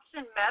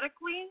option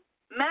medically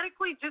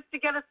just to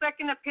get a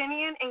second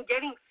opinion and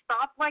getting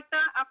stopped like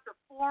that after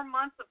 4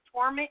 months of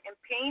torment and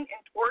pain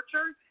and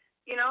torture,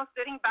 you know,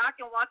 sitting back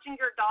and watching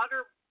your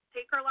daughter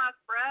take her last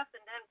breath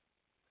and then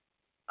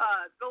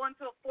go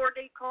into a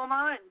 4-day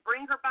coma and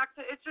bring her back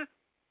to, it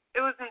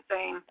was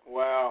insane.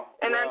 Wow.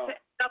 And then to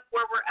end up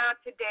where we're at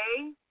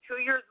today,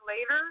 2 years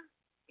later,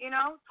 you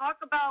know,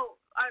 talk about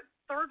a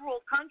third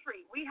world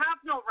country. We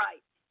have no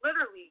rights,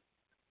 literally.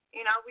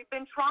 You know, we've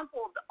been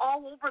trampled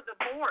all over the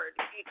board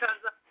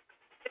because of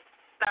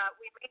that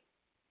we made,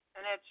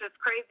 and it's just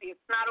crazy.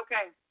 It's not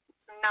okay.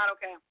 It's not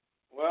okay.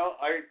 Well,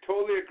 I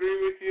totally agree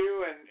with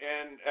you,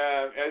 and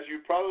as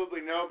you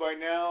probably know by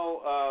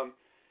now,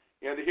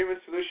 you know, the Human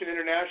Solution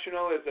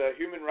International is a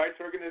human rights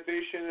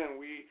organization, and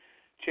we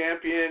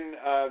champion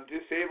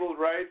disabled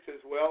rights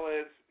as well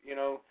as, you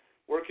know,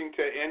 working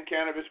to end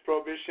cannabis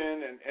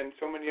prohibition and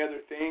so many other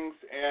things.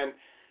 And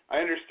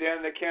I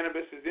understand that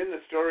cannabis is in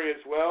the story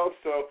as well,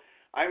 so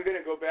I'm going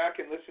to go back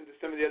and listen to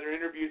some of the other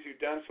interviews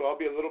you've done, so I'll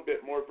be a little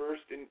bit more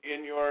versed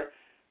in your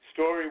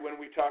story when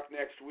we talk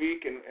next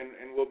week, and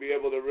we'll be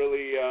able to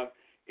really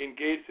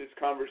engage this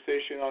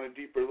conversation on a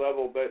deeper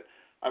level. But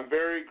I'm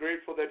very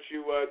grateful that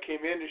you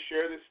came in to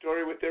share this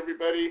story with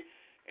everybody,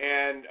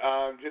 and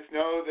just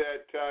know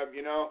that,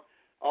 you know,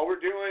 all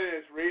we're doing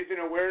is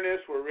raising awareness.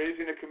 We're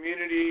raising a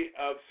community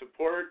of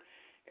support,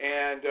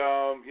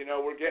 and, you know,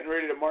 we're getting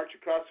ready to march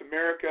across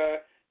America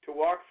to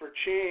walk for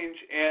change,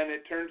 and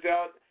it turns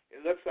out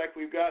it looks like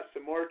we've got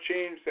some more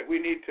change that we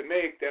need to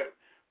make that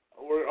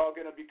we're all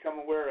going to become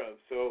aware of.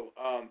 So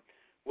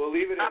we'll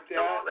leave it at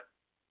that.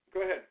 Go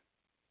ahead.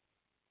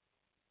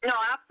 No,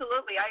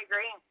 absolutely. I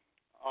agree.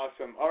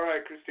 Awesome. All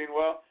right, Christine.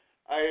 Well,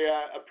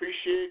 I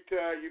appreciate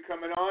you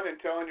coming on and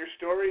telling your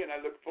story, and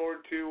I look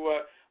forward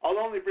to I'll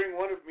only bring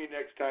one of me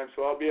next time,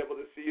 so I'll be able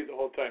to see you the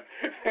whole time.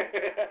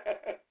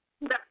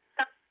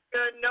 That's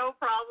good. No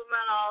problem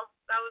at all.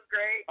 That was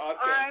great. Awesome.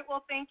 All right.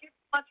 Well, thank you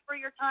so much for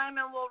your time,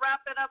 and we'll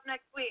wrap it up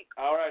next week.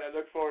 All right. I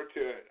look forward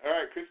to it. All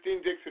right. Christine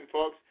Dixon,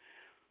 folks.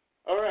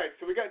 All right.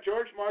 So we got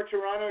George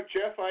Martirano,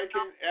 Jeff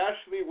Eichen,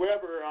 Ashley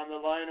Weber on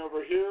the line over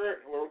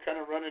here. We're kind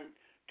of running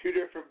two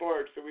different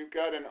boards. So we've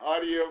got an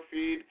audio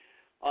feed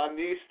on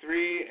these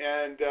three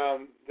and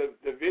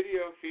the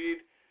video feed.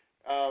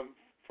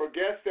 For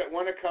guests that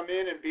want to come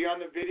in and be on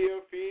the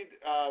video feed,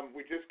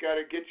 we just got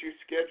to get you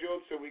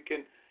scheduled so we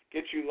can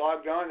get you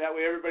logged on. That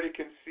way everybody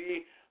can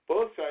see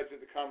both sides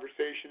of the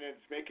conversation, and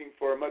it's making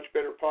for a much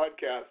better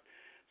podcast.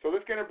 So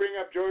let's going to bring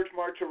up George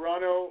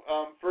Martirano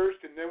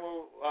first, and then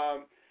we'll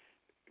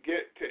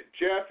get to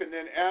Jeff and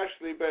then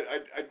Ashley. But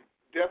I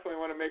definitely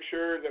want to make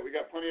sure that we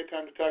got plenty of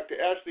time to talk to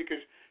Ashley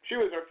because she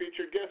was our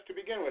featured guest to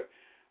begin with.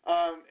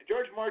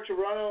 George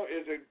Martirano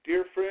is a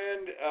dear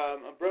friend,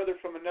 a brother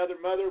from another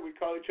mother. We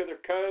call each other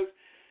cuz.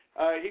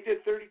 He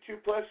did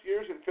 32-plus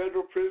years in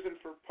federal prison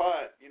for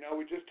pot. You know,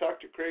 we just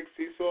talked to Craig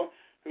Cecil,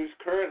 who's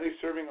currently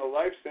serving a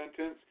life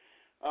sentence.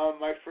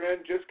 My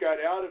friend just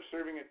got out of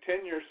serving a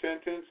 10-year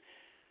sentence.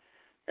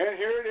 And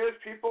here it is.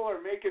 People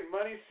are making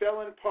money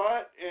selling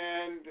pot,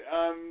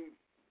 and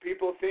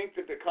people think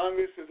that the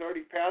Congress has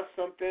already passed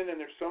something,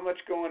 and there's so much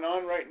going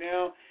on right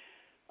now.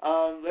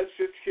 Let's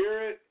just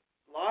hear it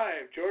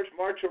live. George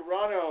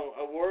Martirano,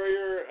 a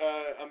warrior,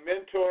 a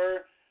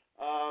mentor,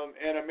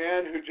 and a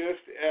man who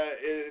just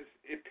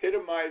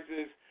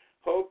epitomizes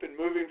hope and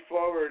moving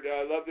forward.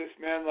 I love this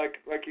man like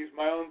he's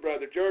my own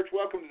brother. George,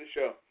 welcome to the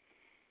show.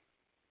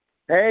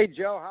 Hey,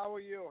 Joe, how are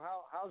you?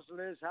 How's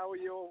Liz? How are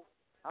you?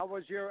 How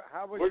was your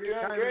time in Mexico? We're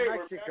doing great. We're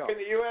back in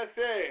the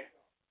USA.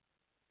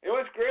 It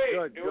was great.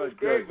 It was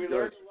great. We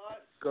learned a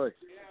lot. Good.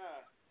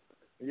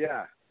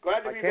 Yeah. Glad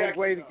to be back. I can't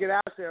wait to get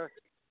out there.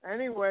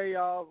 Anyway,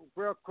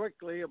 real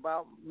quickly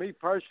about me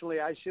personally,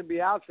 I should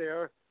be out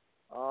there.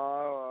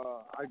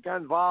 I got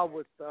involved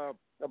with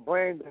the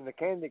brand and the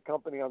candy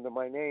company under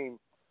my name,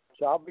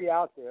 so I'll be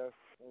out there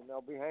and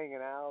I'll be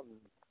hanging out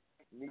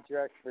and meet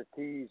your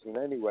expertise. And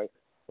anyway,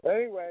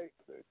 Anyway,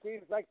 it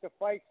seems like the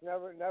fight's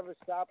never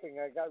stopping.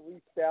 I got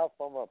reached out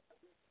from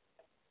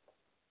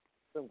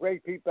some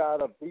great people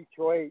out of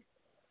Detroit,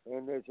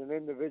 and there's an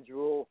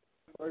individual.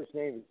 First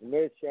name is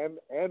Mitch,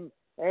 Meech, and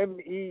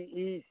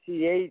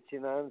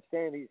I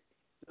understand he's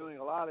doing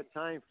a lot of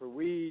time for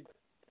weed,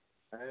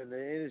 and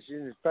he's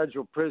in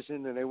federal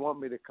prison, and they want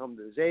me to come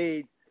to his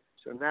aid.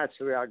 So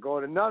naturally, I go.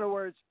 In other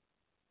words,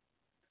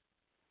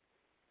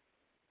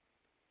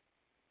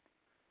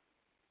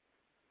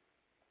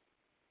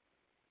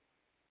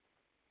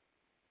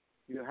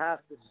 you have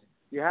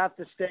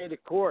to stay the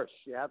course.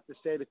 You have to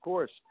stay the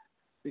course,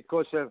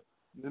 because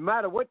no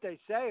matter what they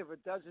say, if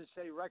it doesn't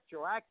say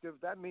retroactive,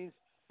 that means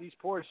these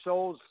poor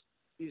souls,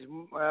 these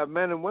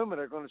men and women,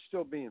 are going to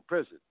still be in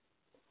prison.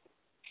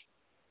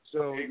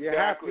 So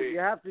exactly. you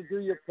have to do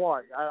your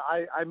part.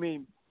 I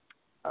mean,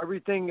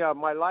 everything.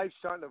 My life's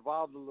starting to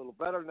evolve a little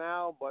better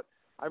now, but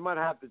I might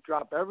have to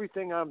drop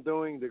everything I'm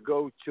doing to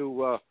go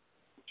to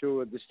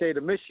the state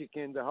of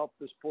Michigan to help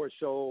this poor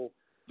soul.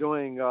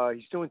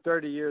 He's doing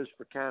 30 years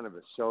for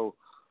cannabis. So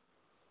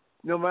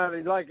no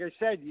matter, like I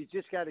said, you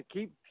just got to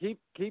keep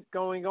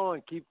going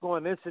on, keep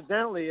going.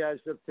 Incidentally, as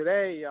of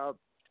today,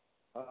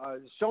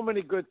 so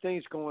many good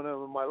things going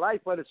on in my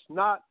life, but it's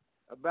not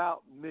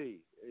about me.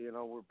 You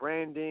know, we're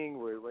branding.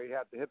 We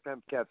have the hip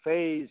hemp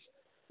cafes.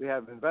 We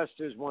have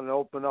investors want to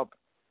open up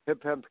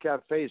hip hemp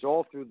cafes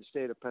all through the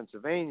state of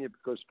Pennsylvania,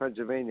 because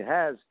Pennsylvania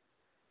has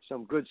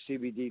some good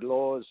CBD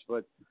laws,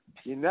 but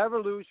you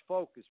never lose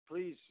focus,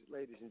 please,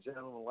 ladies and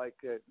gentlemen. Like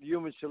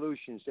Human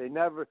Solutions, they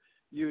never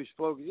use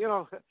focus. You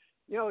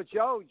know,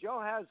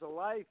 Joe has a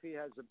life, he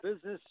has a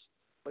business,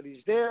 but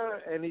he's there,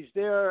 and he's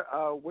there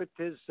with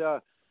his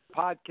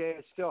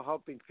podcast, still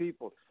helping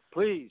people.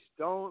 Please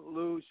don't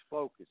lose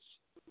focus.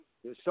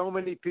 There's so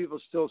many people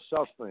still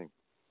suffering.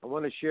 I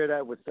want to share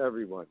that with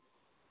everyone.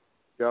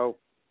 Joe.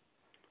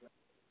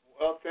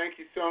 Well, thank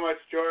you so much,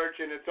 George,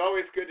 and it's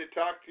always good to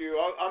talk to you.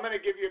 I'm going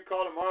to give you a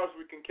call tomorrow so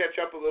we can catch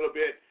up a little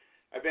bit.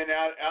 I've been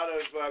out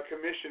of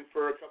commission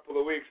for a couple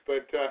of weeks,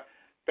 but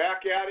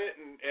back at it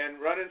and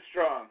running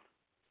strong.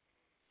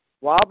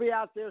 Well, I'll be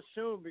out there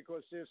soon,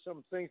 because there's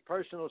some things,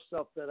 personal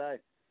stuff that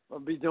I'll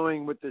be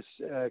doing with this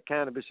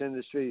cannabis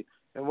industry,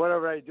 and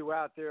whatever I do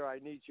out there, I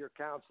need your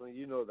counseling.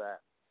 You know that.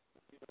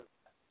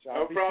 So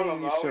no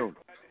problem. Always soon.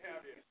 Glad to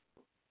have you.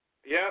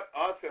 Yep,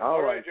 awesome.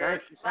 All right,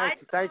 George.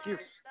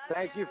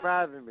 Thank you for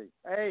having me.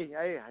 Hey,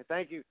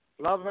 thank you.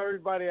 Love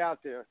everybody out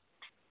there.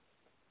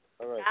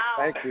 All right,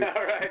 thank you.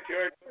 All right,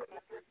 George.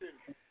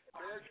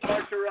 George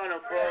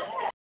Martirano,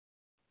 folks.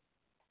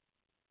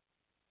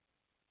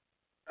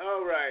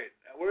 All right,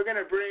 we're going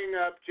to bring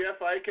up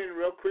Jeff Eichen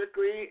real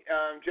quickly.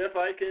 Jeff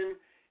Eichen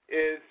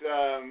is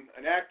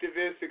an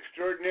activist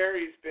extraordinaire.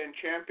 He's been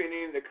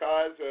championing the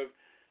cause of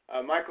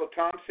Michael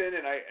Thompson,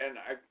 and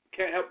I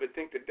can't help but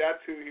think that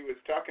that's who he was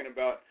talking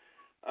about.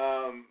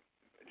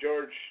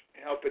 George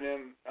helping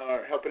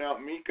out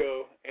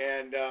Miko,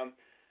 and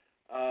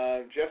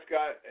just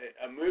got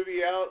a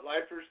movie out,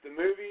 Lifers the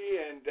movie,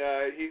 and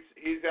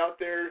he's out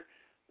there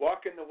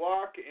walking the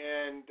walk,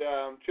 and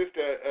just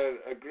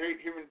a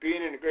great human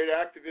being and a great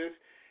activist,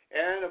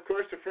 and of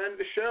course a friend of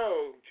the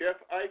show, Jeff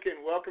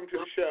Eichen. Welcome to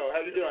the show.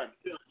 How you doing?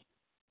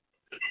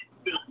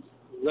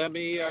 Let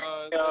me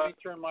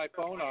turn my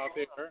phone off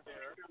here.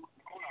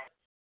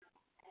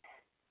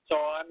 So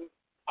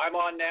I'm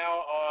on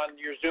now on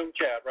your Zoom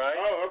chat, right?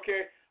 Oh,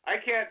 okay. I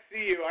can't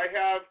see you. I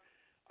have.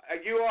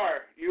 You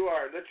are.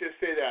 Let's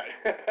just say that.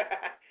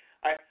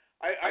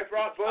 I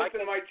brought both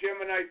of my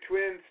Gemini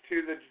twins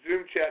to the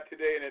Zoom chat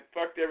today, and it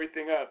fucked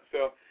everything up.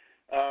 So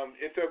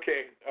it's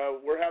okay.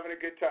 We're having a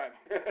good time.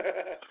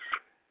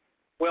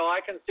 Well,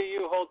 I can see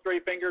you. Hold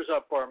three fingers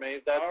up for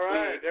me. That's all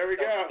right. There we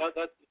go.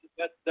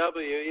 That's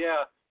W.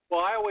 Yeah.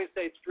 Well, I always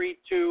say 3,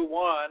 2,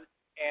 1.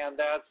 And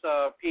that's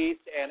peace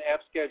and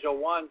F Schedule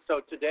 1. So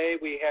today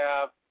we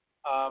have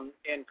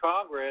in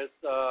Congress,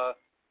 the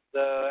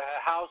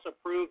House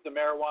approved the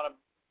marijuana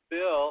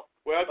bill.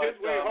 Well,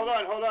 just wait. Hold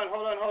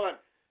on.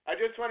 I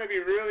just want to be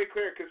really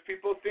clear, because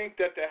people think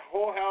that the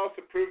whole House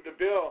approved the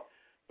bill,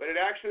 but it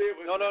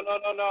was.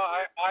 No.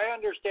 I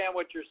understand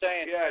what you're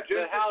saying. Yeah,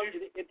 the House,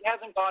 it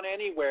hasn't gone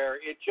anywhere.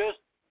 It just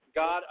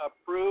got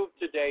approved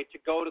today to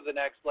go to the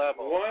next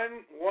level.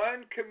 One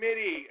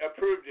committee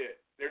approved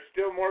it. There's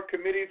still more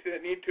committees that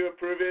need to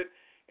approve it,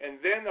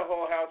 and then the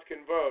whole House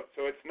can vote.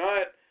 So it's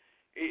not.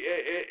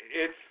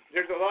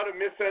 There's a lot of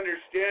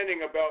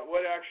misunderstanding about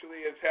what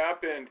actually has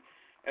happened,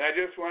 and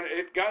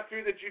it got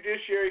through the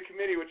Judiciary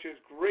Committee, which is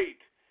great,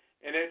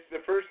 and it's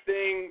the first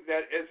thing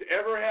that has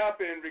ever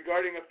happened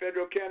regarding a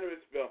federal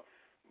cannabis bill.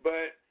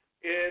 But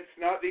it's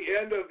not the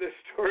end of the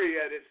story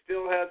yet. It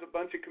still has a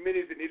bunch of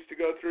committees it needs to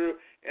go through,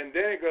 and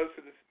then it goes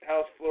to the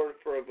House floor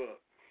for a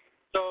vote.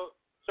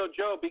 So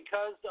Joe,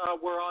 because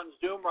we're on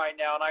Zoom right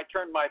now and I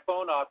turned my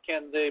phone off,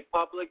 can the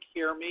public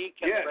hear me?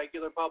 Can yes. The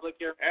regular public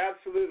hear me?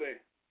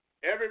 Absolutely.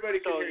 Everybody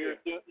can hear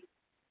you.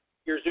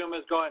 Your Zoom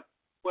is going.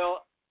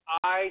 Well,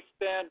 I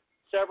spent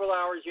several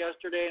hours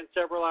yesterday and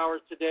several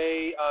hours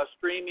today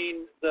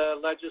streaming the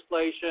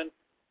legislation,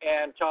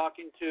 and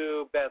talking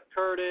to Beth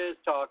Curtis,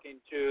 talking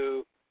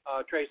to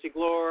Tracy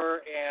Glore,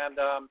 and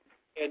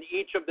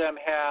each of them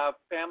have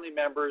family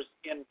members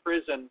in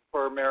prison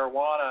for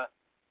marijuana,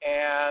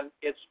 and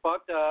it's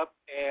fucked up,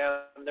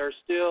 and there's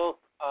still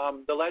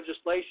the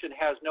legislation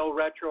has no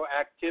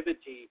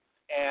retroactivity,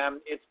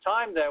 and it's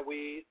time that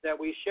we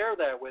share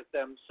that with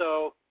them.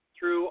 So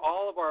through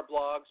all of our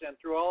blogs and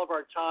through all of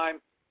our time,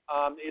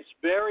 it's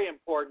very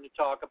important to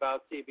talk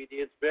about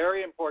CBD. It's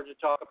very important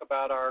to talk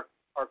about our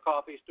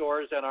coffee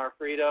stores and our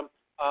freedom,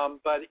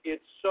 but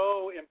it's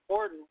so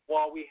important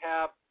while we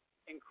have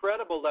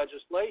incredible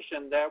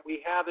legislation that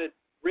we have it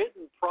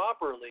written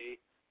properly,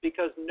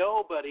 because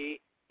nobody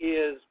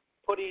is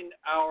putting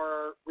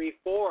our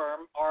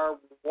reform, our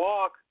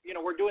walk,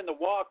 we're doing the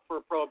walk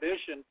for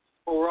prohibition,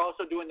 but we're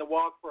also doing the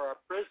walk for our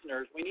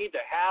prisoners. We need to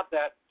have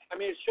that. I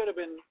mean, it should have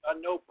been a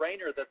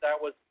no-brainer that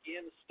was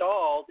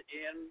installed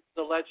in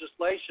the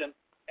legislation,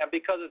 and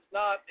because it's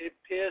not, it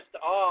pissed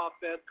off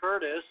Ed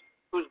Curtis,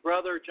 whose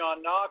brother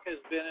John Knock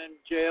has been in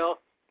jail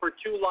for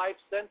 2 life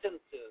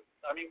sentences.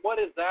 I mean, what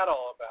is that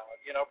all about,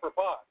 for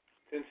pot?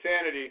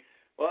 Insanity.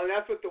 Well, and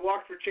that's what the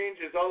Walk for Change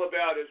is all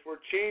about, is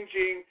we're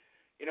changing,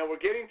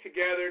 we're getting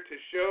together to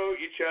show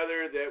each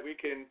other that we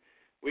can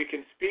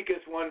speak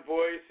as one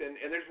voice, and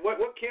there's what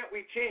can't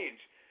we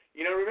change?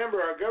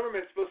 Remember, our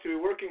government's supposed to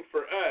be working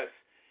for us,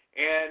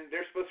 and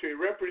they're supposed to be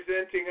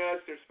representing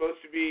us. They're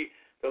supposed to be,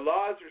 the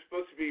laws are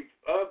supposed to be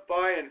of,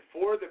 by, and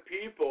for the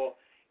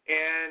people,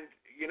 and,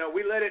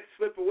 we let it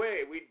slip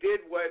away. We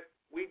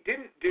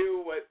didn't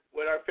do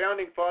what our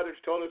founding fathers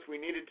told us we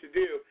needed to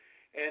do,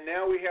 and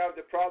now we have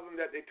the problem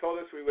that they told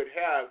us we would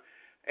have,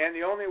 and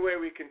the only way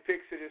we can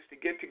fix it is to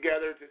get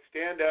together, to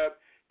stand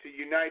up, to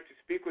unite, to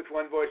speak with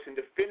one voice, and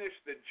to finish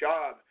the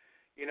job.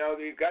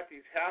 You've got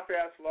these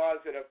half-ass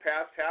laws that have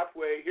passed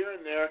halfway here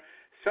and there.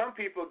 Some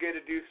people get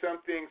to do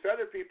some things,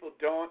 other people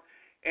don't,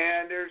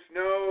 and there's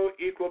no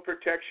equal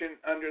protection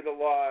under the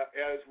law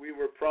as we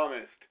were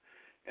promised,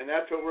 and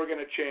that's what we're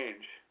going to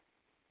change.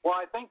 Well,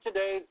 I think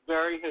today's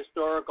very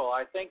historical.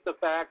 I think the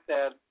fact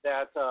that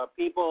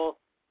people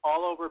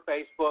all over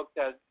Facebook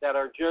that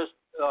are just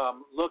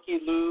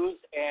looky-loos,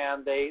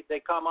 and they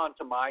come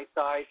onto my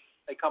side,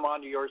 they come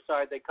onto your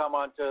side, they come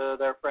onto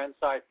their friend's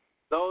side,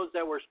 those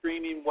that were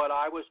streaming what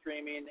I was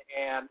streaming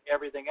and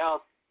everything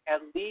else,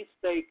 at least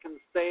they can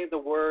say the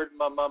word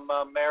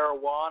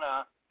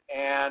marijuana,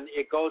 and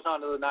it goes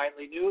onto the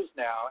nightly news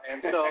now.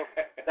 And so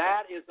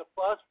that is a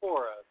plus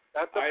for us.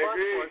 That's a plus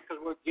for us,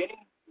 because we're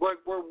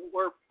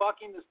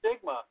fucking the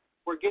stigma.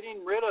 We're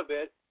getting rid of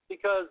it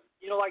because,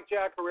 like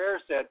Jack Herrera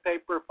said,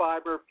 paper,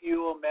 fiber,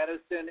 fuel,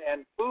 medicine,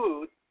 and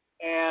food,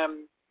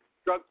 and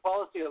Drug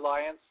Policy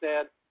Alliance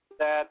said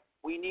that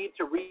we need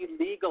to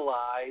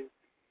re-legalize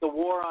the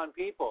war on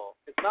people.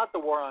 It's not the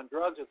war on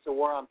drugs, it's the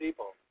war on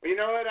people. Well, you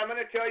know what? I'm going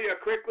to tell you a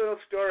quick little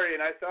story,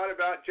 and I thought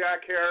about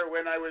Jack Herrera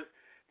when I was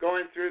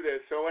going through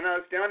this. So when I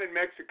was down in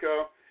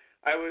Mexico,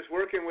 I was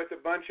working with a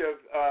bunch of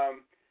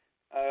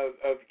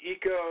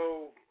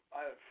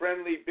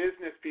eco-friendly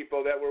business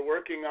people that were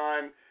working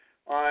on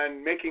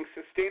making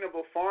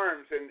sustainable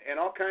farms and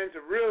all kinds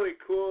of really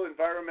cool,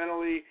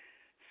 environmentally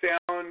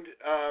sound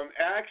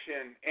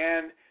action.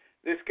 And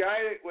this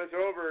guy was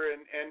over,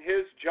 and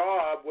his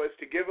job was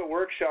to give a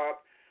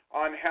workshop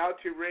on how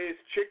to raise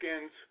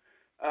chickens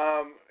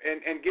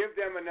and give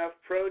them enough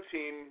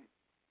protein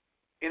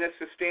in a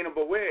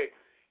sustainable way.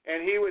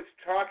 And we were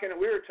talking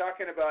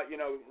about,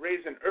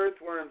 raising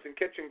earthworms and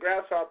catching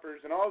grasshoppers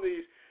and all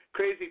these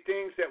crazy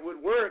things that would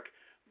work,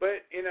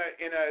 but in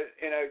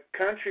a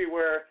country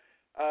where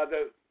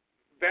the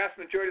vast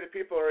majority of the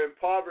people are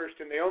impoverished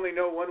and they only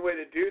know one way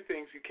to do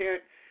things, you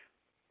can't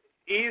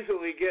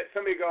easily get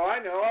somebody to go,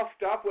 I know, I'll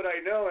stop what I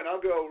know and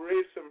I'll go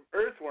raise some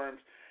earthworms.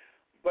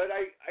 But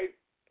I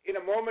in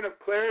a moment of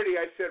clarity,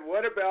 I said,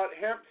 what about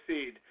hemp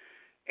seed?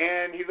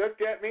 And he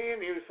looked at me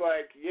and he was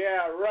like,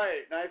 yeah,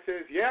 right. And I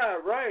says, yeah,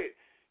 right.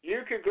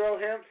 You could grow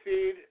hemp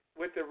seed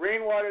with the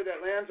rainwater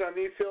that lands on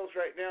these hills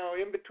right now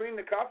in between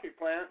the coffee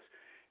plants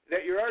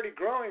that you're already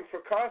growing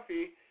for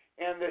coffee,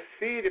 and the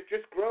seed,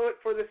 just grow it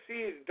for the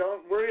seed.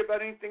 Don't worry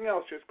about anything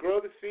else. Just grow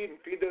the seed and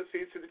feed those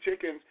seeds to the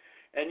chickens,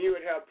 and you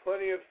would have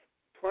plenty of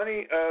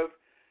protein.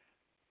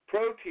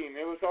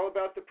 It was all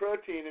about the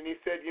protein. And he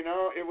said,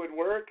 it would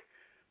work,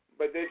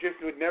 but they just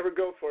would never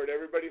go for it.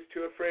 Everybody's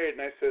too afraid.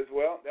 And I says,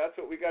 well, that's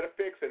what we got to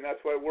fix, and that's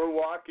why we're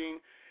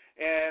walking.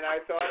 And I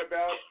thought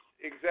about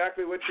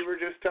exactly what you were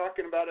just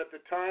talking about at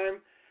the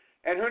time.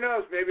 And who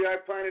knows, maybe I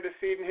planted a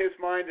seed in his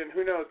mind, and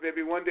who knows,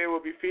 maybe one day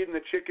we'll be feeding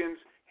the chickens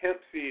hemp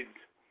seeds.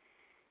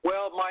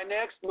 Well, my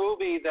next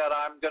movie that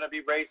I'm going to be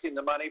raising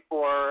the money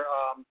for,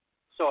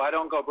 so I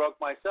don't go broke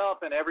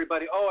myself, and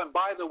everybody, and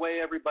by the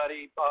way,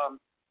 everybody,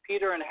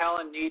 Peter and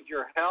Helen need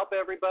your help,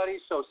 everybody,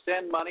 so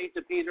send money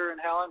to Peter and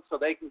Helen so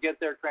they can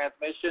get their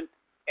transmission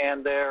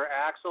and their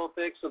axle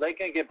fixed so they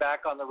can get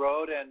back on the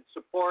road and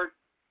support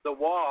the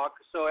walk.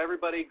 So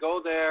everybody go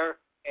there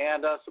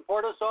and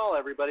support us all,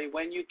 everybody,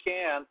 when you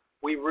can.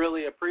 We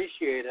really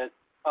appreciate it.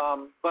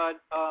 But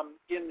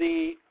in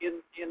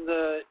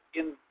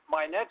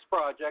my next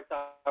project,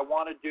 I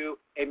want to do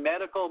a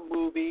medical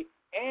movie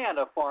and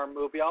a farm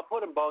movie. I'll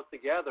put them both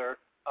together,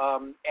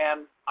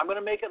 and I'm going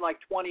to make it like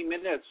 20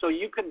 minutes, so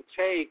you can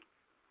take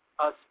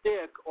a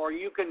stick or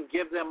you can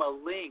give them a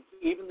link,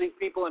 even these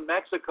people in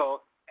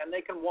Mexico, and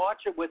they can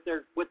watch it with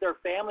their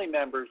family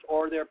members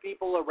or their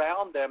people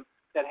around them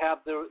that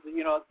have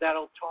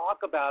that'll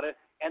talk about it.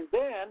 And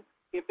then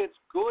if it's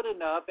good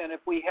enough and if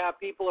we have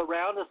people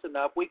around us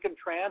enough, we can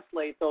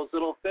translate those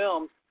little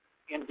films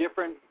in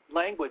different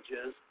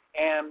languages,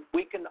 and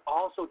we can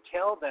also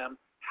tell them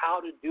how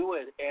to do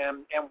it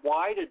and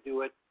why to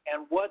do it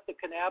and what the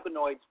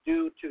cannabinoids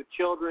do to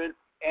children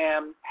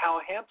and how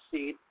hemp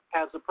seed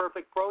has the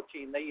perfect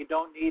protein that you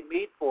don't need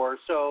meat for.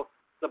 So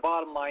the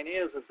bottom line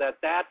is that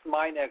that's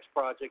my next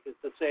project, is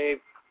to save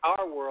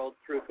our world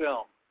through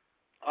film.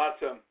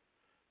 Awesome.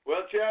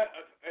 Well, Jeff,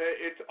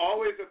 it's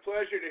always a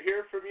pleasure to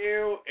hear from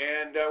you,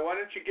 and why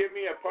don't you give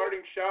me a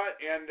parting shot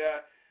and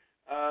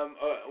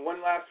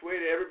one last way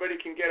that everybody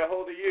can get a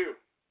hold of you.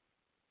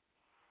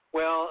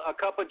 Well, a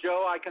cup of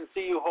Joe, I can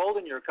see you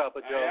holding your cup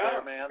of Joe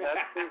there, man.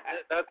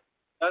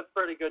 That's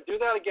pretty good. Do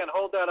that again.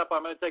 Hold that up.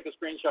 I'm going to take a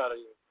screenshot of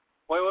you.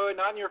 Wait,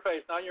 not in your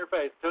face, not in your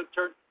face.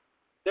 Turn.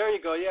 There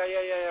you go.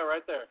 Yeah,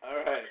 right there. All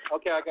right.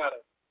 Okay, I got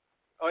it.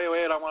 Oh,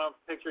 wait, I want a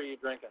picture of you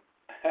drinking.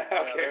 Okay.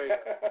 Yeah, there you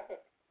go.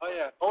 Oh,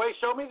 yeah. Oh, wait,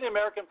 show me the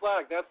American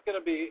flag. That's going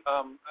to be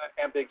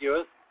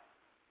ambiguous.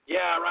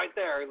 Yeah, right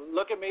there.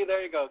 Look at me.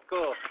 There you go.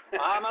 Cool.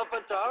 I'm a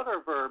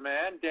photographer,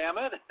 man. Damn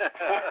it.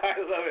 I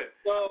love it.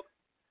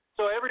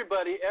 So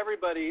everybody,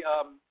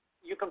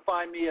 you can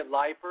find me at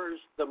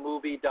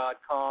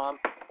lifersthemovie.com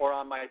or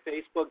on my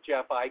Facebook,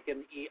 Jeff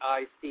Eichen,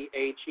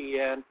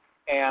 EICHEN,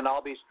 and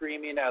I'll be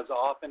streaming as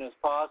often as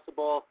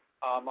possible.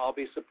 I'll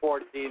be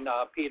supporting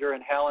Peter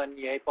and Helen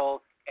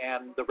Yapel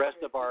and the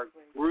rest of our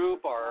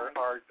group, our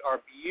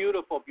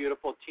beautiful,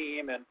 beautiful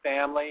team and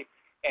family.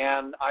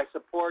 And I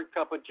support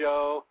Cup of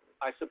Joe.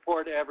 I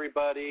support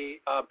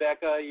everybody.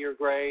 Becca, you're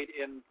great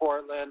in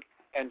Portland,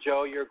 and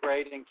Joe, you're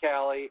great in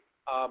Cali.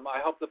 I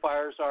hope the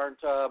fires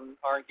aren't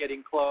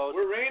getting close.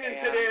 We're raining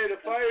today. The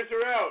fires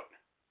are out.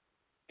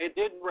 It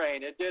did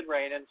rain, and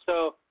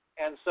so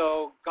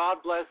God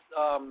bless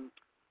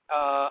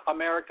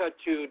America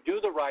to do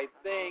the right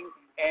thing,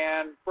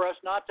 and for us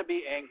not to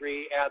be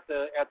angry at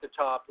the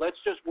top. Let's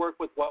just work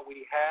with what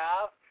we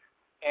have,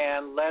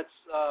 and let's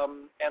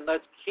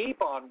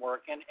keep on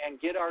working and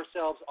get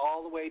ourselves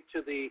all the way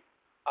to the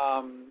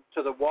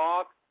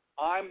walk.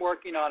 I'm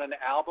working on an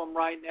album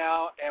right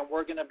now, and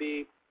we're going to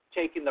be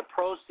taking the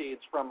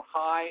proceeds from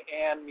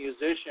high-end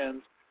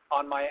musicians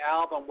on my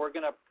album. We're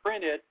going to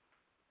print it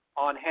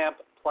on hemp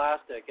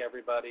plastic,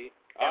 everybody,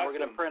 and we're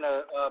going to print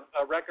a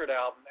record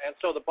album. And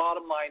so the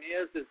bottom line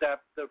is that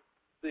the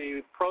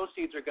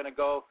proceeds are going to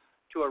go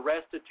to a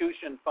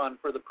restitution fund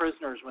for the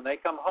prisoners. When they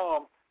come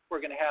home, we're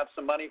going to have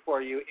some money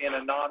for you in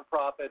a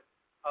nonprofit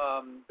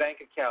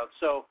bank account.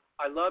 So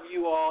I love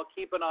you all.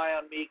 Keep an eye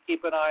on me.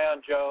 Keep an eye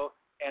on Joe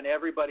and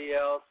everybody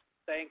else.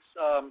 Thanks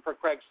for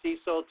Craig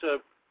Cecil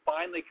to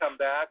finally come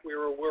back. We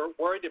were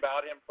worried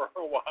about him for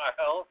a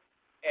while.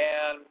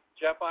 And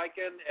Jeff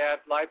Eichen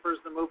at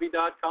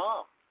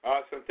lifersthemovie.com.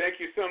 Awesome. Thank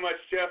you so much,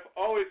 Jeff.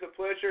 Always a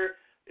pleasure.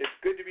 It's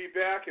good to be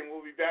back, and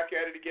we'll be back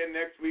at it again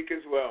next week as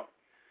well.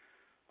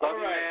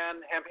 Love you, man.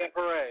 Hemp, hemp,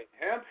 hooray.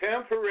 Hemp,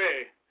 hemp,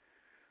 hooray.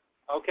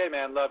 Okay,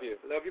 man. Love you.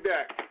 Love you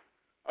back.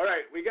 All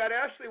right. We got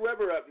Ashley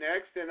Weber up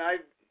next, and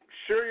I'm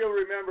sure you'll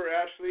remember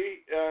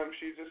Ashley.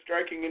 She's a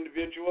striking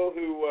individual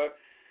who has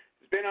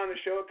been on the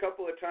show a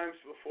couple of times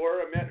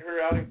before. I met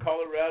her out in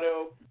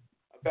Colorado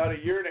about a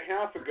year and a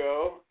half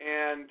ago,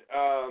 and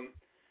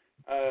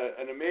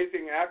an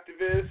amazing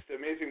activist,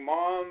 amazing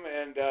mom,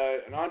 and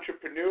an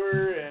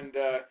entrepreneur, and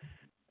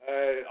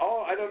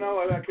I don't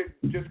know, I could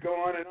just go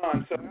on and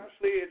on. So,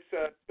 Ashley, it's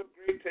so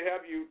great to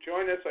have you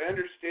join us. I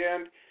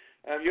understand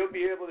you'll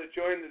be able to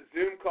join the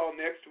Zoom call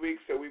next week,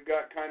 so we've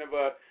got kind of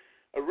a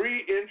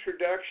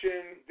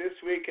reintroduction this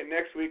week, and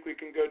next week we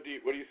can go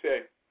deep. What do you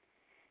say?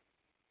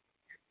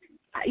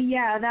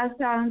 Yeah, that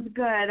sounds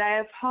good.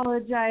 I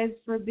apologize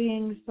for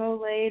being so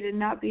late and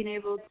not being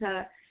able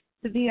to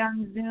be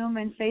on Zoom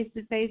and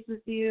face-to-face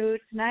with you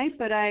tonight,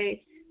 but I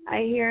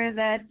hear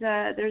that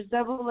there's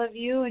double of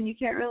you and you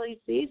can't really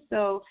see,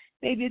 so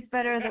maybe it's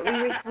better that we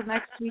wait till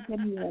next week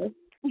anyway.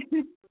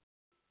 You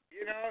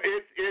know,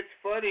 it's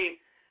funny.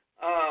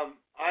 I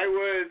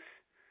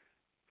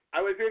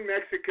was in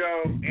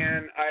Mexico,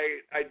 and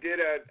I did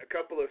a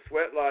couple of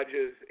sweat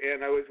lodges,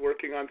 and I was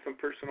working on some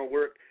personal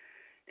work.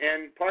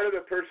 And part of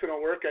the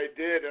personal work I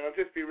did, and I'll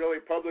just be really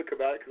public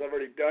about it because I've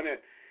already done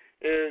it,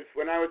 is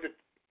when I was a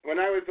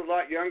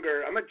lot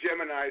younger. I'm a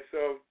Gemini,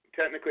 so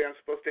technically I'm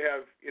supposed to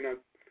have,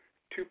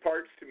 two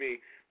parts to me.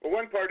 Well,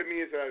 one part of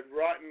me is a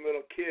rotten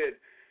little kid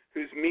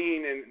who's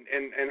mean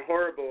and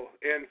horrible.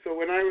 And so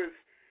when I was,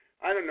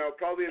 I don't know,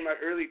 probably in my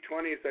early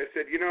 20s, I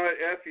said, you know what,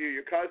 F you,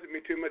 you're causing me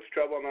too much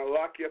trouble. I'm going to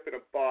lock you up in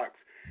a box.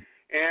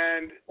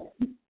 And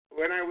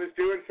when I was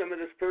doing some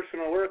of this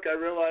personal work, I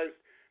realized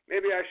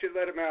maybe I should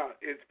let him out.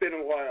 It's been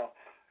a while.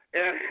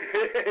 And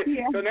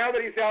so now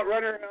that he's out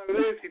running around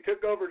loose, he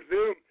took over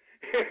Zoom.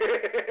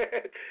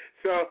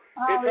 So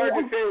it's hard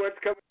to say what's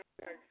coming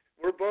next.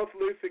 We're both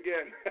loose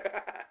again.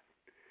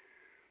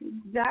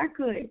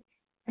 Exactly.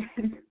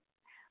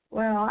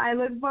 Well, I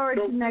look forward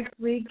to next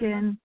week,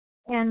 and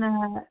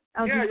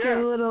I'll just get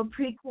a little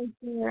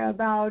precursor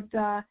about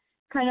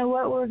kind of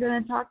what we're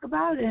going to talk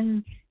about,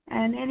 and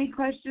any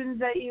questions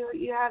that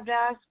you have to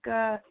ask.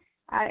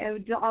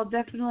 I'll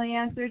definitely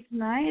answer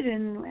tonight,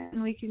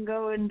 and we can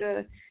go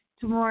into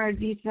more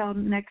detail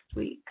next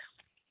week.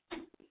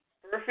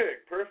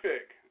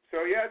 Perfect.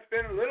 So yeah, it's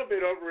been a little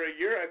bit over a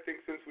year, I think,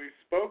 since we've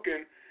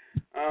spoken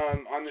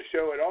on the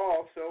show at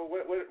all. So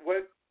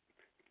what?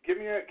 Give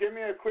me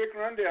a quick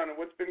rundown of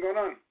what's been going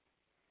on.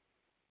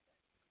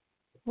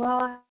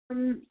 Well,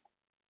 I'm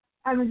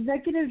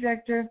executive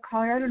director of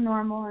Colorado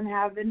NORML and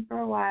have been for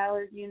a while,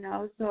 as you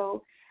know.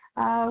 So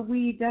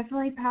we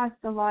definitely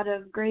passed a lot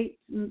of great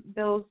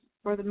bills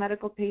for the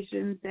medical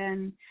patients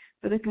and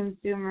for the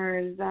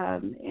consumers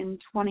in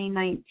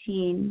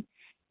 2019.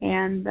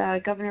 And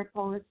Governor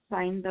Polis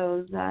signed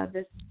those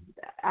this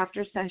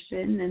after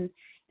session,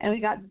 and we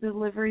got the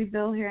delivery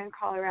bill here in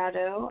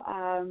Colorado.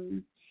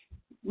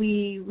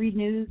 We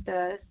renewed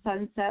the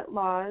sunset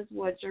laws,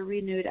 which are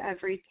renewed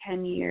every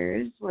 10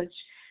 years, which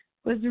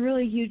was a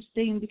really huge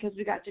thing because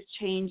we got to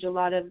change a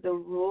lot of the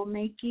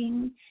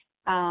rulemaking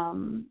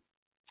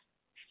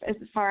as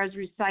far as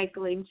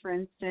recycling. For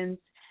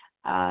instance,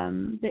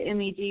 the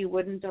MED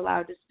wouldn't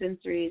allow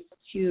dispensaries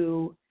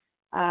to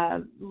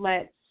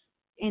let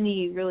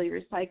any really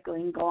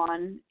recycling go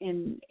on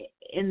in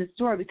the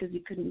store because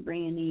you couldn't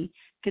bring any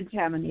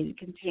contaminated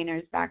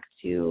containers back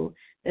to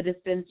the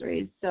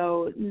dispensaries.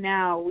 So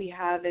now we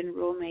have in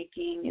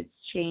rulemaking, it's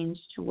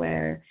changed to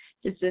where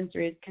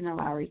dispensaries can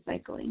allow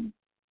recycling.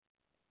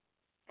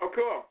 Oh,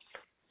 cool.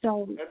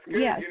 So that's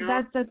good, yeah, so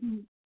that's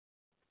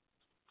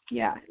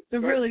it's a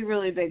really,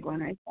 really big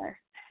one right there.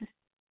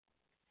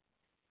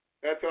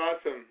 That's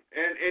awesome.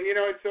 And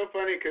it's so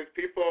funny because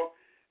people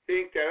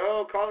think that,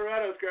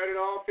 Colorado's got it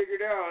all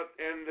figured out,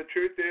 and the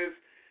truth is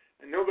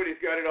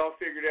nobody's got it all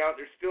figured out.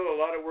 There's still a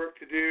lot of work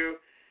to do,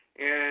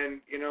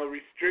 and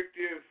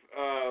restrictive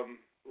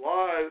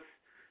laws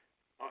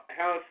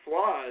have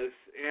flaws,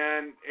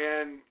 and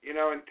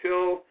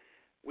until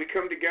we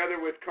come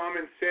together with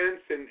common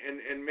sense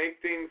and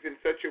make things in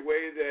such a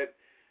way that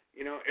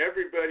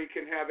everybody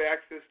can have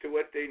access to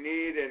what they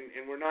need,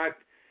 and we're not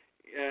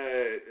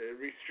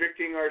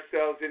restricting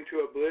ourselves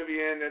into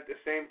oblivion. At the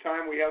same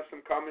time, we have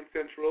some common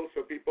sense rules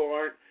so people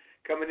aren't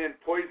coming in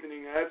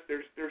poisoning us.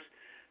 There's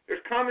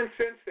common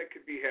sense that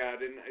could be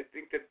had, and I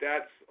think that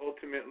that's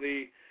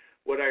ultimately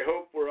what I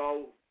hope we're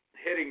all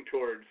heading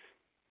towards.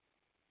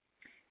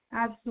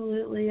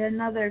 Absolutely.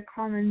 Another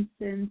common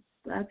sense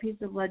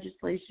piece of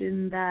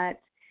legislation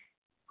that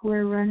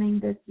we're running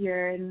this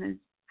year, and is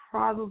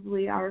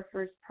probably our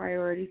first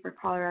priority for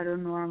Colorado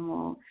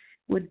NORML,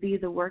 would be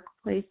the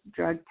workplace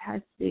drug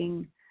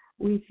testing.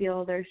 We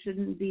feel there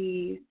shouldn't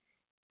be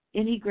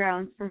any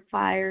grounds for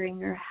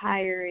firing or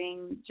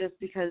hiring just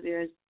because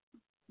there's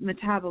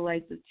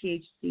metabolites of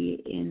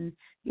THC in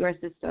your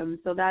system.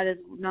 So that is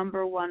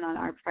number one on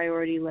our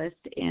priority list.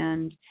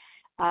 And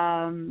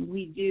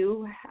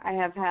I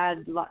have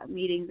had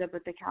meetings up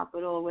at the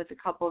Capitol with a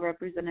couple of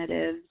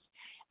representatives,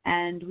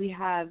 and we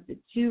have the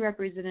 2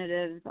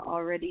 representatives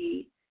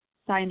already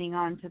signing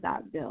on to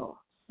that bill.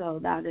 So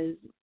that is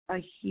a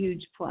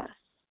huge plus.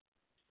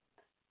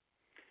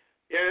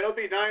 Yeah, it'll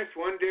be nice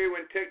one day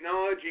when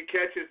technology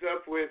catches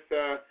up with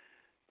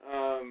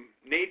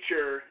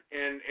nature,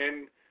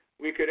 and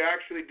we could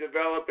actually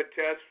develop a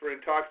test for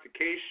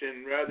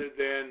intoxication rather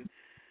than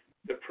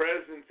the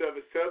presence of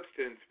a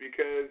substance,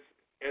 because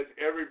as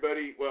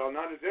everybody,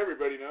 not as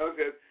everybody knows,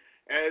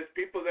 as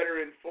people that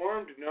are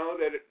informed know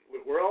that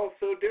we're all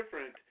so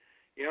different.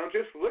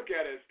 Just look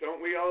at us.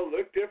 Don't we all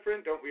look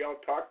different? Don't we all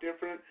talk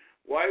different?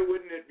 Why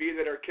wouldn't it be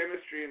that our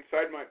chemistry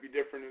inside might be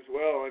different as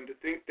well? And to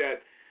think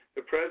that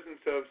the presence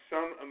of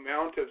some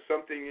amount of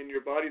something in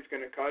your body is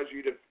going to cause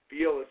you to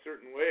feel a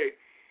certain way,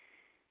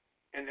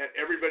 and that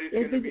everybody's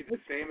going to be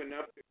the same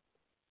enough,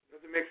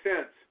 doesn't make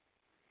sense.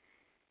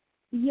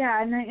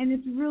 Yeah, and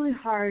it's really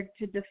hard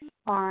to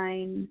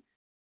define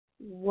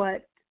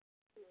what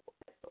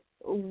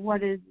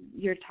is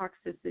your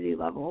toxicity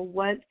level.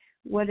 What's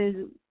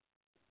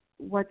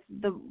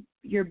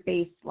your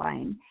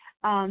baseline?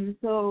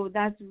 So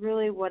that's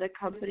really what a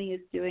company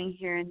is doing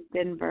here in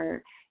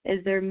Denver,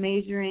 is they're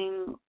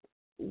measuring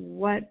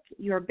what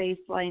your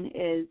baseline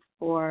is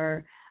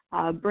for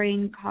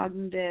brain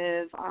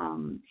cognitive.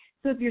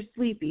 So if you're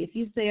sleepy, if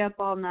you stay up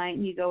all night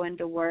and you go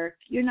into work,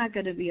 you're not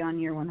going to be on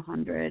your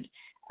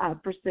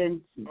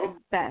 100%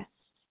 best.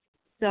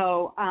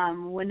 So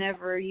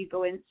whenever you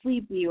go in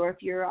sleepy, or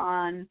if you're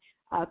on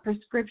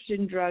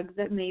prescription drugs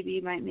that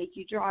maybe might make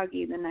you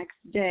groggy the next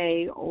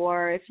day,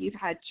 or if you've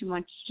had too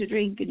much to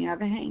drink and you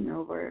have a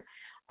hangover,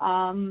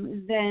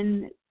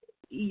 then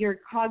you're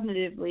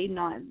cognitively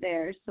not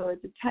there. So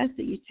it's a test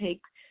that you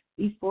take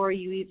before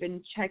you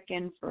even check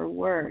in for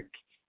work.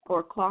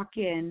 or clock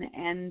in,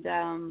 and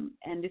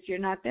if you're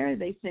not there,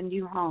 they send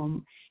you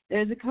home.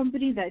 There's a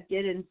company that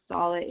did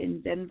install it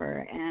in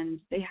Denver, and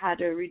they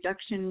had a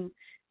reduction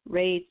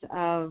rate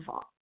of,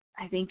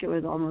 I think it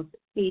was almost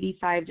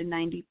 85 to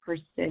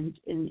 90%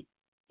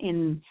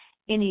 in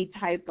any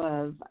type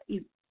of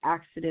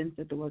accidents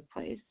at the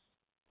workplace.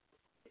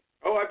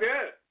 Oh, I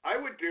bet. I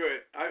would do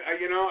it.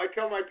 I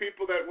tell my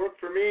people that work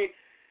for me,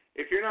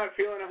 if you're not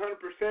feeling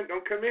 100%,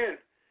 don't come in.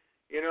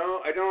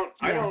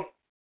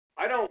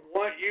 I don't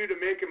want you to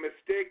make a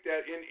mistake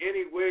that in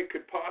any way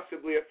could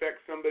possibly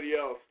affect somebody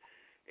else.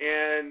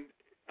 And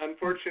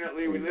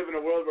unfortunately, we live in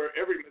a world where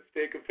every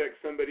mistake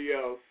affects somebody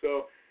else.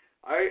 So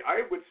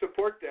I would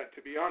support that,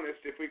 to be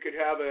honest, if we could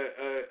have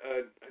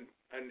a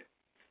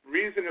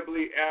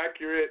reasonably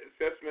accurate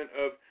assessment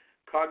of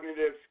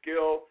cognitive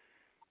skill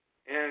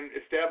and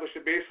establish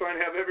a baseline,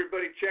 have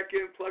everybody check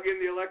in, plug in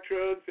the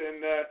electrodes,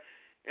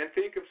 and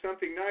think of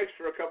something nice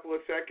for a couple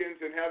of seconds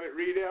and have it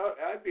read out.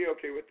 I'd be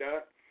okay with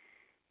that.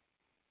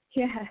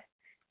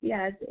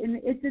 Yeah,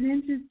 it's an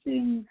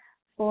interesting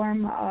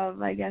form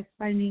of, I guess,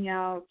 finding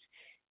out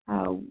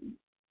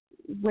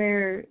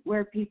where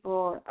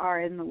people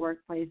are in the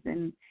workplace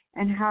and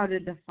how to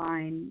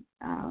define,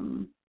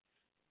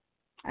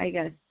 I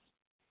guess,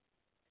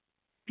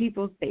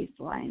 people's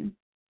baseline.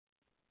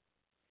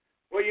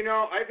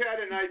 Well, I've had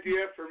an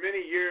idea for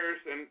many years,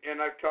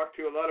 and I've talked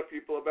to a lot of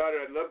people about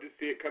it. I'd love to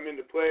see it come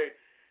into play.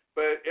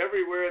 But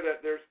everywhere that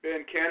there's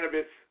been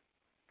cannabis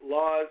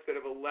laws that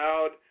have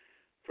allowed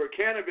for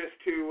cannabis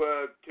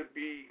to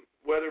be,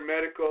 whether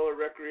medical or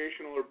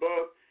recreational or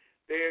both,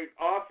 they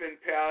often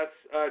pass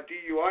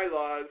DUI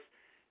laws,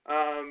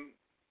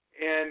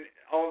 and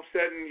all of a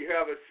sudden you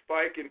have a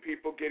spike in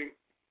people getting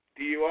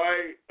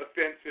DUI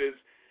offenses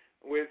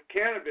with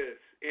cannabis.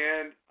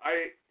 And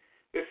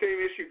the same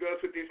issue goes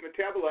with these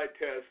metabolite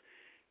tests.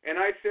 And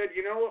I said,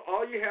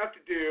 all you have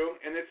to do,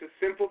 and it's a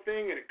simple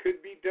thing, and it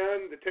could be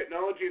done, the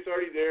technology is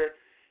already there,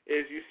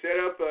 is you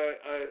set up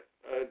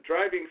a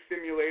driving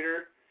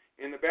simulator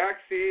in the back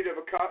seat of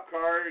a cop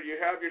car. You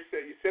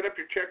set up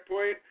your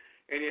checkpoint,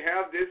 and you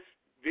have this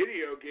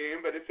video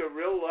game, but it's a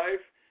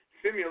real-life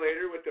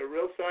simulator with a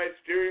real-size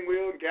steering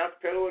wheel and gas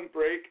pedal and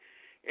brake,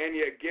 and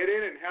you get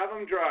in and have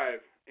them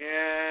drive.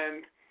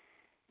 And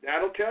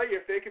that'll tell you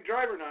if they can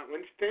drive or not,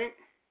 wouldn't you think?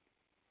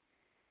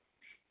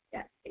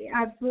 Yeah,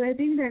 absolutely. I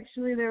think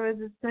actually there was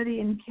a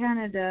study in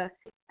Canada,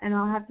 and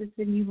I'll have to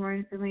send you more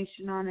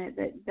information on it,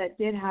 that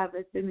did have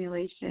a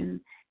simulation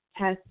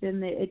test,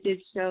 and it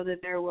did show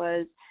that there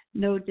was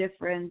no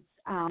difference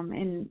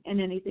in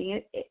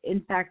anything.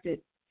 In fact,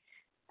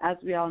 as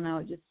we all know,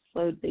 it just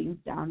slowed things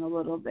down a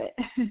little bit.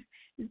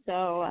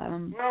 So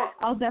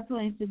I'll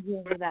definitely send you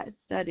over that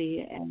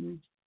study. And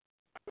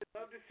I would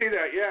love to see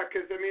that, yeah,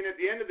 because, at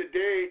the end of the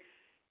day,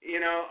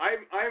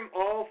 I'm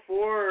all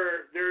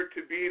for there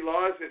to be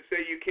laws that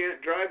say you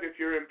can't drive if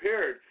you're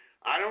impaired.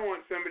 I don't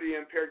want somebody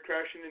impaired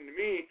crashing into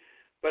me,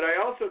 but I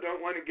also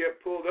don't want to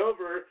get pulled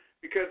over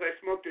because I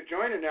smoked a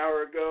joint an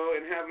hour ago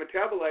and have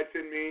metabolites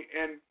in me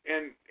and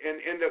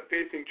end up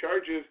facing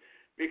charges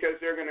because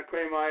they're going to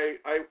claim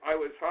I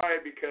was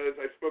high because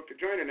I smoked a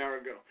joint an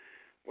hour ago.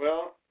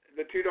 Well,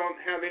 the two don't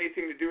have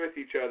anything to do with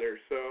each other.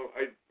 So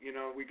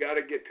we got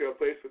to get to a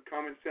place with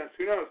common sense.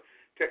 Who knows?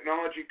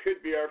 Technology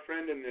could be our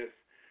friend in this.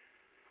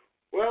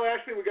 Well,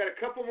 Ashley, we got a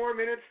couple more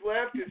minutes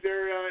left. Is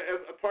there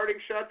a parting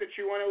shot that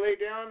you want to lay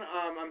down?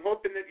 I'm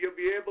hoping that you'll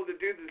be able to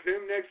do the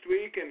Zoom next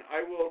week, and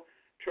I will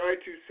try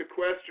to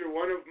sequester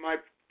one of my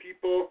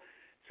people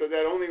so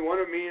that only one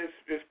of me is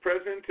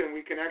present and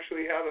we can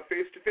actually have a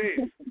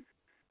face-to-face.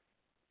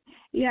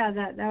 Yeah,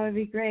 that would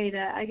be great.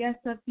 I guess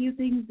a few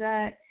things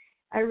that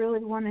I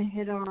really want to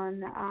hit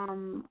on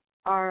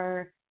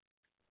are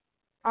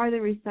the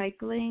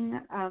recycling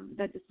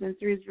that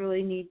dispensaries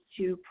really need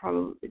to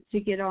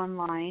get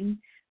online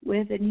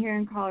with. And here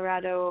in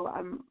Colorado,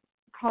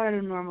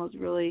 Colorado NORML is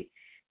really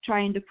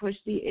trying to push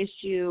the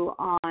issue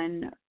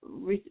on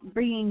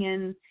bringing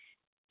in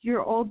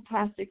your old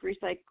plastic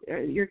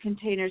your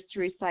containers to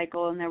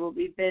recycle, and there will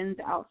be bins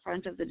out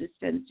front of the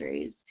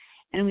dispensaries.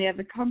 And we have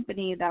a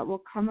company that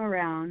will come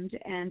around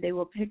and they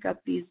will pick up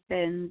these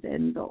bins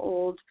and the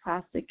old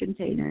plastic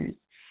containers.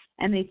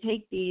 And they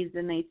take these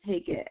and they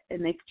take it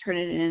and they turn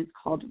it in. It's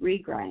called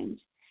regrind.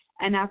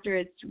 And after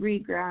it's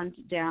reground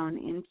down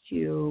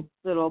into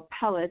little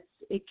pellets,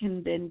 it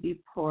can then be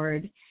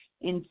poured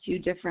into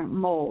different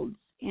molds.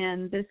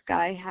 And this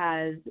guy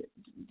has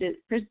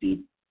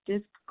Frisbee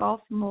disc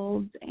golf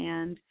molds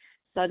and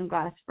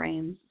sunglass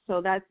frames.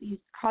 So he's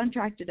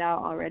contracted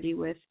out already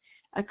with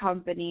a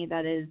company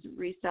that is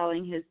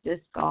reselling his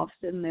disc golfs,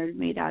 and they're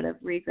made out of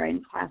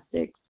regrind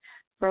plastics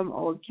from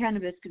old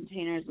cannabis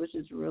containers, which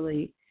is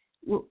really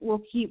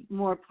will keep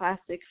more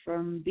plastic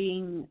from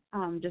being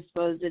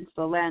disposed into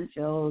the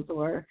landfills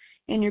or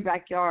in your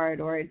backyard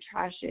or in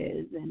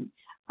trashes.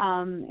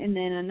 And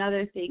then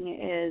another thing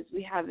is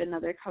we have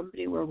another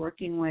company we're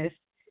working with,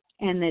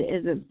 and it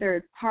is a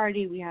third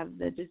party. We have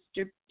the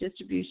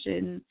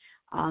distribution,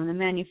 the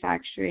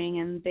manufacturing,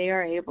 and they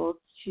are able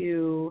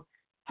to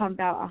pump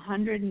out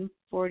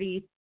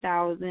 140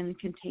 100,000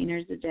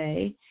 containers a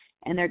day,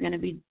 and they're going to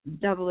be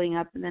doubling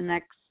up in the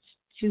next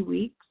 2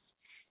 weeks.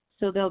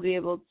 So they'll be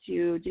able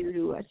to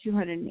do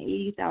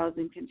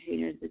 280,000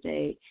 containers a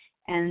day.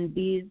 And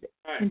these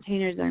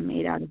containers are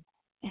made out of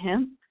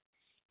hemp.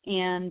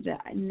 And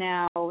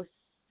now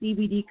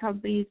CBD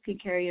companies can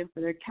carry it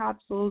for their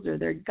capsules or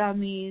their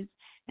gummies,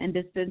 and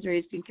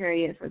dispensaries can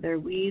carry it for their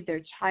weed.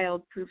 They're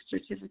child-proof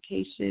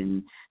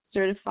certification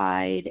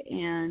certified,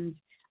 and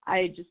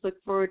I just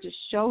look forward to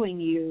showing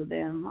you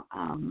them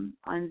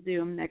on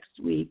Zoom next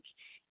week.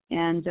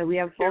 And we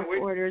have both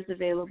orders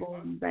available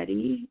and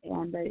ready,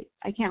 and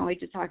I can't wait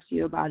to talk to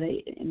you about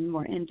it in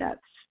more in-depth.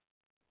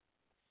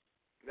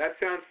 That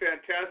sounds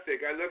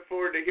fantastic. I look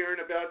forward to hearing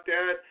about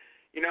that.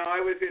 You know,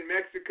 I was in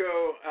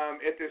Mexico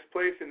at this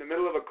place in the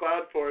middle of a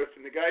cloud forest,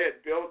 and the guy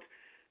had built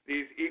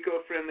these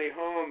eco-friendly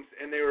homes,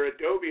 and they were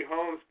adobe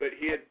homes, but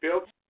he had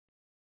built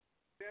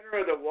the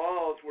center of the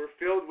walls were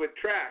filled with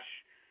trash,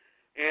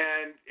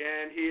 and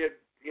he had,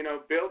 you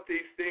know, built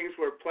these things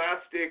where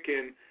plastic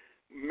and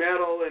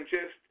metal and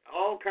just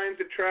all kinds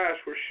of trash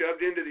were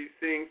shoved into these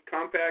things,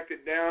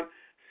 compacted down,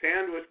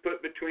 sand was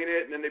put between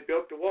it, and then they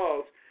built the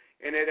walls,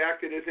 and it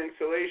acted as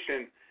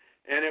insulation.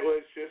 And it was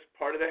just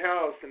part of the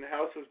house, and the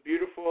house was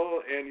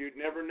beautiful, and you'd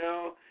never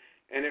know,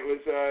 and it was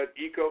an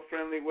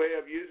eco-friendly way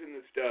of using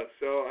the stuff.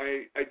 So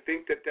I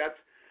think that that's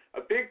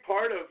a big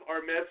part of our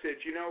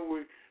message. You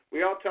know,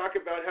 we all talk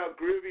about how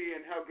groovy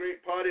and how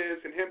great pot is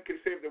and hemp can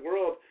save the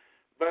world,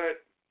 but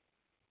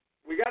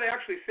we got to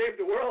actually save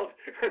the world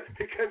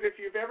because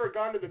if you've ever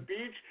gone to the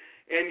beach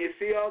and you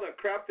see all the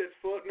crap that's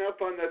floating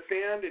up on the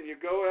sand, and you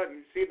go out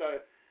and you see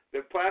the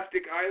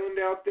plastic island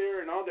out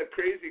there and all the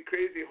crazy,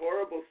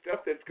 horrible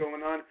stuff that's going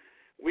on,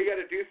 we got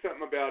to do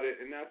something about it,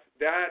 and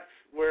that's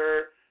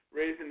where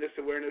raising this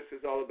awareness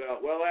is all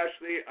about. Well,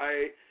 Ashley,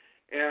 I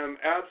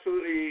am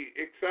absolutely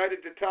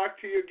excited to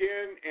talk to you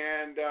again,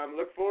 and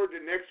look forward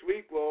to next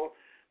week. We'll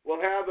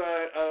have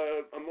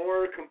a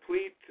more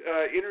complete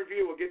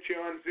interview. We'll get you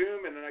on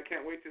Zoom, and then I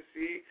can't wait to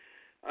see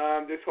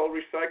this whole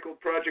recycled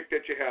project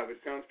that you have.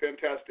 It sounds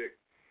fantastic.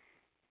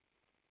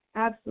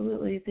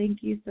 Absolutely.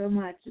 Thank you so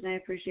much, and I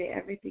appreciate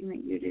everything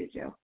that you do,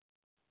 Joe.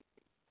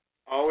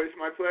 Always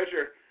my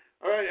pleasure.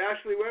 All right,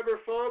 Ashley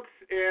Weber, folks,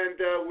 and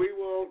we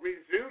will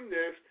resume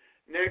this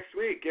next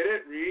week. Get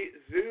it?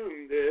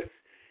 Resume this.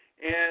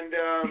 And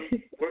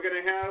we're going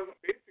to have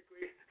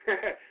basically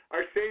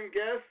our same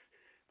guests.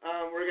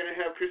 We're going to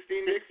have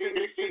Christine Nixon.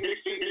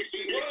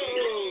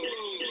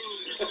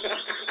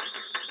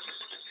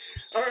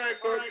 All right,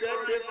 folks,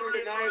 that's it for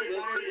tonight.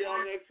 We'll see you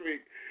all next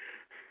week.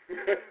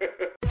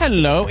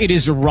 Hello, it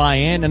is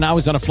Ryan, and I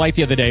was on a flight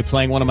the other day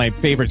playing one of my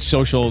favorite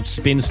social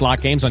spin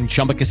slot games on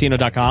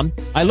ChumbaCasino.com.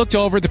 I looked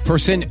over at the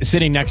person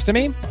sitting next to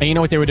me, and you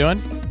know what they were doing?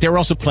 They were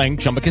also playing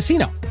Chumba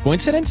Casino.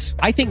 Coincidence?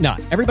 I think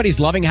not. Everybody's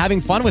loving having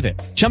fun with it.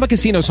 Chumba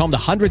Casino is home to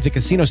hundreds of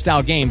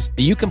casino-style games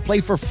that you can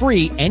play for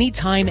free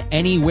anytime,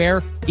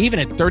 anywhere, even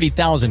at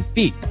 30,000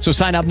 feet. So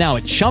sign up now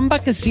at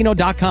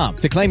ChumbaCasino.com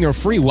to claim your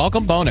free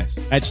welcome bonus.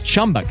 That's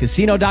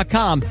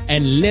ChumbaCasino.com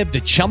and live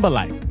the Chumba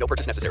life. No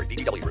purchase necessary.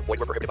 VGW. Void where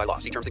prohibited by law.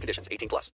 See terms and conditions. 18+.